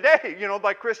by today,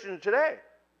 by Christians today.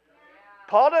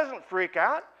 Paul doesn't freak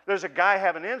out. There's a guy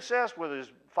having incest with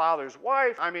his father's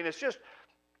wife. I mean, it's just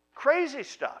crazy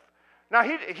stuff. Now,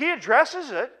 he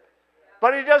addresses it,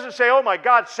 but he doesn't say, oh my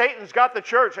God, Satan's got the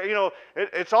church.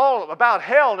 It's all about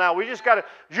hell now.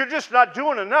 You're just not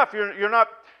doing enough. You're not,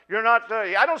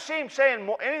 I don't see him saying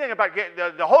anything about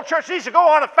the whole church needs to go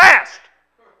on a fast.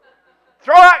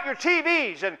 Throw out your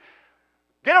TVs and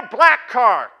get a black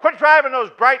car. Quit driving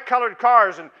those bright colored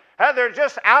cars, and they're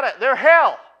just they're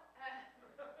hell.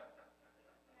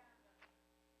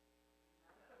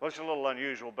 Well, it's a little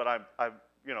unusual, but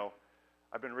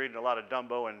I've been reading a lot of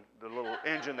Dumbo and the little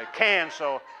engine that can,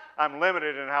 so I'm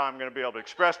limited in how I'm going to be able to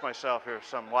express myself here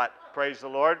somewhat. Praise the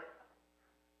Lord.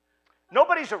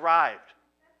 Nobody's arrived.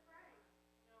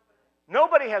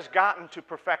 Nobody has gotten to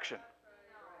perfection.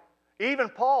 Even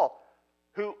Paul,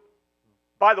 who,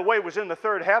 by the way, was in the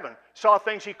third heaven, saw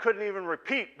things he couldn't even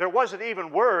repeat. There wasn't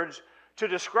even words to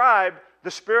describe the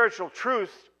spiritual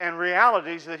truth and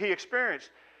realities that he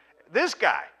experienced. This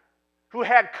guy, who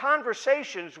had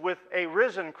conversations with a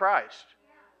risen Christ,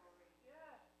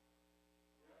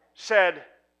 said,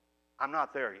 I'm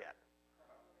not there yet.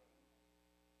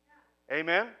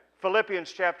 Amen?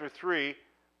 Philippians chapter 3,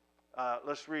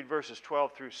 let's read verses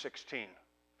 12 through 16.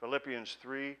 Philippians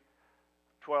 3,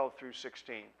 12 through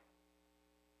 16.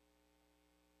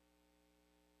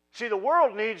 See, the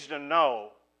world needs to know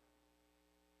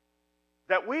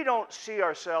that we don't see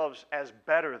ourselves as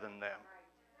better than them.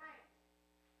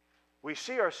 We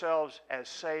see ourselves as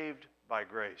saved by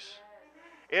grace.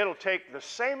 It'll take the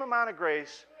same amount of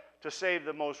grace to save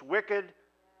the most wicked,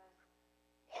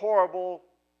 horrible,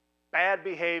 bad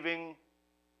behaving,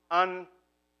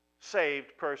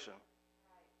 unsaved person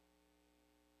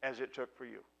as it took for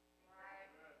you.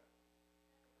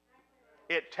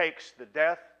 It takes the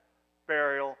death,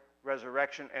 burial,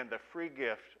 resurrection, and the free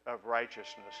gift of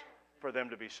righteousness for them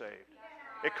to be saved.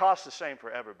 It costs the same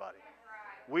for everybody.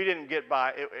 We didn't get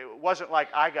by. It wasn't like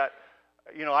I got,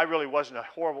 I really wasn't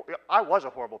I was a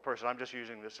horrible person. I'm just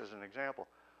using this as an example.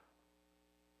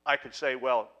 I could say,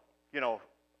 well,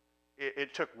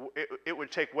 it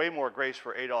would take way more grace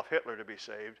for Adolf Hitler to be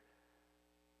saved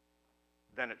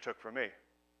than it took for me.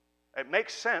 It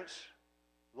makes sense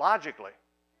logically,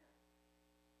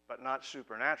 but not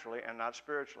supernaturally and not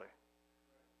spiritually.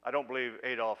 I don't believe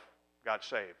Adolf got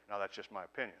saved. Now, that's just my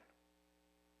opinion.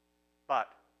 But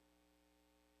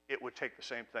it would take the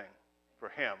same thing for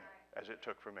him as it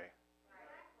took for me.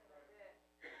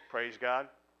 Praise God.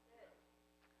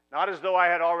 Not as though I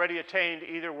had already attained,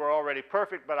 either were already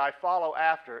perfect, but I follow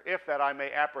after, if that I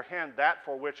may apprehend that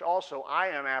for which also I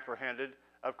am apprehended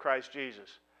of Christ Jesus.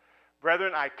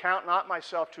 Brethren, I count not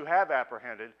myself to have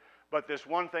apprehended, but this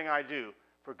one thing I do,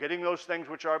 forgetting those things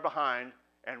which are behind,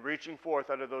 and reaching forth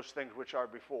unto those things which are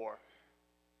before.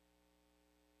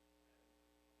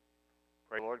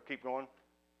 Praise the Lord. Keep going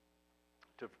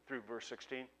through verse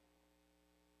 16.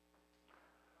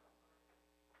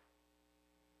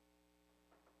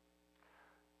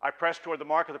 I press toward the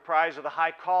mark of the prize of the high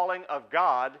calling of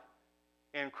God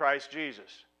in Christ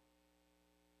Jesus.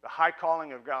 The high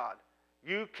calling of God.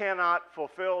 You cannot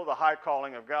fulfill the high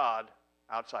calling of God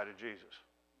outside of Jesus.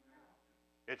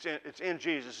 It's in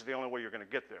Jesus is the only way you're going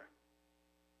to get there.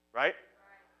 Right?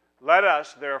 Let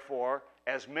us, therefore,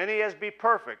 as many as be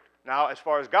perfect. Now, as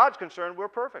far as God's concerned, we're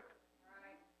perfect.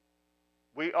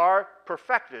 We are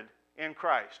perfected in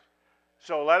Christ.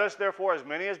 So let us, therefore, as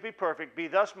many as be perfect, be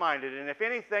thus minded. And if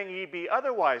anything ye be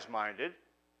otherwise minded,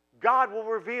 God will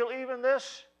reveal even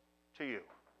this to you.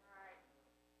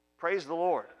 Praise the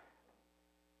Lord.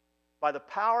 By the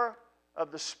power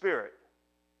of the Spirit,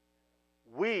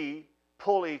 we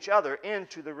pull each other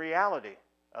into the reality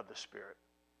of the Spirit.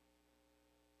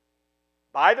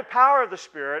 By the power of the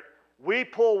Spirit, we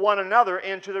pull one another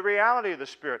into the reality of the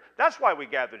Spirit. That's why we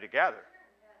gather together.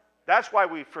 That's why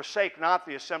we forsake not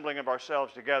the assembling of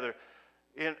ourselves together,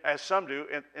 as some do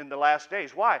in the last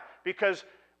days. Why? Because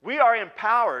we are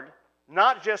empowered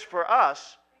not just for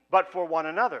us, but for one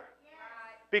another.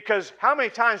 Because how many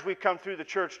times we come through the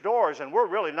church doors and we're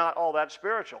really not all that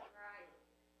spiritual?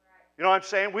 You know what I'm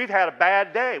saying? We've had a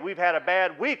bad day. We've had a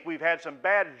bad week. We've had some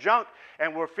bad junk,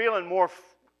 and we're feeling more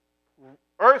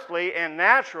earthly and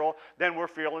natural than we're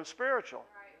feeling spiritual.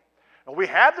 And we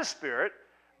have the Spirit,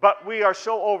 but we are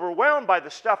so overwhelmed by the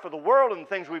stuff of the world and the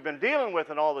things we've been dealing with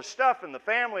and all the stuff and the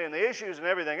family and the issues and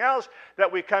everything else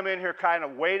that we come in here kind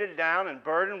of weighted down and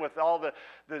burdened with all the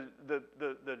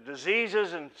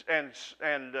diseases and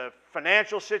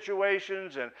financial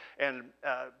situations and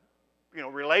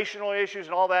relational issues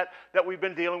and all that we've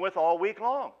been dealing with all week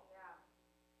long.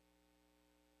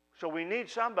 So we need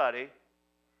somebody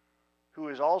who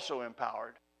is also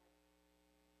empowered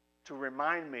to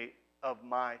remind me of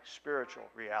my spiritual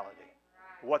reality,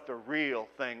 what the real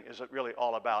thing is really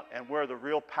all about, and where the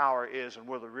real power is and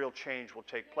where the real change will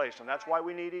take place. And that's why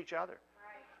we need each other.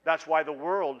 That's why the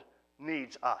world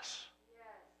needs us.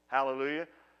 Hallelujah.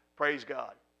 Praise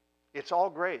God. It's all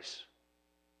grace.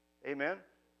 Amen.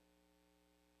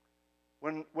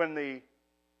 When the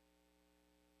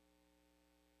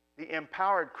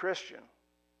empowered Christian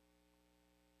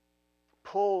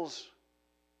pulls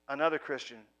another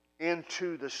Christian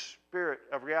into the spirit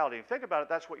of reality. Think about it.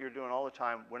 That's what you're doing all the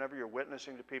time whenever you're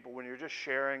witnessing to people, when you're just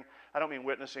sharing. I don't mean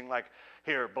witnessing like,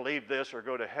 here, believe this or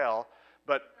go to hell,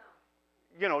 but,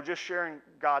 just sharing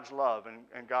God's love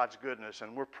and God's goodness,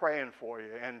 and we're praying for you,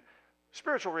 and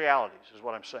spiritual realities is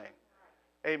what I'm saying.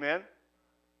 Amen?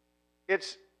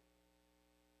 It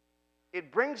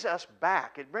brings us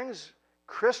back. It brings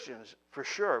Christians, for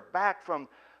sure, back from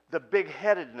the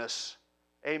big-headedness,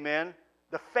 amen,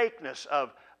 the fakeness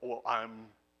of, well, I'm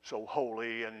so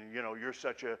holy, and, you're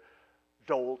such a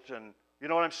dolt, and you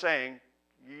know what I'm saying?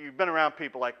 You've been around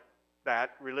people like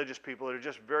that, religious people that are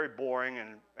just very boring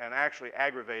and actually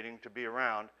aggravating to be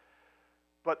around.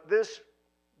 But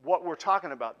what we're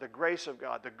talking about, the grace of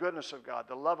God, the goodness of God,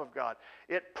 the love of God,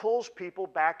 it pulls people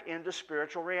back into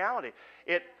spiritual reality.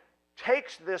 It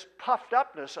takes this puffed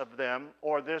upness of them,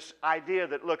 or this idea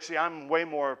that, look, see, I'm way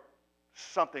more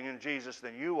something in Jesus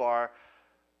than you are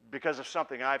because of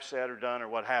something I've said or done or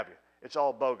what have you. It's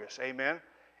all bogus. Amen?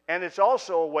 And it's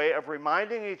also a way of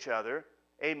reminding each other,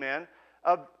 amen,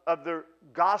 of the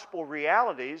gospel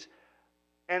realities,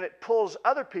 and it pulls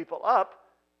other people up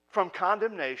from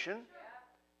condemnation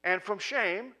and from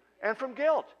shame and from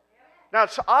guilt. Now,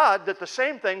 it's odd that the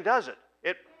same thing does it.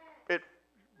 It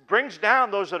brings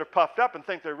down those that are puffed up and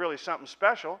think they're really something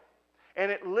special,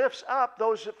 and it lifts up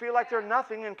those that feel like they're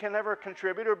nothing and can never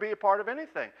contribute or be a part of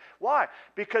anything. Why?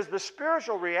 Because the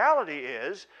spiritual reality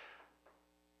is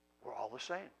we're all the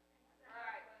same.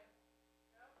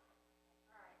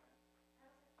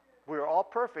 We're all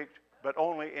perfect, but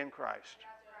only in Christ.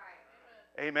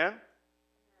 Amen?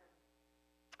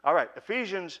 All right,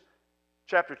 Ephesians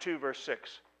chapter 2, verse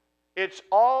 6. It's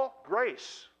all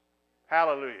grace.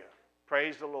 Hallelujah.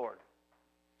 Praise the Lord.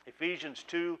 Ephesians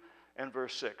 2 and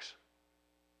verse 6.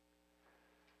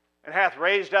 And hath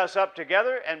raised us up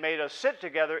together and made us sit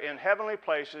together in heavenly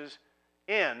places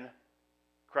in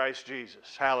Christ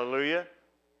Jesus. Hallelujah.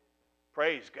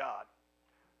 Praise God.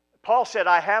 Paul said,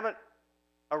 I haven't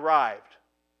arrived.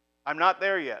 I'm not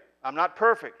there yet. I'm not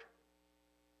perfect.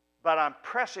 But I'm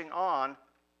pressing on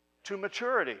to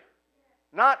maturity.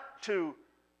 Not to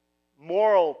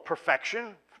moral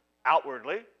perfection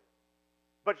outwardly,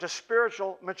 but to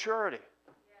spiritual maturity.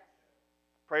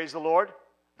 Praise the Lord.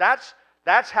 That's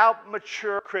how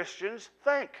mature Christians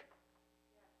think.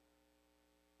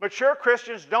 Mature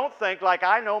Christians don't think like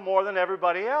I know more than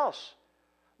everybody else.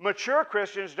 Mature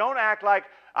Christians don't act like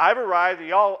I've arrived,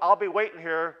 I'll be waiting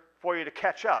here for you to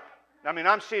catch up. I mean,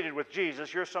 I'm seated with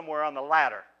Jesus. You're somewhere on the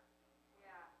ladder.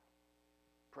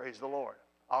 Praise the Lord.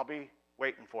 I'll be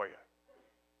waiting for you.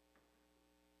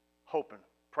 Hoping,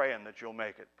 praying that you'll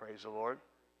make it. Praise the Lord.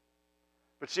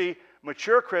 But see,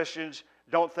 mature Christians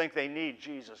don't think they need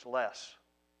Jesus less.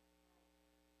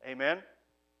 Amen?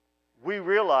 We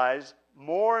realize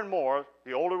more and more,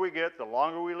 the older we get, the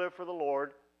longer we live for the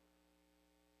Lord,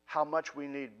 how much we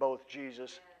need both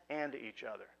Jesus and each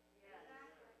other.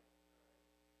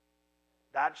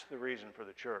 That's the reason for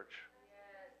the church.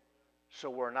 So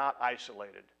we're not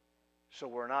isolated. So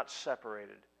we're not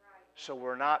separated. So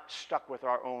we're not stuck with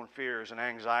our own fears and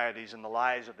anxieties and the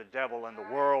lies of the devil and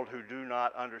the world who do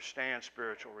not understand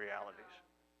spiritual realities.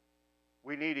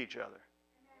 We need each other.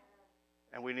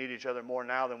 And we need each other more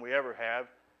now than we ever have.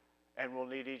 And we'll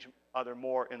need each other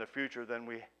more in the future than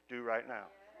we do right now.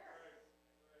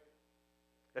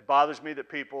 It bothers me that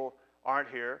people aren't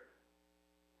here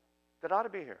that ought to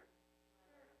be here.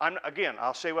 Again,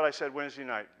 I'll say what I said Wednesday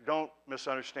night. Don't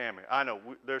misunderstand me. I know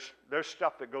there's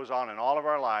stuff that goes on in all of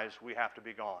our lives. We have to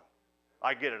be gone.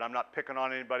 I get it. I'm not picking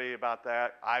on anybody about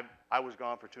that. I was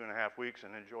gone for 2.5 weeks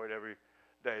and enjoyed every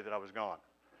day that I was gone.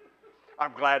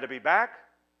 I'm glad to be back.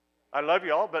 I love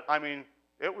you all, but I mean,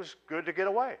 it was good to get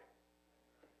away.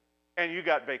 And you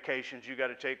got vacations you got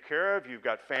to take care of. You've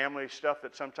got family stuff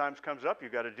that sometimes comes up.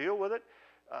 You've got to deal with it.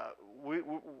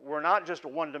 We're not just a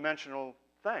one-dimensional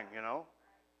thing, you know.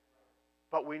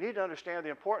 But we need to understand the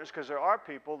importance because there are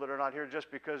people that are not here just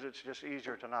because it's just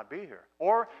easier to not be here.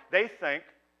 Or they think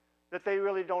that they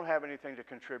really don't have anything to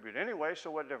contribute anyway, so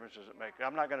what difference does it make?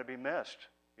 I'm not going to be missed,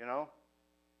 you know.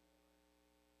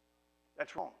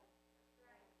 That's wrong.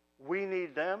 We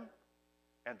need them,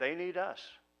 and they need us.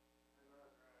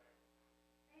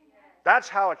 That's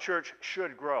how a church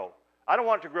should grow. I don't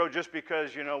want it to grow just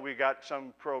because, you know, we got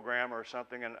some program or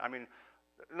something. And I mean,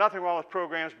 nothing wrong with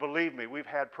programs. Believe me, we've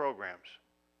had programs.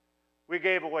 We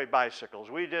gave away bicycles.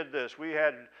 We did this. We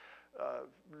had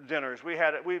dinners.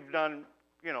 We've done,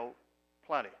 you know,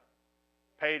 plenty.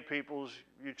 Paid people's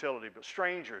utility, but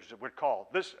strangers would call.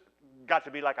 This got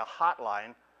to be like a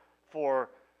hotline for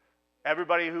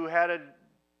everybody who had a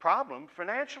problem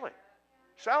financially.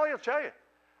 Sally will tell you.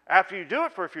 After you do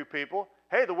it for a few people,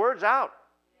 hey, the word's out.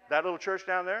 That little church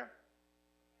down there.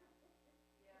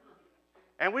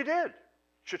 And we did.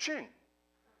 Cha-ching.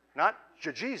 Not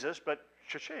cha-Jesus, but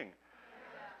cha-ching.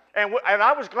 And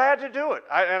I was glad to do it.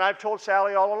 And I've told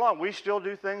Sally all along, we still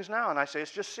do things now. And I say,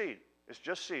 it's just seed. It's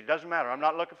just seed. It doesn't matter. I'm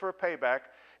not looking for a payback.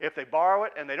 If they borrow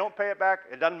it and they don't pay it back,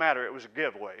 it doesn't matter. It was a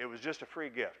giveaway. It was just a free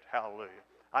gift. Hallelujah.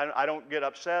 I don't get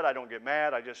upset. I don't get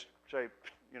mad. I just say,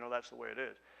 you know, that's the way it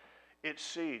is. It's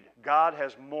seed. God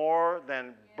has more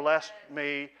than blessed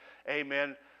me,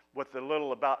 amen, with the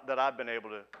little about that I've been able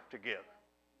to give.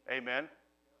 Amen.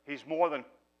 He's more than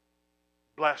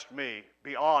blessed me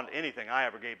beyond anything I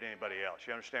ever gave to anybody else.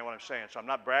 You understand what I'm saying? So I'm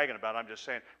not bragging about it. I'm just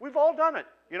saying, we've all done it.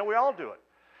 You know, we all do it.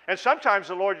 And sometimes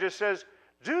the Lord just says,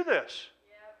 do this.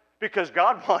 Because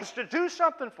God wants to do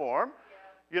something for him.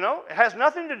 You know, it has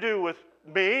nothing to do with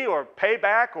me or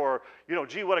payback or, you know,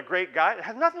 gee, what a great guy. It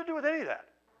has nothing to do with any of that.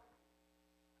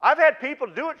 I've had people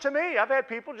do it to me. I've had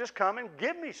people just come and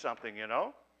give me something, you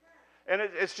know. And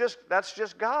that's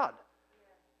just God.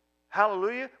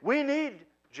 Hallelujah. We need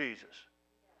Jesus.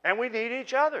 And we need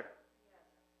each other.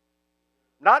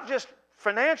 Not just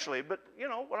financially, but you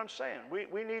know what I'm saying.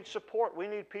 We need support. We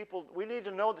need people. We need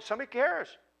to know that somebody cares.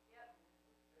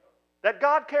 That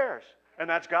God cares. And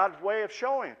that's God's way of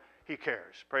showing He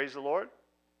cares. Praise the Lord.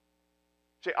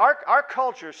 See, our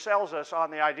culture sells us on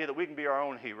the idea that we can be our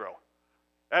own hero.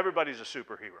 Everybody's a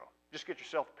superhero. Just get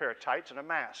yourself a pair of tights and a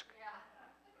mask.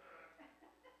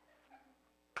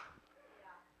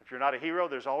 If you're not a hero,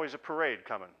 there's always a parade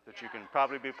coming that you can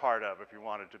probably be part of if you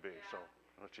wanted to be. So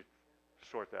I'll let you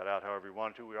sort that out however you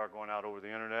want to. We are going out over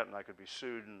the internet, and I could be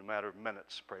sued in a matter of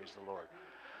minutes. Praise the Lord.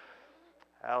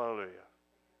 Hallelujah.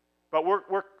 But we're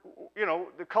you know,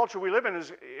 the culture we live in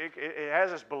it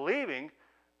has us believing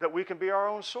that we can be our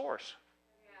own source.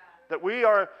 That we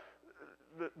are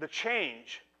the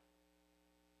change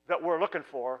that we're looking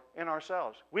for in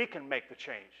ourselves. We can make the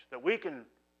change. That we can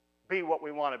be what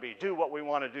we want to be, do what we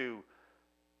want to do.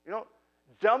 You know,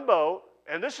 Dumbo,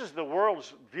 and this is the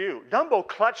world's view, Dumbo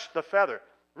clutched the feather.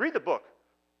 Read the book.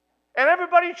 And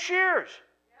everybody cheers.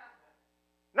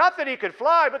 Not that he could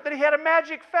fly, but that he had a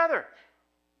magic feather.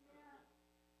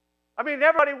 I mean,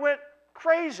 everybody went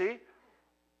crazy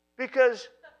because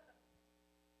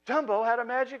Dumbo had a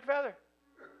magic feather.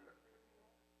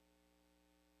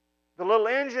 The little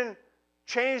engine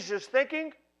changed his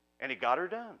thinking, and he got her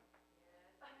done.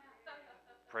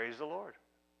 Praise the Lord.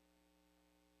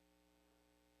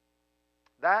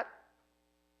 That,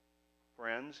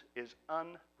 friends, is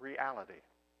unreality.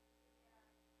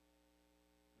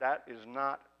 That is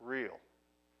not real.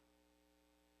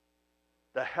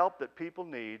 The help that people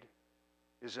need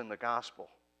is in the gospel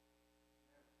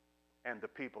and the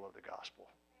people of the gospel.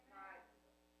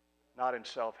 Not in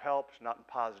self-help, not in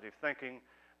positive thinking,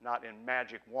 not in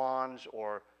magic wands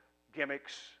or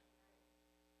gimmicks,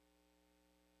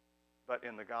 but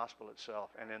in the gospel itself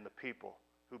and in the people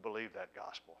who believe that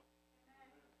gospel.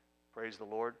 Praise the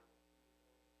Lord.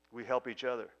 We help each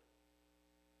other.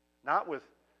 Not with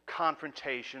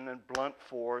confrontation and blunt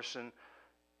force,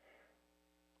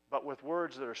 but with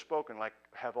words that are spoken, like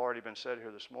have already been said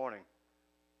here this morning.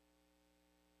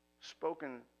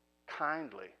 Spoken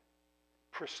kindly,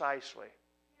 precisely,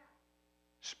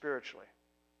 spiritually.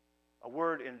 A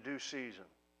word in due season.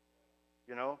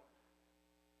 You know?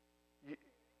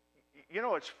 You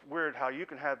know, it's weird how you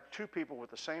can have two people with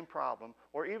the same problem,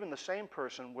 or even the same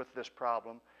person with this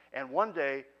problem, and one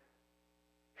day,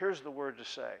 here's the word to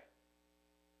say.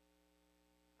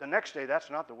 The next day, that's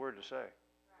not the word to say.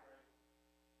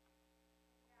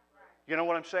 You know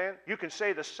what I'm saying? You can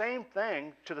say the same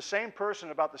thing to the same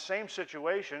person about the same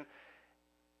situation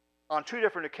on two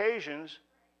different occasions,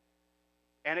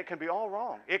 and it can be all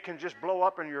wrong. It can just blow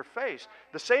up in your face.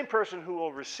 The same person who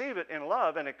will receive it in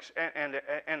love and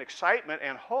excitement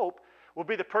and hope will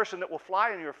be the person that will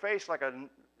fly in your face like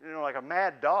a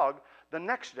mad dog the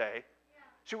next day.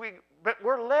 See, but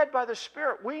we're led by the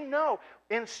Spirit. We know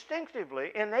instinctively,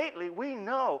 innately, we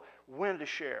know when to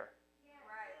share.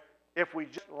 If we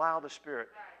just allow the Spirit.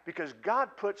 Because God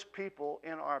puts people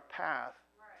in our path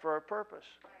for a purpose.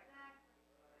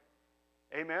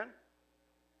 Amen?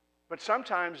 But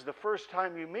sometimes the first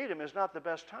time you meet Him is not the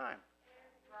best time.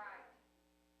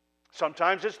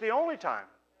 Sometimes it's the only time.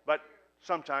 But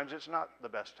sometimes it's not the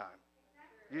best time.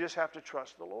 You just have to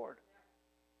trust the Lord.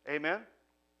 Amen?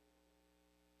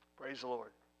 Praise the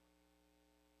Lord.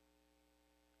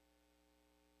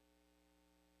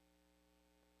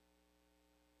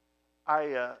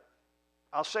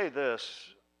 I'll say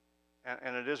this,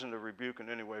 and it isn't a rebuke in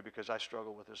any way because I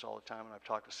struggle with this all the time, and I've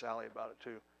talked to Sally about it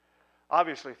too.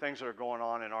 Obviously, things that are going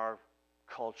on in our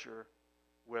culture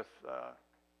with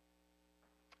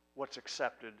what's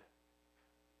accepted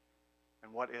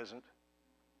and what isn't.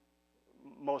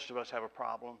 Most of us have a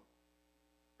problem,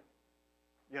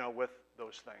 with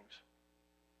those things.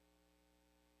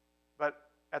 But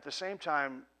at the same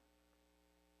time,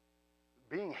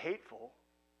 being hateful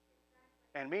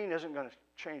and mean isn't going to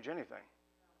change anything.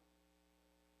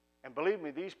 And believe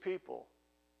me, these people,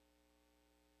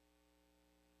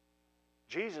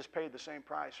 Jesus paid the same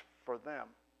price for them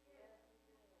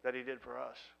that He did for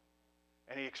us.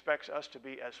 And He expects us to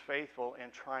be as faithful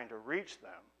in trying to reach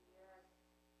them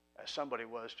as somebody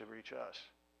was to reach us.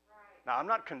 Now, I'm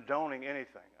not condoning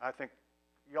anything. I think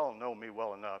y'all know me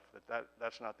well enough that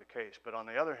that's not the case. But on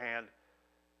the other hand,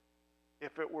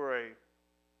 if it were a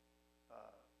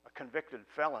convicted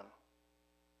felon,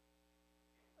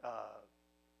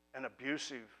 an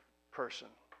abusive person,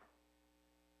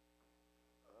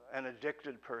 an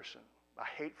addicted person, a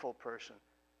hateful person,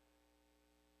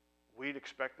 we'd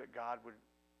expect that God would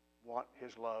want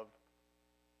His love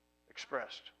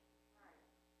expressed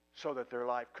so that their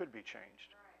life could be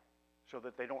changed, so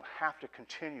that they don't have to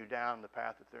continue down the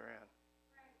path that they're in.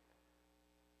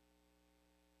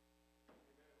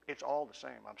 It's all the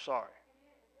same. I'm sorry.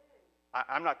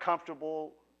 I'm not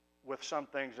comfortable with some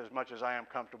things as much as I am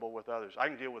comfortable with others. I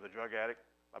can deal with a drug addict.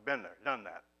 I've been there, done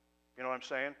that. You know what I'm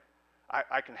saying?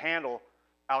 I can handle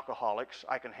alcoholics.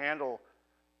 I can handle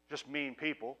just mean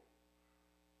people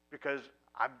because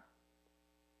I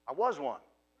was one.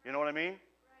 You know what I mean?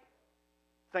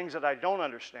 Things that I don't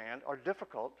understand are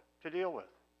difficult to deal with.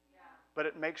 But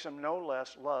it makes them no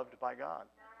less loved by God.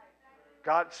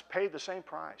 God's paid the same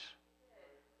price.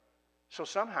 So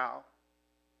somehow,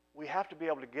 we have to be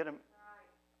able to get them,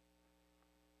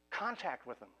 contact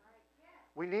with them.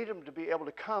 We need them to be able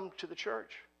to come to the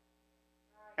church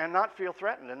and not feel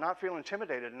threatened and not feel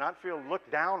intimidated and not feel looked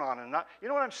down on and not, you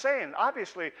know what I'm saying?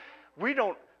 Obviously, we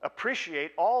don't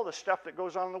appreciate all the stuff that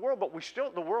goes on in the world, but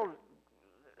the world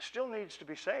still needs to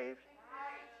be saved.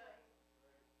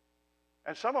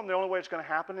 And some of them, the only way it's going to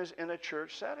happen is in a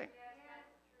church setting.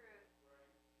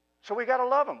 So we got to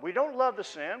love them. We don't love the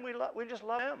sin. We just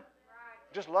love him.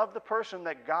 Just love the person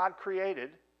that God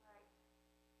created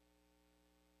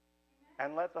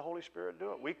and let the Holy Spirit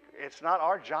do it. It's not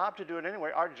our job to do it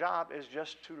anyway. Our job is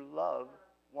just to love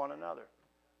one another.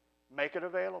 Make it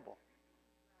available.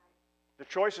 The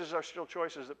choices are still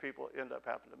choices that people end up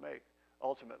having to make,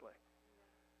 ultimately.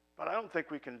 But I don't think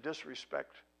we can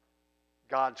disrespect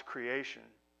God's creation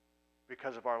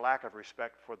because of our lack of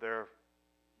respect for their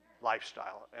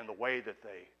lifestyle and the way that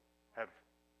they have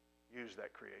used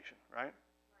that creation, right?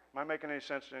 Am I making any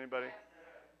sense to anybody?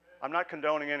 I'm not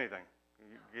condoning anything.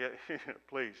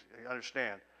 Please,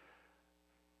 understand.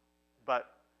 But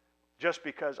just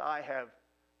because I have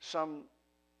some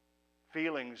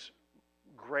feelings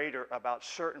greater about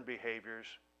certain behaviors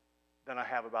than I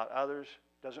have about others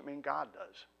doesn't mean God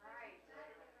does.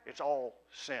 It's all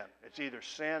sin. It's either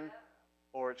sin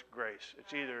or it's grace.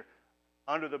 It's either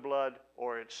under the blood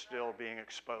or it's still being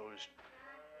exposed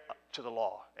to the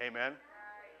law. Amen?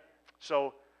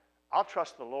 So I'll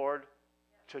trust the Lord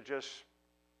to just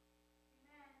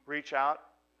reach out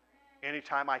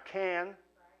anytime I can.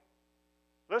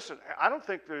 Listen, I don't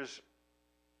think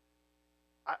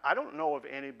I don't know of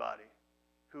anybody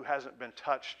who hasn't been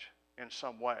touched in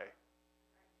some way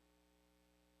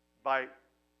by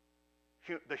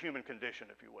the human condition,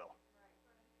 if you will.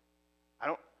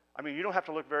 You don't have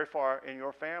to look very far in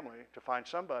your family to find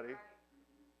somebody,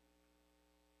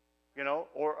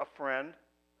 or a friend,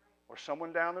 or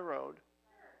someone down the road.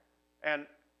 And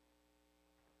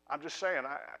I'm just saying,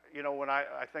 when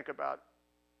I think about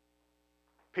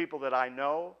people that I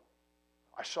know,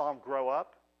 I saw them grow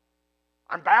up.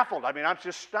 I'm baffled. I'm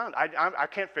just stunned. I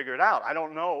can't figure it out. I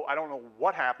don't know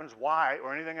what happens, why,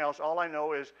 or anything else. All I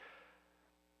know is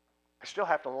I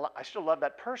still love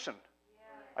that person.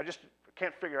 I just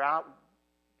can't figure out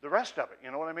the rest of it.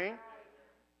 You know what I mean?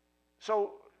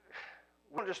 So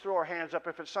we don't just throw our hands up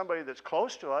if it's somebody that's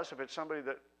close to us, if it's somebody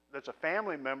that's a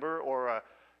family member or a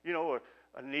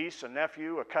niece, a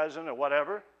nephew, a cousin, or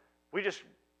whatever. We just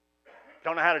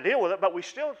don't know how to deal with it, but we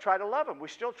still try to love them. We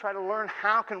still try to learn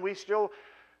how can we still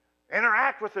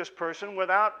interact with this person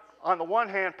without, on the one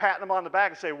hand, patting them on the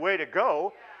back and say, way to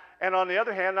go, and on the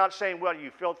other hand, not saying, well,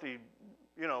 you filthy,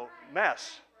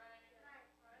 mess.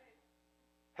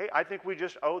 Hey, I think we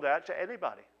just owe that to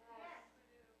anybody.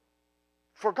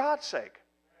 For God's sake.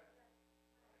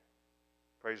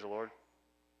 Praise the Lord.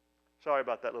 Sorry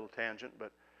about that little tangent,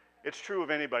 but it's true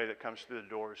of anybody that comes through the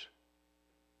doors.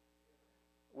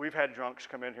 We've had drunks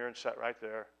come in here and sit right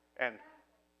there and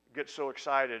get so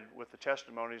excited with the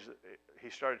testimonies that he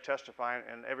started testifying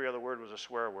and every other word was a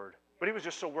swear word. But he was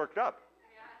just so worked up.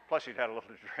 Plus he'd had a little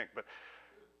to drink, but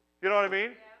you know what I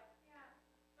mean?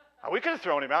 We could have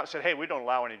thrown him out and said, hey, we don't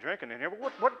allow any drinking in here.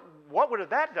 But what would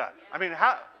have that done?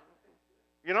 How?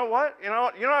 You know what? You know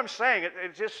what I'm saying?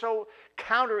 It's just so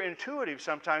counterintuitive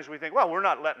sometimes we think, well, we're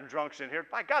not letting drunks in here.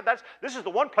 My God, this is the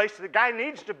one place the guy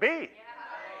needs to be.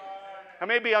 It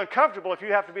may be uncomfortable if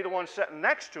you have to be the one sitting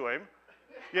next to him,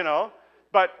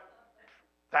 but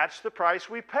that's the price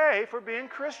we pay for being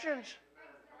Christians.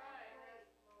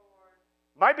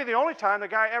 Might be the only time the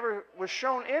guy ever was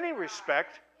shown any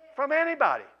respect from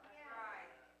anybody.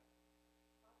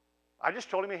 I just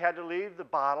told him he had to leave the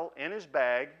bottle in his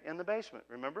bag in the basement,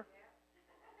 remember?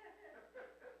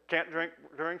 Can't drink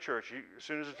during church. As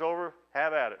soon as it's over,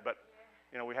 have at it. But,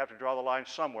 we have to draw the line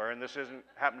somewhere, and this isn't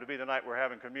happened to be the night we're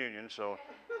having communion, so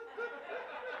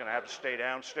it's going to have to stay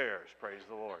downstairs, praise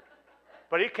the Lord.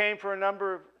 But he came for a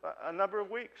number of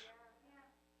weeks.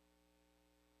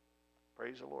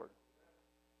 Praise the Lord.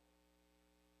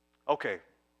 Okay,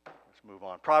 let's move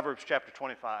on. Proverbs chapter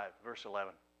 25, verse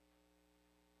 11.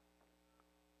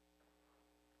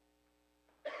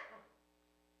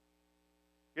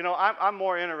 You know, I'm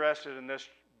more interested in this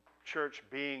church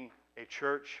being a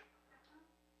church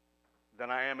than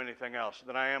I am anything else,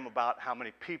 than I am about how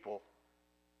many people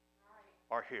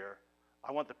are here.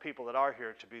 I want the people that are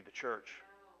here to be the church.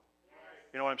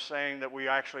 You know what I'm saying? That we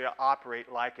actually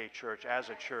operate like a church, as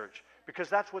a church. Because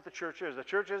that's what the church is. The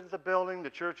church isn't the building. The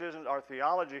church isn't our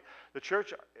theology. The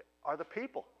church are the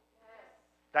people.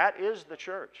 That is the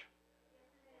church.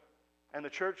 And the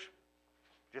church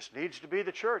just needs to be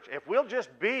the church. If we'll just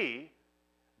be,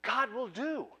 God will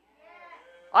do.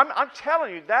 I'm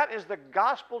telling you, that is the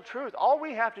gospel truth. All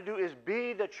we have to do is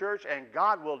be the church, and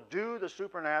God will do the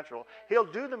supernatural. He'll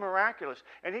do the miraculous.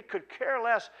 And He could care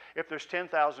less if there's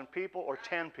 10,000 people or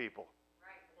 10 people.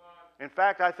 In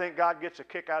fact, I think God gets a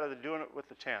kick out of doing it with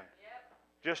the 10.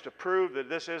 Just to prove that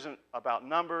this isn't about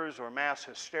numbers or mass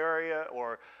hysteria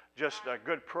or just a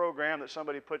good program that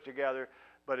somebody put together,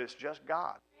 but it's just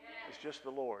God. It's just the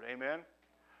Lord. Amen?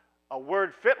 A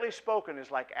word fitly spoken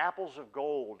is like apples of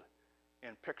gold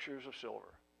in pictures of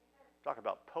silver. Talk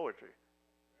about poetry.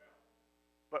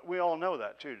 But we all know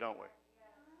that too, don't we?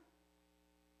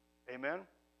 Amen?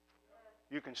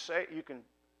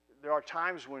 There are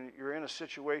times when you're in a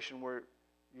situation where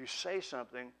you say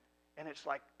something and it's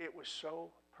like it was so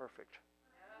perfect.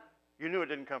 You knew it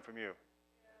didn't come from you.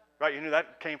 Right? You knew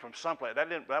that came from someplace. That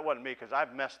wasn't me, because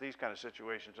I've messed these kind of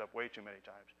situations up way too many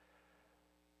times.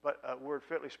 But a word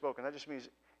fitly spoken, that just means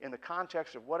in the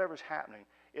context of whatever's happening,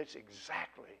 it's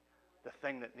exactly the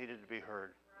thing that needed to be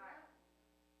heard.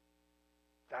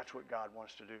 That's what God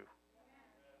wants to do.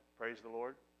 Praise the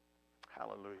Lord.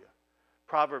 Hallelujah.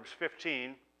 Proverbs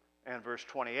 15 and verse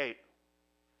 28.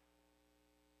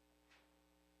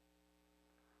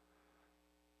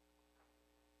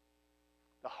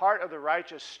 The heart of the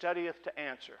righteous studieth to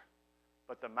answer,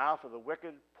 but the mouth of the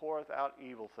wicked poureth out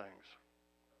evil things.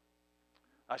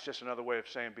 That's just another way of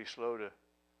saying be slow to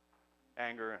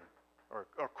anger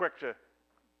or quick to...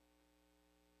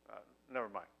 never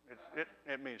mind.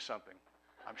 It means something,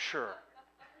 I'm sure.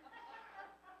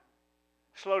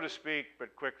 Slow to speak,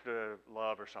 but quick to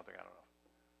love or something. I don't know.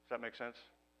 Does that make sense?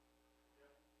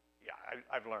 Yeah,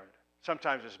 I've learned.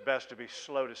 Sometimes it's best to be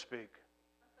slow to speak.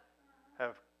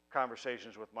 Have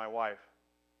conversations with my wife.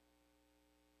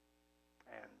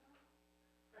 And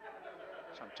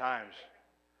sometimes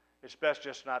it's best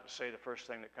just not to say the first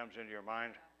thing that comes into your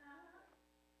mind.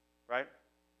 Right?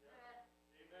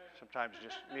 Sometimes you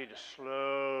just need to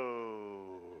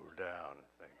slow down and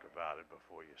think about it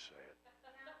before you say it.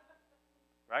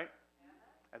 Right?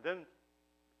 And then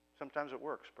sometimes it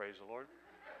works, praise the Lord.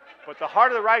 But the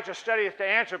heart of the righteous studieth to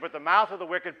answer, but the mouth of the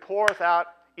wicked poureth out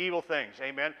evil things.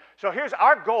 Amen. So here's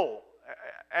our goal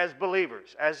as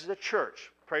believers, as the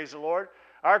church. Praise the Lord.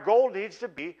 Our goal needs to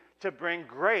be to bring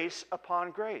grace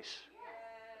upon grace.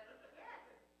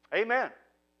 Amen.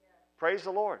 Praise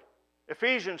the Lord.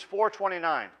 Ephesians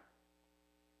 4:29.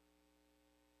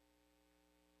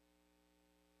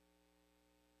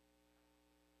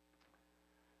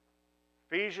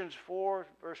 Ephesians 4,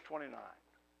 verse 29.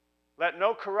 Let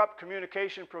no corrupt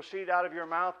communication proceed out of your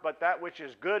mouth, but that which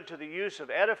is good to the use of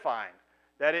edifying,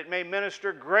 that it may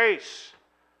minister grace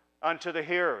unto the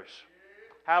hearers.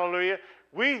 Hallelujah.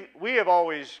 We have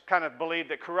always kind of believed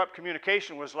that corrupt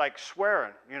communication was like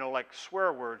swearing, like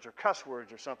swear words or cuss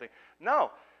words or something.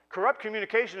 No, corrupt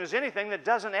communication is anything that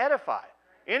doesn't edify.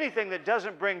 Anything that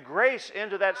doesn't bring grace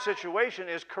into that situation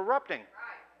is corrupting.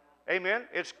 Amen.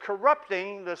 It's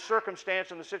corrupting the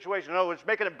circumstance and the situation. No, it's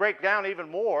making it break down even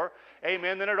more,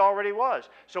 amen, than it already was.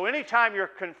 So anytime you're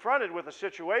confronted with a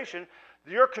situation,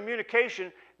 your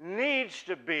communication needs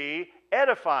to be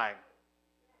edifying.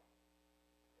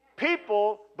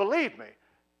 People, believe me,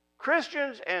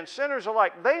 Christians and sinners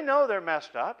alike, they know they're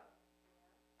messed up.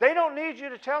 They don't need you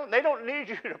to tell them. They don't need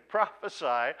you to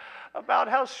prophesy about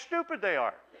how stupid they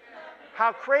are,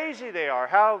 how crazy they are,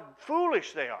 how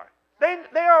foolish they are.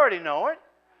 They already know it.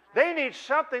 They need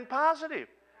something positive.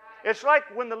 It's like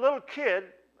when the little kid,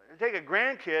 take a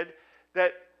grandkid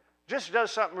that just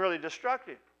does something really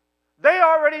destructive. They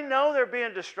already know they're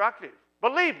being destructive.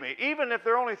 Believe me, even if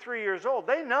they're only 3 years old,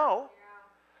 they know.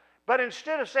 But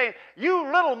instead of saying,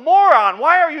 you little moron,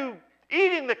 why are you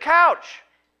eating the couch?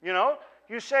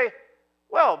 You say,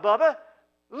 well, Bubba,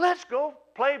 let's go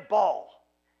play ball.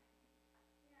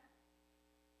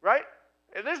 Right?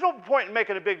 There's no point in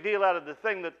making a big deal out of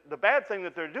the bad thing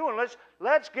that they're doing.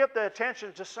 Let's get the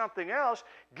attention to something else.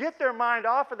 Get their mind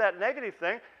off of that negative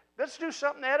thing. Let's do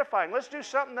something edifying. Let's do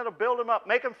something that'll build them up,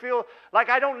 make them feel like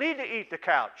I don't need to eat the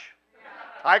couch.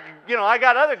 I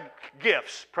got other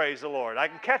gifts, praise the Lord. I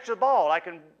can catch the ball. I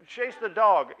can chase the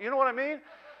dog. You know what I mean?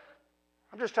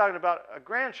 I'm just talking about a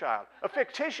grandchild. A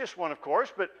fictitious one, of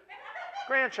course, but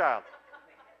grandchild.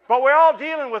 But we're all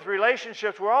dealing with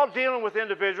relationships. We're all dealing with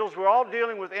individuals. We're all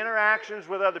dealing with interactions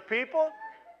with other people.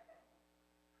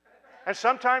 And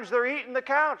sometimes they're eating the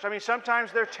couch. I mean,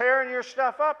 sometimes they're tearing your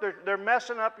stuff up. They're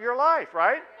messing up your life,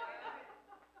 right?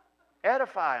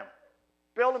 Edify them.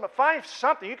 Build them up. Find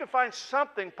something. You can find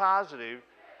something positive,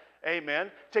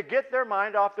 amen, to get their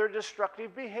mind off their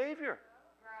destructive behavior.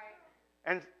 Right.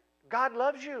 And God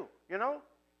loves you, you know.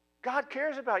 God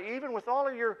cares about you, even with all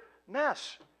of your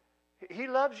mess. He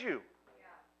loves you. Yeah.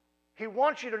 He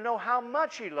wants you to know how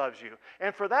much He loves you.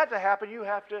 And for that to happen, you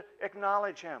have to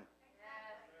acknowledge Him.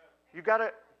 Yes. You've got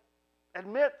to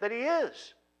admit that He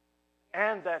is,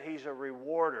 and that He's a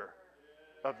rewarder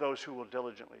of those who will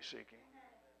diligently seek Him.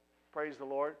 Praise the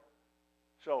Lord.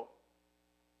 So,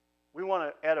 we want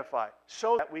to edify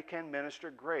so that we can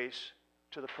minister grace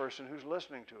to the person who's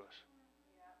listening to us.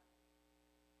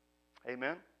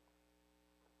 Amen?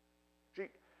 See,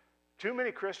 too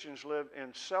many Christians live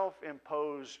in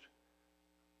self-imposed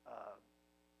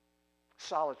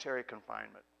solitary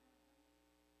confinement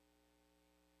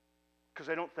because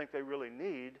they don't think they really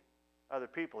need other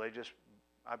people. They just,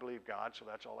 I believe God, so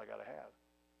that's all I got to have.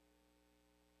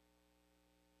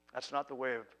 That's not the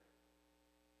way of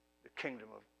the kingdom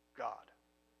of God.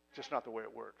 It's just not the way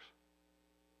it works.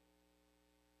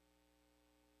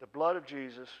 The blood of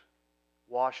Jesus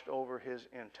washed over His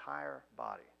entire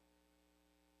body.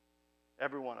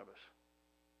 Every one of us.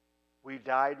 We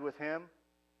died with Him,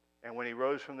 and when He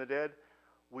rose from the dead,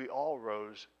 we all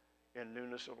rose in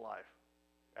newness of life.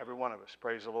 Every one of us.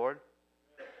 Praise the Lord.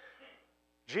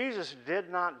 Jesus did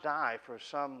not die for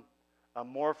some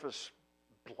amorphous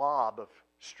blob of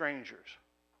strangers,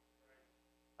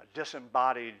 a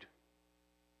disembodied,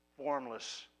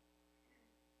 formless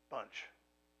bunch.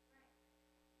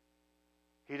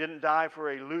 He didn't die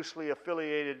for a loosely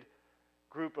affiliated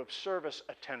group of service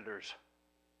attenders.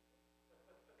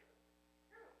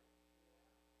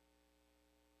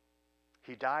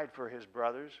 He died for His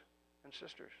brothers and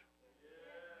sisters.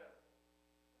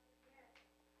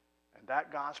 And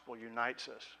that gospel unites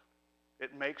us.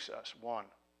 It makes us one.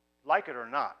 Like it or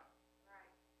not.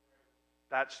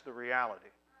 That's the reality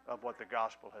of what the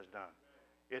gospel has done.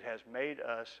 It has made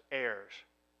us heirs,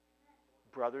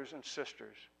 brothers and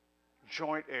sisters,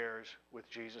 joint heirs with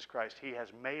Jesus Christ. He has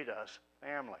made us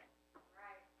family.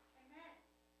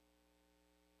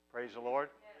 Praise the Lord.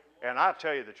 And I'll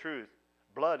tell you the truth,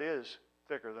 blood is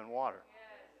thicker than water.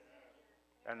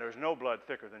 And there's no blood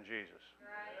thicker than Jesus.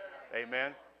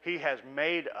 Amen. He has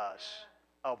made us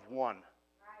of one.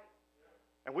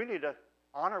 And we need to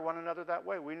honor one another that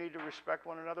way. We need to respect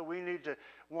one another. We need to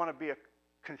want to be a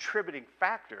contributing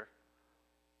factor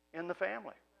in the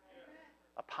family.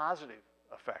 A positive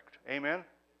effect. Amen?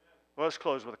 Well, let's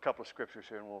close with a couple of scriptures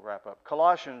here and we'll wrap up.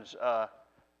 Colossians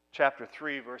chapter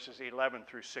 3, verses 11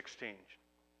 through 16.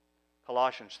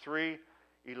 Colossians 3,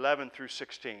 11 through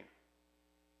 16.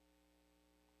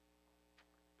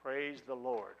 Praise the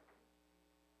Lord.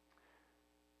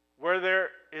 Where there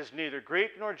is neither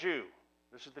Greek nor Jew,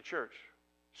 this is the church,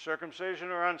 circumcision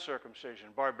or uncircumcision,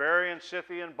 barbarian,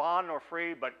 Scythian, bond or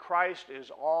free, but Christ is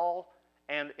all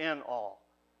and in all.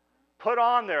 Put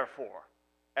on, therefore,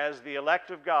 as the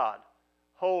elect of God,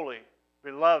 holy,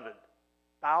 beloved,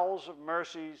 bowels of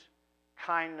mercies,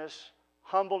 kindness,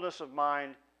 humbleness of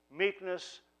mind,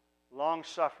 meekness,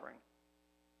 long-suffering,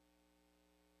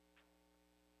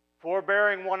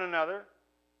 forbearing one another,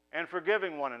 and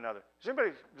forgiving one another. Does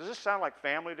this sound like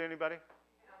family to anybody?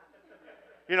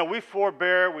 You know, we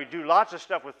forbear, we do lots of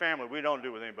stuff with family we don't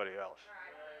do with anybody else.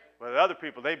 But other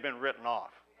people, they've been written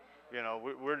off. You know,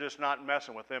 we're just not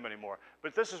messing with them anymore.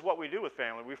 But this is what we do with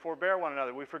family. We forbear one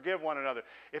another. We forgive one another.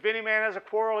 If any man has a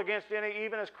quarrel against any,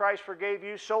 even as Christ forgave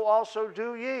you, so also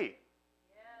do ye. Yes.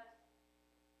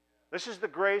 This is the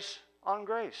grace on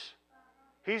grace.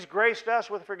 He's graced us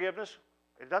with forgiveness.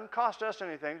 It doesn't cost us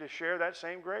anything to share that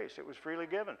same grace. It was freely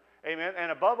given. Amen.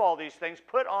 And above all these things,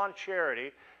 put on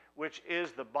charity, which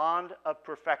is the bond of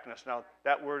perfectness. Now,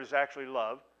 that word is actually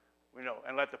love. We know.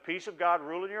 And let the peace of God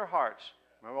rule in your hearts.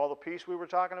 Remember all the peace we were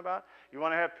talking about? You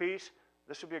want to have peace?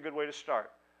 This would be a good way to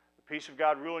start. The peace of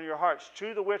God rule in your hearts,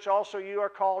 to the which also you are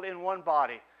called in one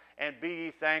body, and be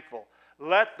ye thankful.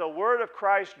 Let the word of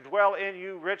Christ dwell in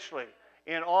you richly,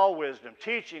 in all wisdom,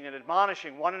 teaching and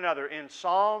admonishing one another in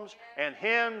psalms and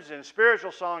hymns and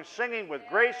spiritual songs, singing with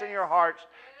grace in your hearts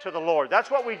to the Lord. That's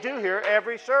what we do here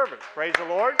every service. Praise the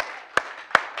Lord.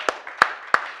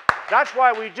 That's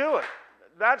why we do it.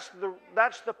 That's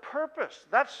the purpose.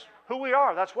 That's who we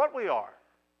are. That's what we are.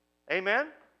 Amen?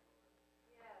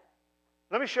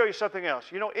 Let me show you something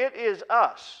else. You know, it is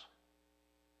us,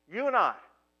 you and I,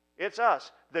 it's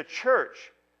us, the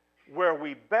church, where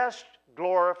we best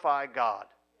glorify God.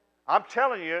 I'm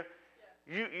telling you,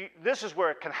 this is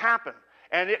where it can happen.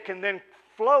 And it can then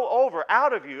flow over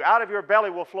out of you. Out of your belly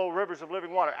will flow rivers of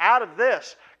living water. Out of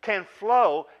this can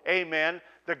flow, amen,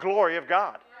 the glory of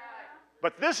God.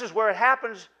 But this is where it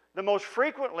happens the most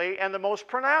frequently and the most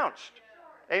pronounced.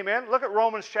 Amen. Look at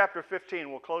Romans chapter 15.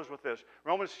 We'll close with this.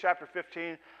 Romans chapter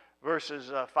 15,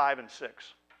 verses 5 and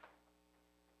 6.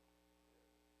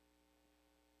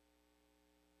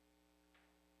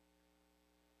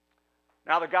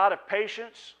 Now the God of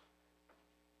patience,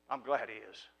 I'm glad he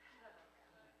is,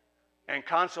 and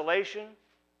consolation,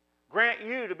 grant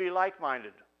you to be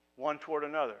like-minded one toward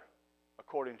another,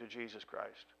 according to Jesus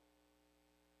Christ,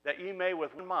 that ye may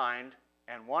with one mind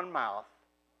and one mouth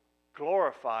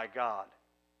glorify God,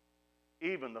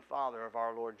 even the Father of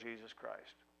our Lord Jesus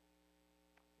Christ.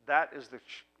 That's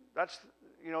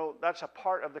a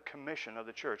part of the commission of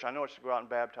the church. I know it's to go out and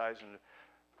baptize and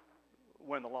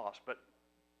win the lost, but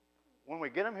when we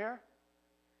get them here,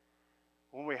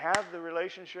 when we have the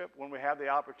relationship, when we have the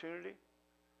opportunity,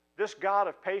 this God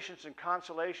of patience and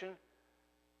consolation,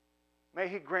 may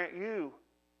he grant you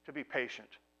to be patient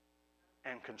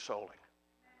and consoling.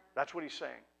 That's what he's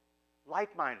saying.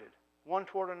 Like-minded, one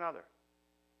toward another.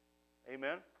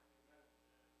 Amen?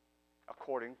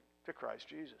 According to Christ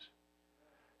Jesus.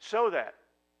 So that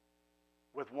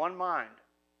with one mind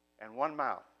and one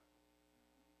mouth,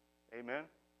 amen,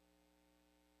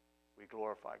 we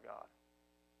glorify God,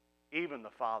 even the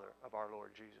Father of our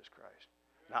Lord Jesus Christ.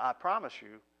 Now, I promise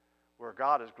you, where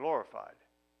God is glorified,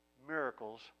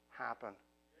 miracles happen.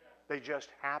 They just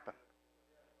happen.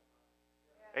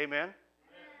 Amen?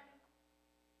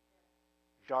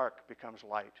 Dark becomes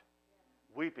light.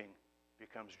 Weeping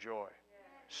becomes joy.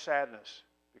 Sadness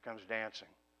becomes dancing.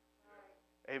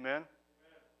 Amen?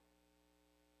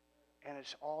 And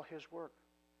it's all his work.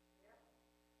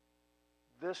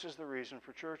 This is the reason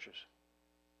for churches.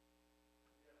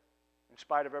 In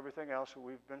spite of everything else that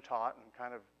we've been taught and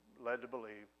kind of led to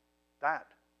believe, that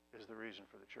is the reason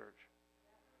for the church.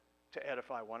 To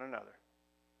edify one another,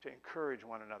 to encourage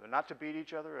one another, not to beat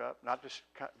each other up, not to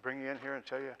bring you in here and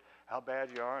tell you how bad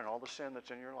you are and all the sin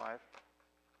that's in your life.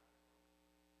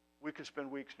 We could spend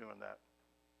weeks doing that.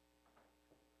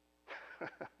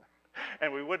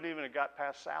 And we wouldn't even have got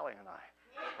past Sally and I.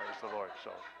 Praise the Lord.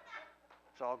 So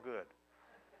it's all good.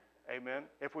 Amen.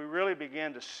 If we really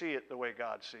begin to see it the way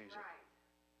God sees it.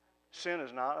 Sin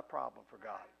is not a problem for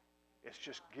God. It's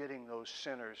just getting those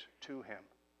sinners to him.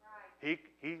 He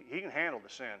can handle the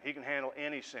sin. He can handle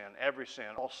any sin, every sin,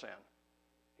 all sin.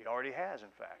 He already has, in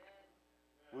fact.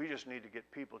 We just need to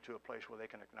get people to a place where they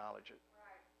can acknowledge it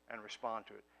and respond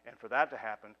to it. And for that to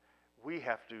happen, we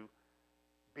have to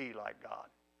be like God.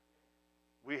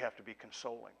 We have to be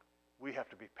consoling. We have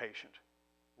to be patient.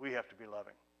 We have to be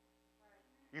loving.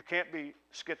 You can't be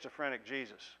schizophrenic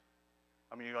Jesus.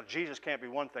 I mean, Jesus can't be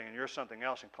one thing and you're something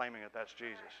else and claiming that that's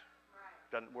Jesus.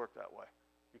 It doesn't work that way.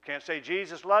 You can't say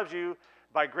Jesus loves you,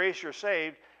 by grace you're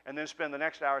saved, and then spend the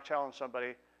next hour telling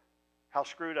somebody how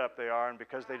screwed up they are, and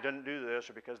because they didn't do this,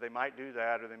 or because they might do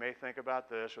that, or they may think about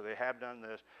this, or they have done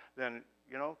this, then,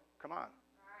 come on.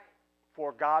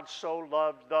 For God so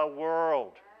loved the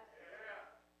world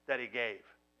that he gave.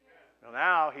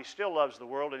 Now he still loves the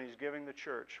world, and he's giving the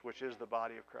church, which is the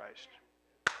body of Christ.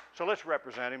 So let's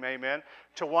represent him, amen,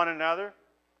 to one another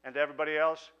and to everybody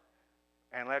else,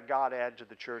 and let God add to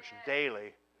the church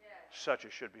daily such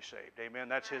as should be saved. Amen.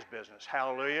 That's his business.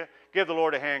 Hallelujah. Give the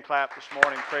Lord a hand clap this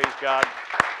morning. Praise God.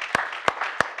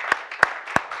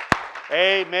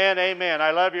 Amen. Amen.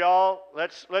 I love you all.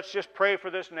 Let's just pray for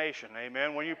this nation.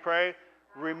 Amen. When you pray,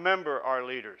 remember our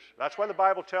leaders. That's why the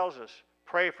Bible tells us,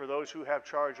 pray for those who have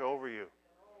charge over you.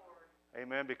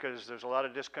 Amen. Because there's a lot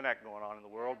of disconnect going on in the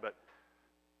world, but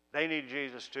they need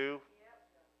Jesus too.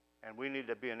 And we need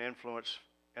to be an influence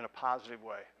in a positive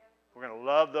way. We're going to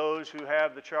love those who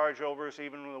have the charge over us,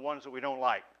 even the ones that we don't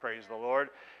like. Praise the Lord.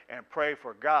 And pray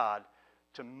for God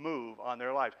to move on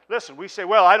their lives. Listen, we say,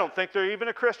 well, I don't think they're even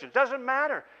a Christian. It doesn't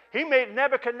matter. He made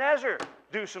Nebuchadnezzar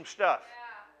do some stuff.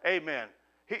 Yeah. Amen.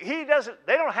 They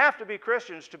don't have to be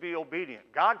Christians to be obedient.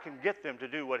 God can get them to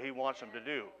do what he wants them to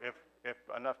do if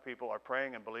enough people are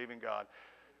praying and believing God.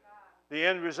 The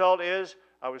end result is,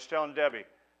 I was telling Debbie,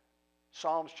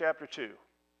 Psalms chapter 2.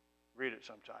 Read it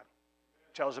sometime.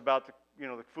 It tells about the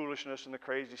foolishness and the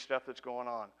crazy stuff that's going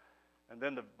on. And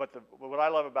then what I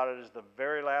love about it is the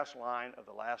very last line of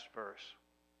the last verse.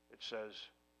 It says,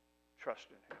 trust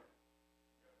in him.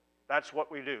 That's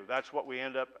what we do. That's what we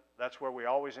end up, that's where we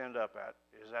always end up at,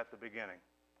 is at the beginning.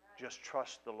 Just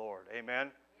trust the Lord.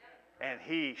 Amen? And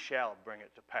He shall bring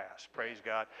it to pass. Praise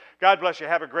God. God bless you.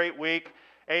 Have a great week.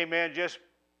 Amen. Just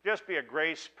be a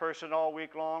grace person all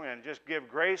week long and just give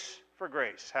grace for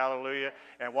grace. Hallelujah.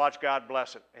 And watch God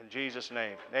bless it in Jesus'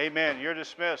 name. Amen. You're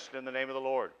dismissed in the name of the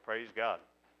Lord. Praise God.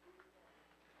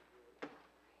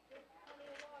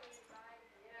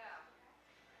 Yeah.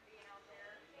 Being out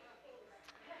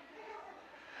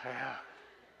there. Yeah.